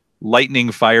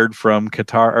lightning fired from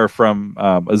Katara or from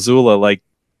Azula, like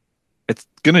it's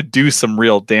gonna do some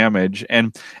real damage,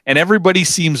 and everybody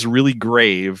seems really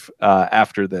grave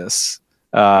after this,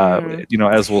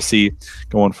 as we'll see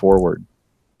going forward.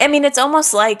 I mean, it's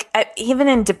almost like even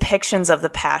in depictions of the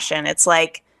Passion, it's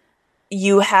like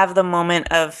you have the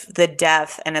moment of the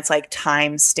death and it's like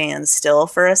time stands still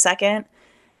for a second.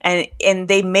 And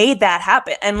they made that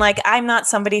happen. And like, I'm not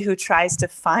somebody who tries to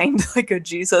find like a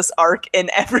Jesus arc in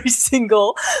every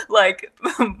single like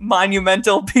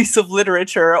monumental piece of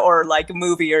literature or like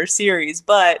movie or series,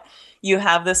 but you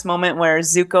have this moment where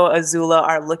Zuko, Azula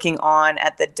are looking on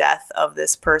at the death of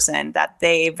this person that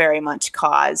they very much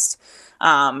caused.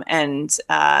 It's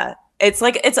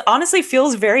like, it's honestly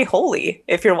feels very holy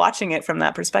if you're watching it from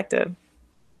that perspective.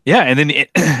 Yeah, and then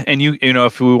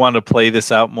if we want to play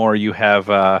this out more, you have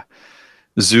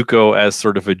Zuko as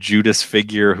sort of a Judas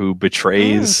figure who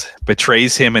betrays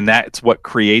him, and that's what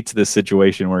creates this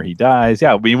situation where he dies.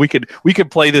 Yeah, I mean, we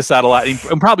could play this out a lot,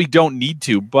 and probably don't need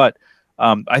to, but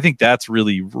I think that's I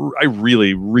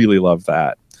really, really love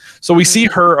that. So we see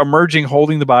her emerging,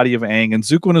 holding the body of Aang, and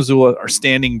Zuko and Azula are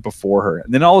standing before her,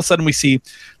 and then all of a sudden we see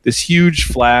this huge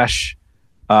flash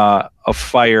of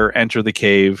fire enter the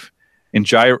cave. And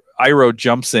Iroh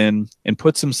jumps in and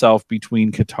puts himself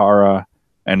between Katara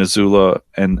and Azula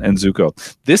and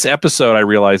Zuko. This episode, I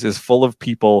realize, is full of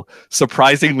people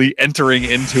surprisingly entering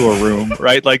into a room,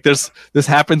 right? Like this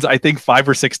happens, I think, 5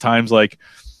 or 6 times. Like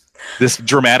this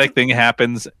dramatic thing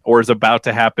happens or is about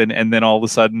to happen, and then all of a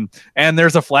sudden, and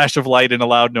there's a flash of light and a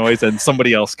loud noise, and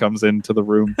somebody else comes into the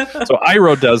room. So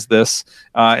Iroh does this,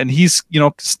 and he's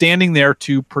standing there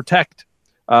to protect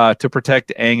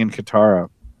Aang and Katara.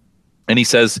 And he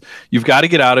says, "You've got to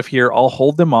get out of here. I'll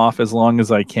hold them off as long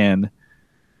as I can."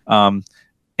 And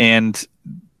it's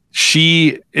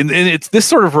this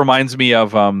sort of reminds me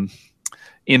of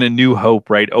in A New Hope,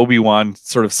 right? Obi-Wan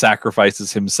sort of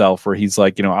sacrifices himself, where he's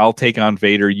like, I'll take on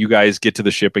Vader. You guys get to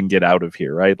the ship and get out of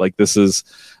here, right? Like this is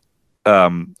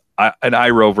an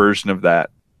Iroh version of that.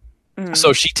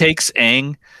 So she takes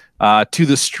Aang to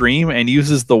the stream and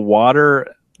uses the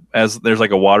water, as there's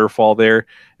like a waterfall there,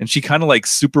 and she kind of like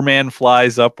Superman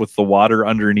flies up with the water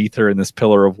underneath her in this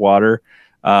pillar of water,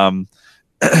 while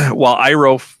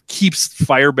Iroh keeps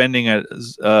firebending at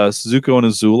Zuko and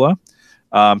Azula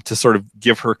to sort of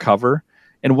give her cover.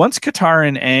 And once Katara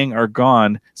and Aang are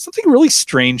gone, something really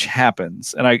strange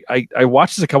happens, and I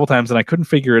watched this a couple times and I couldn't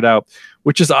figure it out,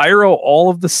 which is Iroh all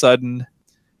of the sudden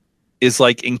is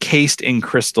like encased in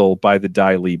crystal by the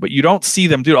Dai Li, but you don't see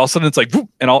them do it. All of a sudden it's like,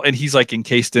 and he's like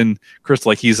encased in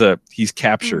crystal, like he's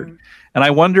captured. And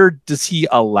I wonder, does he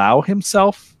allow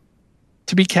himself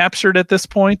to be captured at this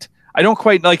point? I don't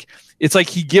quite it's like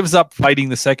he gives up fighting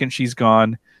the second she's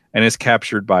gone and is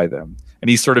captured by them. And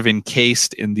he's sort of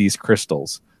encased in these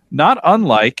crystals, not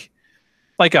unlike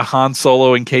like a Han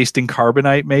Solo encased in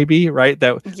carbonite, maybe, right?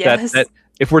 That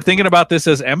if we're thinking about this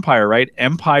as Empire, right?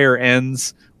 Empire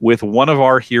ends with one of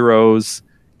our heroes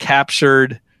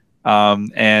captured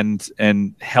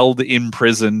and held in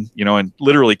prison, and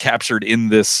literally captured in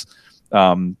this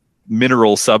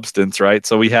mineral substance, right?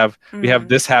 So we have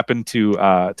this happen to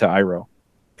Iroh.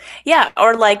 Yeah,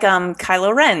 or like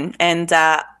Kylo Ren and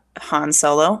Han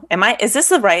Solo. Am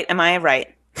I right?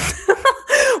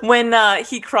 When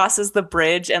he crosses the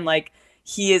bridge and like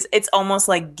it's almost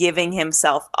like giving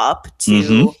himself up to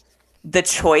Mm-hmm. the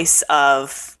choice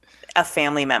of a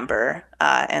family member,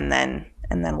 and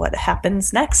then what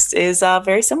happens next is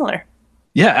very similar.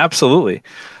 Yeah, absolutely.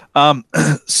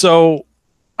 So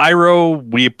Iroh,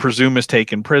 we presume, is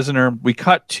taken prisoner. We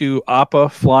cut to Appa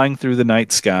flying through the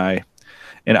night sky,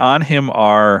 and on him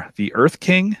are the Earth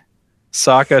King,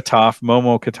 Sokka, Toph,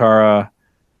 Momo, Katara,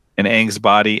 and Aang's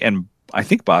body, and I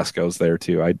think Bosco's there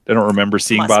too. I don't remember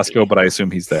seeing Must Bosco, be. but I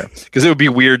assume he's there because it would be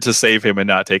weird to save him and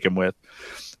not take him with.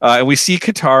 And we see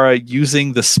Katara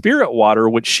using the spirit water,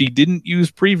 which she didn't use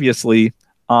previously,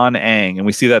 on Aang, and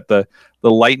we see that the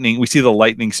lightning. We see the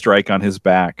lightning strike on his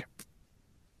back.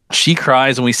 She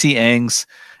cries, and we see Aang's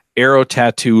arrow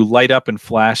tattoo light up and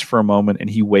flash for a moment, and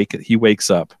he wakes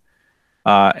up.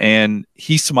 And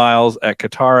he smiles at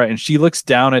Katara, and she looks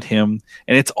down at him,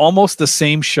 and it's almost the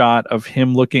same shot of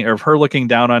her looking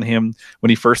down on him when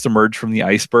he first emerged from the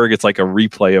iceberg. It's like a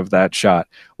replay of that shot,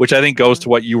 which I think goes to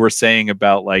what you were saying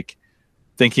about like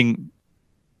thinking,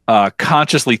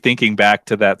 consciously thinking back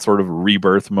to that sort of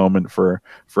rebirth moment for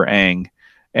Aang,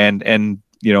 and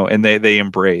they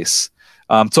embrace.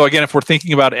 So again, if we're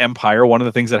thinking about Empire, one of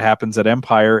the things that happens at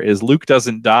Empire is Luke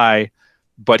doesn't die,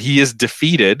 but he is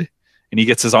defeated. And he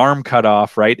gets his arm cut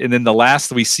off, right? And then the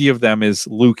last we see of them is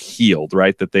Luke healed,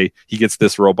 right? He gets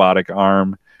this robotic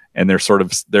arm, and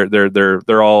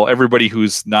they're all, everybody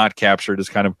who's not captured is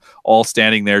kind of all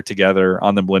standing there together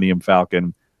on the Millennium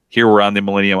Falcon. Here we're on the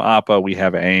Millennium Appa. We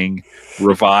have Aang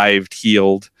revived,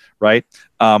 healed, right?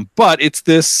 But it's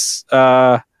this,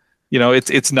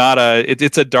 it's not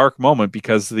it's a dark moment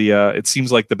because it seems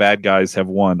like the bad guys have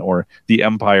won, or the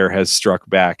Empire has struck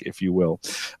back, if you will.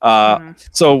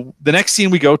 So the next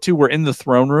scene we go to, we're in the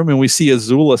throne room, and we see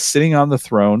Azula sitting on the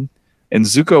throne, and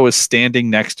Zuko is standing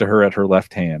next to her at her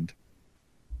left hand.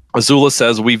 Azula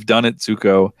says, "We've done it,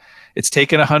 Zuko. It's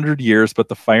taken 100 years, but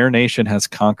the Fire Nation has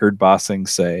conquered Ba Sing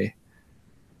Se."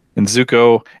 And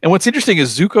what's interesting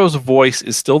is Zuko's voice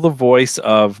is still the voice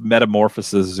of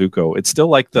Metamorphosis Zuko. It's still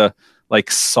like the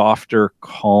softer,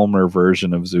 calmer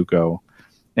version of Zuko.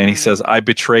 And he says, "I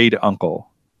betrayed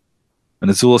Uncle." And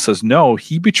Azula says, "No,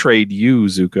 he betrayed you,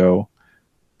 Zuko.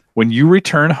 When you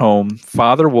return home,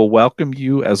 Father will welcome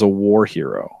you as a war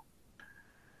hero."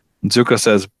 And Zuko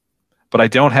says, "But I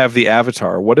don't have the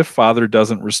Avatar. What if Father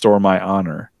doesn't restore my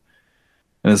honor?"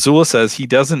 And Azula says, "He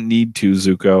doesn't need to,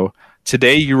 Zuko.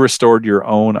 Today you restored your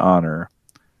own honor."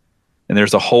 And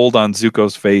there's a hold on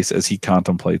Zuko's face as he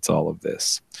contemplates all of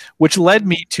this, which led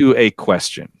me to a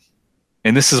question.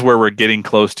 And this is where we're getting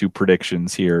close to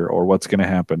predictions here, or what's going to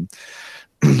happen.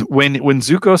 When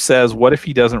Zuko says, "What if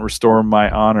he doesn't restore my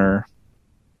honor?"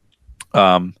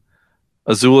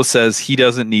 Azula says, "He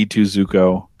doesn't need to,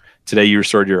 Zuko. Today you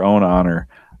restored your own honor."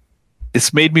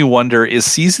 It's made me wonder, is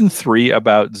season 3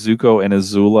 about Zuko and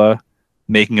Azula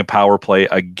making a power play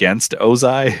against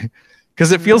Ozai?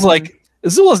 Because it feels like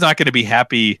Azula's not going to be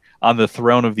happy on the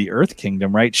throne of the Earth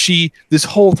Kingdom, right? This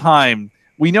whole time,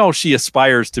 we know she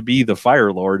aspires to be the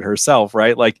Fire Lord herself,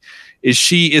 right? Like,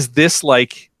 is this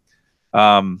like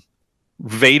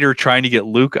Vader trying to get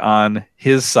Luke on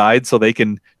his side so they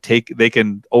can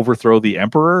overthrow the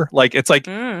Emperor? Like, it's like,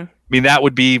 I mean, that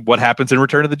would be what happens in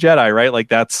Return of the Jedi, right? Like,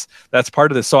 that's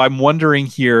part of this. So I'm wondering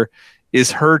here, is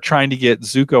her trying to get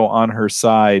Zuko on her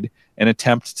side and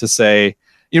attempt to say,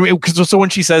 so when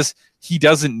she says he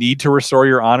doesn't need to restore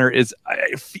your honor,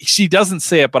 she doesn't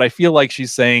say it, but I feel like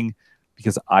she's saying,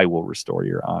 because I will restore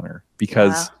your honor,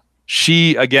 because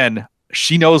she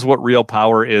knows what real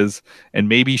power is, and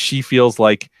maybe she feels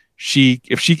like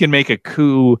if she can make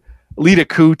lead a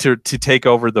coup to take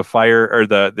over the fire or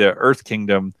the Earth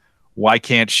Kingdom, why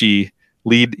can't she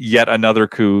lead yet another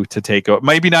coup to take over?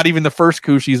 Maybe not even the first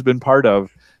coup she's been part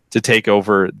of, to take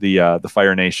over the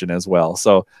Fire Nation as well.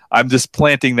 So I'm just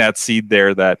planting that seed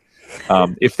there that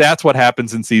if that's what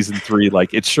happens in season 3,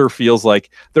 like, it sure feels like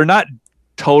they're not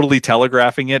totally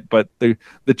telegraphing it, but the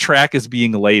track is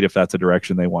being laid if that's a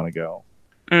direction they want to go.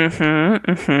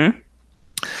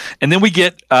 And then we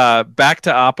get back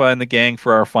to Appa and the gang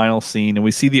for our final scene, and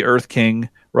we see the Earth King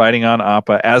riding on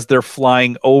Appa as they're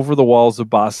flying over the walls of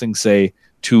Ba Sing Se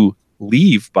to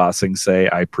leave Ba Sing Se,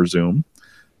 I presume.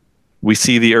 We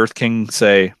see the Earth King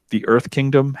say, "The Earth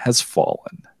Kingdom has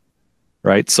fallen."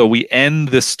 Right? So we end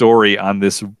this story on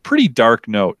this pretty dark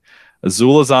note.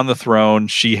 Azula's on the throne.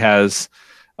 She has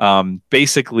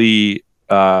basically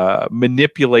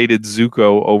manipulated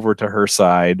Zuko over to her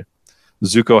side.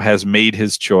 Zuko has made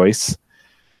his choice.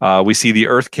 We see the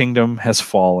Earth Kingdom has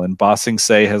fallen. Ba Sing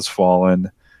Se has fallen.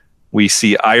 We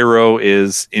see Iroh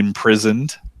is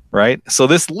imprisoned, right? So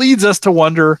this leads us to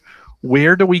wonder,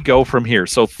 where do we go from here?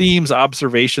 So themes,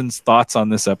 observations, thoughts on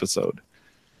this episode.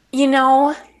 You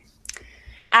know,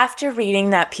 after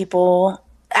reading that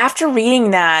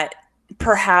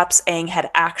perhaps Aang had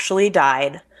actually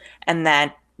died and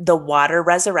that the water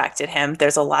resurrected him,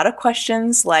 there's a lot of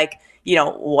questions like,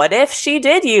 what if she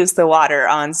did use the water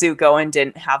on Zuko and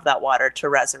didn't have that water to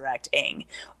resurrect Aang?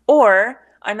 Or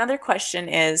another question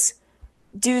is,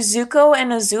 do Zuko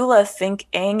and Azula think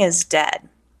Aang is dead?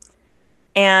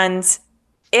 And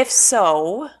if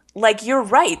so, like, you're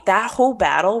right, that whole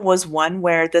battle was one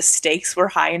where the stakes were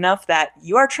high enough that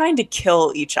you are trying to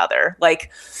kill each other. Like,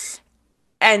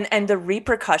 and the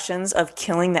repercussions of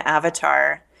killing the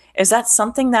Avatar, is that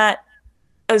something that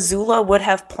Azula would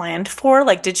have planned for?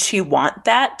 Like, did she want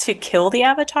that to kill the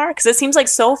Avatar? Because it seems like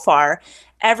so far,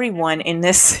 everyone in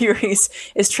this series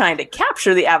is trying to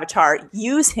capture the Avatar,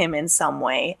 use him in some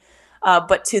way,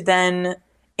 but to then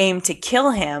aim to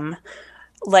kill him,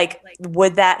 like,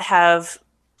 would that have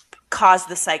caused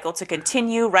the cycle to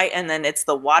continue, right? And then it's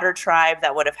the Water Tribe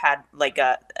that would have had like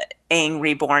a Aang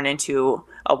reborn into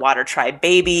a Water Tribe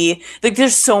baby. Like,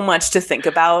 there's so much to think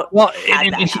about. Well,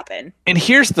 had that happen. And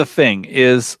here's the thing: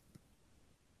 is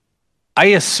I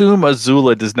assume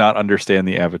Azula does not understand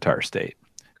the Avatar state,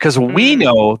 because we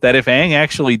know that if Aang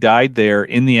actually died there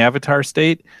in the Avatar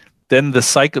state, then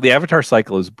the Avatar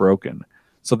cycle is broken.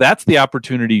 So that's the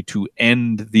opportunity to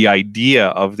end the idea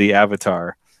of the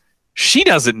Avatar. She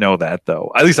doesn't know that,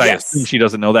 though. At least I assume she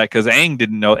doesn't know that, because Aang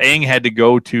didn't know. Aang had to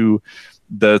go to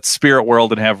the spirit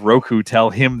world and have Roku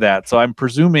tell him that. So I'm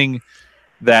presuming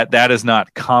that that is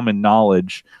not common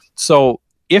knowledge. So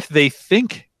if they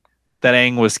think that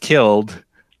Aang was killed,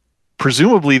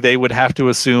 presumably they would have to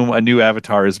assume a new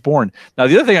Avatar is born. Now,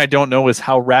 the other thing I don't know is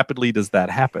how rapidly does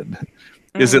that happen?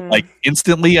 Is it like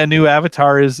instantly a new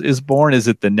Avatar is born? Is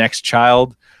it the next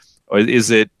child? Or is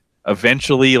it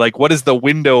eventually, like, what is the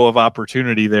window of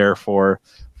opportunity there for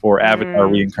Avatar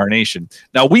reincarnation?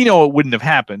 Now, we know it wouldn't have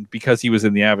happened because he was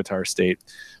in the Avatar state,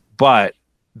 but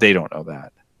they don't know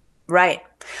that. Right.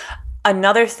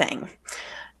 Another thing,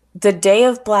 the Day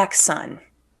of Black Sun,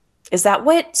 is that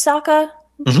what Sokka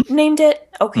named it?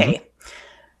 Okay.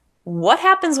 What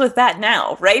happens with that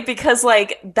now, right? Because,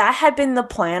 like, that had been the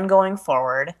plan going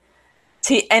forward,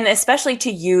 and especially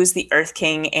to use the Earth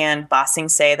King and Ba Sing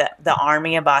Se, the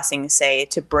army of Ba Sing Se,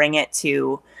 to bring it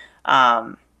to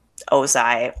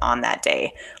Ozai on that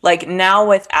day. Like, now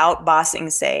without Ba Sing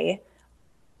Se,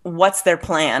 what's their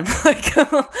plan?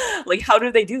 like how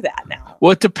do they do that now?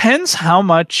 Well, it depends how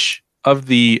much of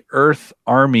the Earth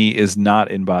army is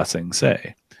not in Ba Sing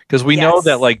Se. Because we know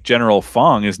that, like, General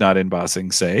Fong is not in Ba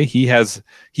Sing Se. He has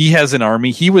an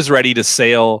army. He was ready to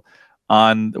sail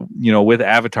on, with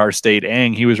Avatar State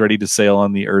Aang. He was ready to sail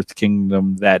on the Earth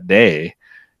Kingdom that day.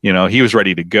 He was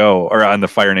ready to go, or on the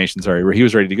Fire Nation, sorry, where he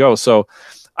was ready to go. So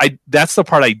that's the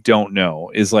part I don't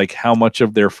know, is like how much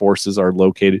of their forces are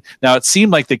located. Now, it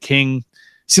seemed like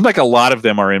a lot of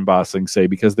them are in Ba Sing Se,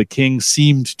 because the king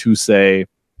seemed to say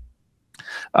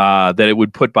that it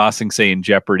would put Ba Sing Se in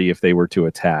jeopardy if they were to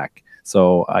attack.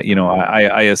 So,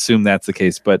 I assume that's the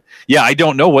case. But yeah, I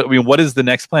don't know. What is the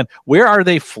next plan? Where are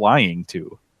they flying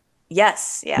to?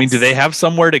 Yes. I mean, do they have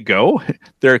somewhere to go?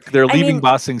 They're leaving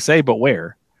Ba Sing Se, but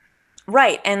where?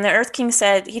 Right. And the Earth King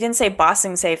said, he didn't say Ba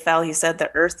Sing Se fell, he said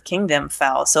the Earth Kingdom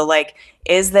fell. So, like,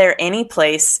 is there any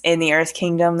place in the Earth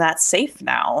Kingdom that's safe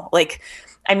now? Like,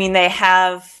 I mean, they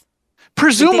have...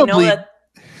 Presumably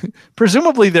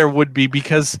there would be,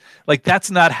 because, like,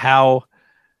 that's not how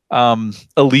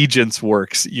allegiance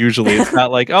works usually. It's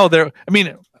not like,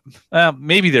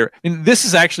 maybe there... I mean, this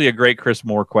is actually a great Chris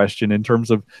Moore question in terms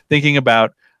of thinking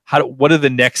about what are the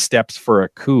next steps for a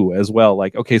coup as well?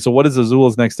 Like, okay, so what is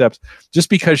Azula's next steps? Just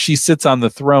because she sits on the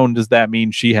throne, does that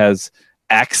mean she has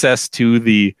access to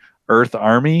the Earth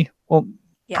army? Well,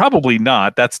 probably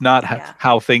not. That's not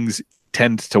how things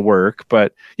tend to work.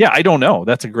 But yeah, I don't know.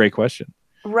 That's a great question.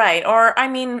 Right. Or, I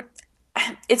mean,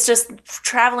 it's just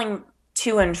traveling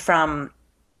to and from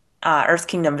Earth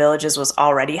Kingdom villages was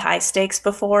already high stakes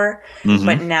before.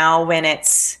 But now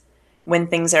when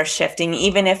things are shifting,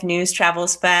 even if news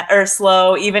travels fast or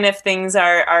slow, even if things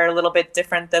are a little bit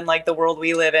different than, like, the world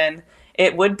we live in,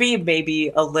 it would be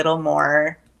maybe a little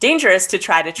more dangerous to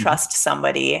try to trust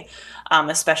somebody,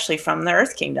 especially from the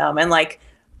Earth Kingdom. And, like,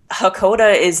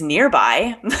 Hakoda is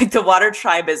nearby, like, the Water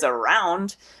Tribe is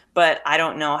around, but I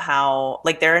don't know how,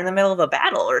 like, they're in the middle of a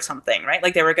battle or something, right?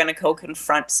 Like, they were going to go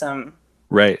confront some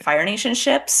Fire Nation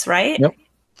ships, right? Yep.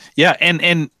 Yeah,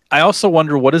 and I also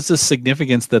wonder, what is the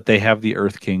significance that they have the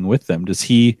Earth King with them? Does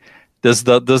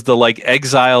the like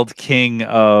exiled king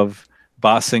of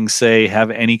Ba Sing Se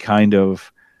have any kind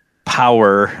of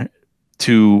power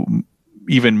to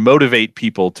even motivate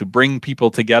people, to bring people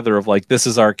together of like, this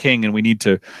is our king, and we need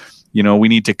to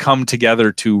come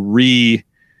together to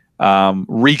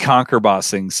reconquer Ba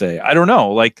Sing Se. I don't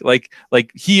know. Like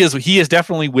he is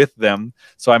definitely with them.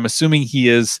 So I'm assuming he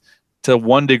is, to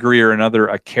one degree or another,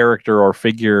 a character or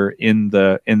figure in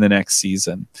the next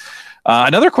season.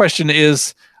 Another question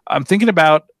is, I'm thinking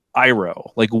about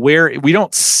Iroh. Like, where we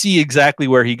don't see exactly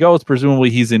where he goes. Presumably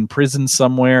he's in prison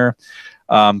somewhere.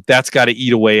 That's got to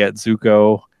eat away at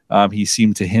Zuko. He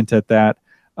seemed to hint at that.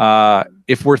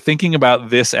 If we're thinking about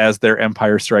this as their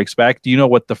Empire Strikes Back, do you know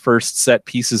what the first set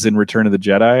pieces in Return of the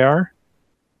Jedi are?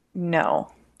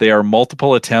 No. They are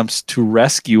multiple attempts to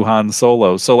rescue Han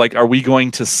Solo. So, like, are we going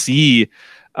to see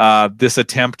this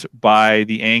attempt by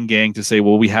the Aang gang to say,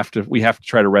 well, we have to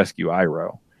try to rescue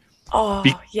Iroh? Oh,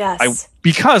 yes.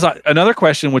 Because another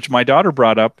question which my daughter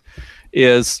brought up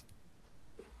is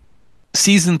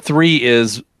season 3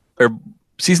 is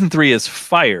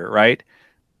fire, right?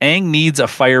 Aang needs a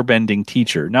firebending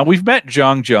teacher. Now, we've met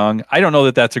Zhang Zhang. I don't know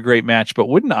that that's a great match, but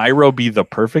wouldn't Iroh be the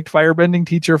perfect firebending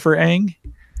teacher for Aang?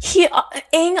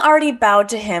 Aang already bowed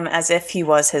to him as if he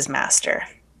was his master.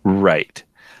 Right.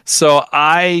 So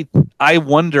I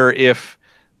wonder if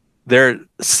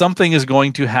something is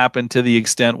going to happen to the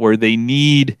extent where they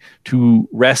need to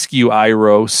rescue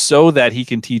Iroh so that he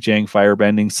can teach Aang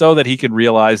firebending, so that he can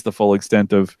realize the full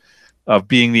extent of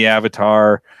being the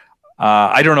Avatar.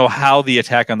 I don't know how the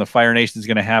attack on the Fire Nation is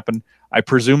going to happen. I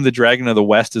presume the Dragon of the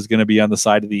West is going to be on the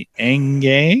side of the Aang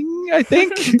gang, I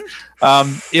think.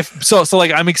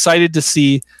 I'm excited to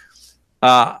see,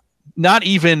 not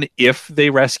even if they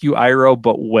rescue Iroh,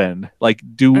 but when. Like,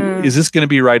 is this going to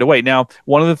be right away? Now,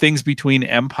 one of the things between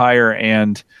Empire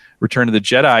and Return of the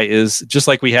Jedi is, just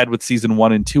like we had with season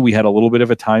 1 and 2, we had a little bit of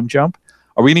a time jump.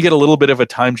 Are we going to get a little bit of a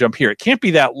time jump here? It can't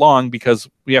be that long because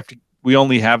we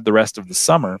only have the rest of the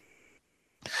summer.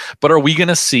 But are we going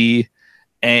to see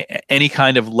any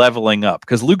kind of leveling up?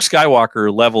 Because Luke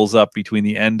Skywalker levels up between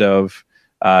the end of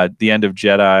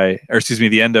Jedi, or excuse me,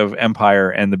 the end of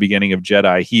Empire and the beginning of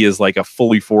Jedi. He is like a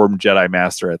fully formed Jedi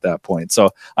Master at that point.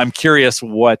 So I'm curious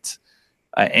what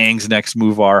Aang's next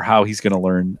move are, how he's going to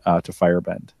learn to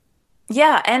firebend.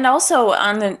 Yeah, and also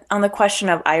on the question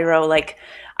of Iroh, like,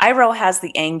 Iroh has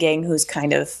the Aang gang who's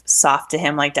kind of soft to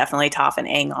him, like definitely Toph and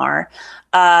Aang are.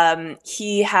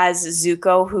 He has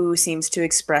Zuko, who seems to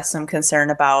express some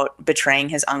concern about betraying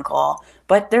his uncle.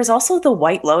 But there's also the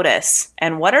White Lotus.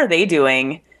 And what are they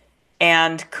doing?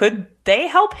 And could they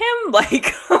help him?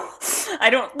 Like,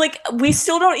 we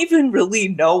still don't even really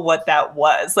know what that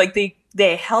was. Like,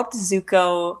 they helped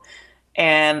Zuko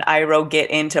and Iroh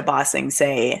get into Ba Sing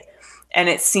Se. And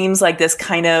it seems like this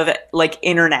kind of like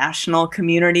international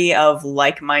community of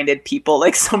like-minded people,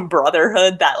 like some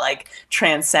brotherhood that like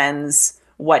transcends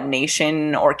what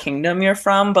nation or kingdom you're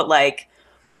from. But like,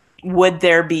 would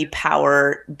there be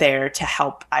power there to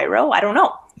help Iroh? I don't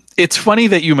know. It's funny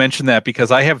that you mentioned that,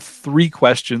 because I have 3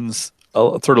 questions,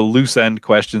 sort of loose end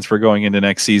questions for going into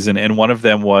next season. And one of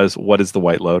them was, what is the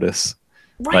White Lotus?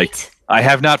 Right. Like, I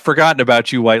have not forgotten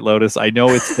about you, White Lotus. I know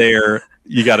it's there.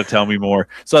 You got to tell me more.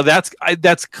 So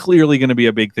that's clearly going to be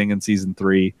a big thing in season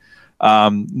 3.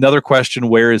 Another question: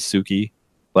 where is Suki?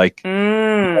 Like,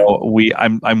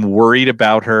 I'm worried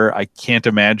about her. I can't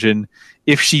imagine,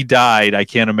 if she died, I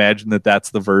can't imagine that that's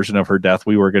the version of her death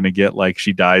we were going to get. Like,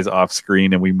 she dies off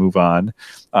screen and we move on.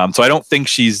 So I don't think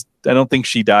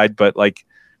she died, but like,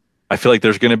 I feel like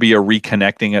there's going to be a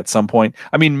reconnecting at some point.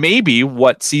 I mean, maybe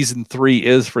what season 3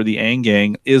 is for the Aang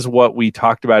gang is what we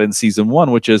talked about in season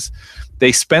 1, which is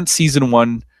they spent season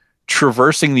 1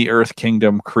 traversing the Earth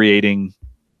Kingdom, creating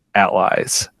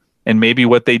allies. And maybe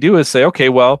what they do is say, okay,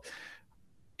 well,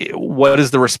 what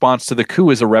is the response to the coup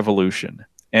is a revolution.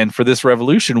 And for this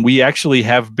revolution, we actually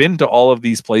have been to all of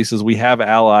these places. We have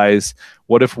allies.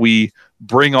 What if we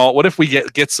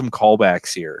get some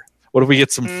callbacks here? What if we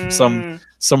get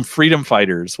some freedom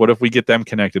fighters? What if we get them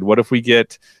connected? What if we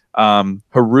get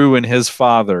Haru and his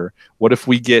father? What if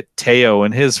we get Teo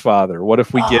and his father? What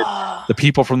if we get the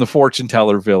people from the fortune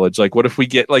teller village? Like, what if we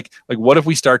get like what if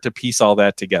we start to piece all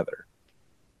that together?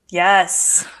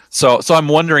 Yes. So I'm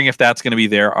wondering if that's going to be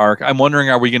their arc. I'm wondering,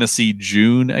 are we going to see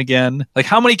June again? Like,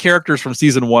 how many characters from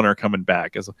season 1 are coming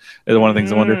back is one of the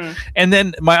things I wonder. And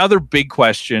then my other big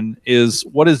question is,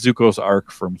 what is Zuko's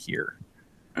arc from here?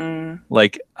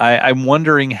 Like, I'm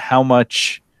wondering how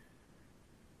much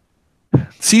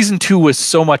season 2 was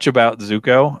so much about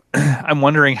Zuko. I'm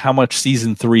wondering how much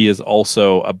season 3 is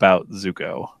also about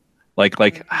Zuko.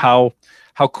 Like how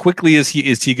quickly is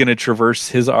he going to traverse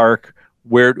his arc?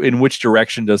 In which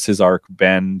direction does his arc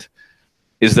bend?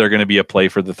 Is there going to be a play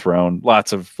for the throne?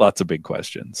 Lots of big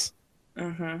questions.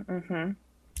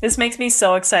 This makes me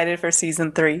so excited for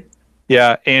season 3.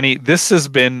 Yeah, Annie, this has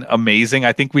been amazing.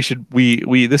 I think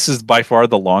we this is by far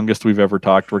the longest we've ever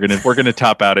talked. We're gonna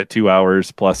top out at 2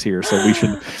 hours plus here, so we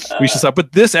should stop.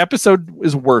 But this episode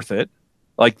is worth it.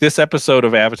 Like, this episode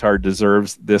of Avatar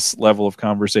deserves this level of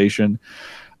conversation.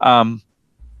 And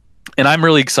I'm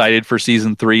really excited for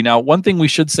season 3. Now, one thing we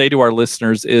should say to our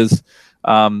listeners is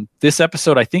this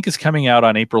episode, I think, is coming out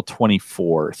on April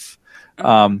 24th.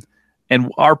 And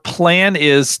our plan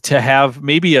is to have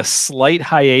maybe a slight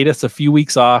hiatus, a few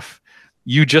weeks off.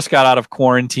 You just got out of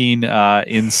quarantine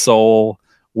in Seoul.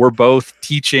 We're both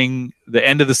teaching. The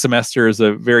end of the semester is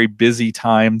a very busy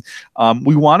time.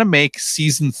 We want to make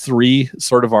season 3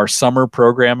 sort of our summer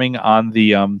programming on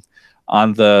the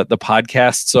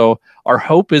podcast. So our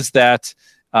hope is that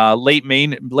late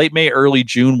May, early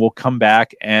June, we'll come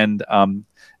back and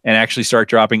actually start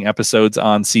dropping episodes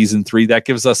on season 3. That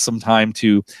gives us some time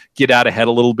to get out ahead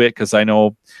a little bit, because I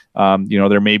know,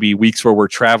 there may be weeks where we're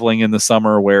traveling in the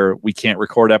summer where we can't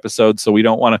record episodes. So we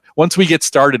don't want to, once we get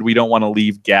started, we don't want to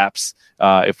leave gaps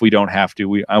if we don't have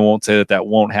to. I won't say that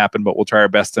won't happen, but we'll try our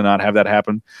best to not have that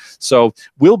happen. So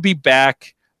we'll be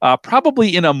back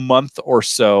probably in a month or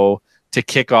so to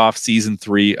kick off season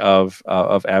 3 of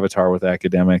Avatar with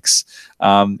Academics.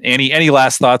 Any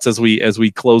last thoughts as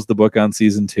we close the book on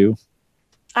season 2?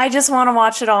 I just want to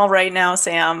watch it all right now,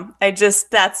 Sam. It's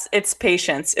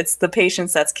patience. It's the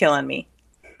patience that's killing me.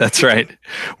 That's right.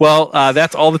 Well,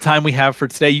 that's all the time we have for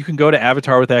today. You can go to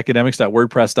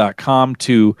avatarwithacademics.wordpress.com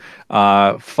to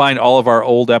find all of our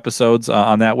old episodes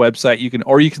on that website.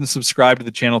 You can subscribe to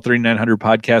the Channel 3900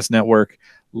 Podcast Network.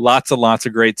 Lots and lots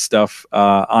of great stuff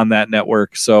on that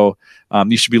network. So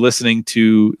you should be listening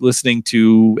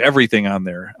to everything on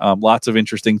there. Lots of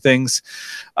interesting things.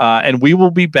 And we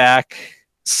will be back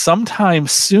sometime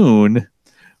soon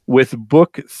with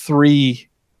Book 3,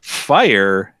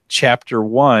 Fire, Chapter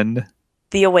 1,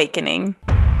 The Awakening.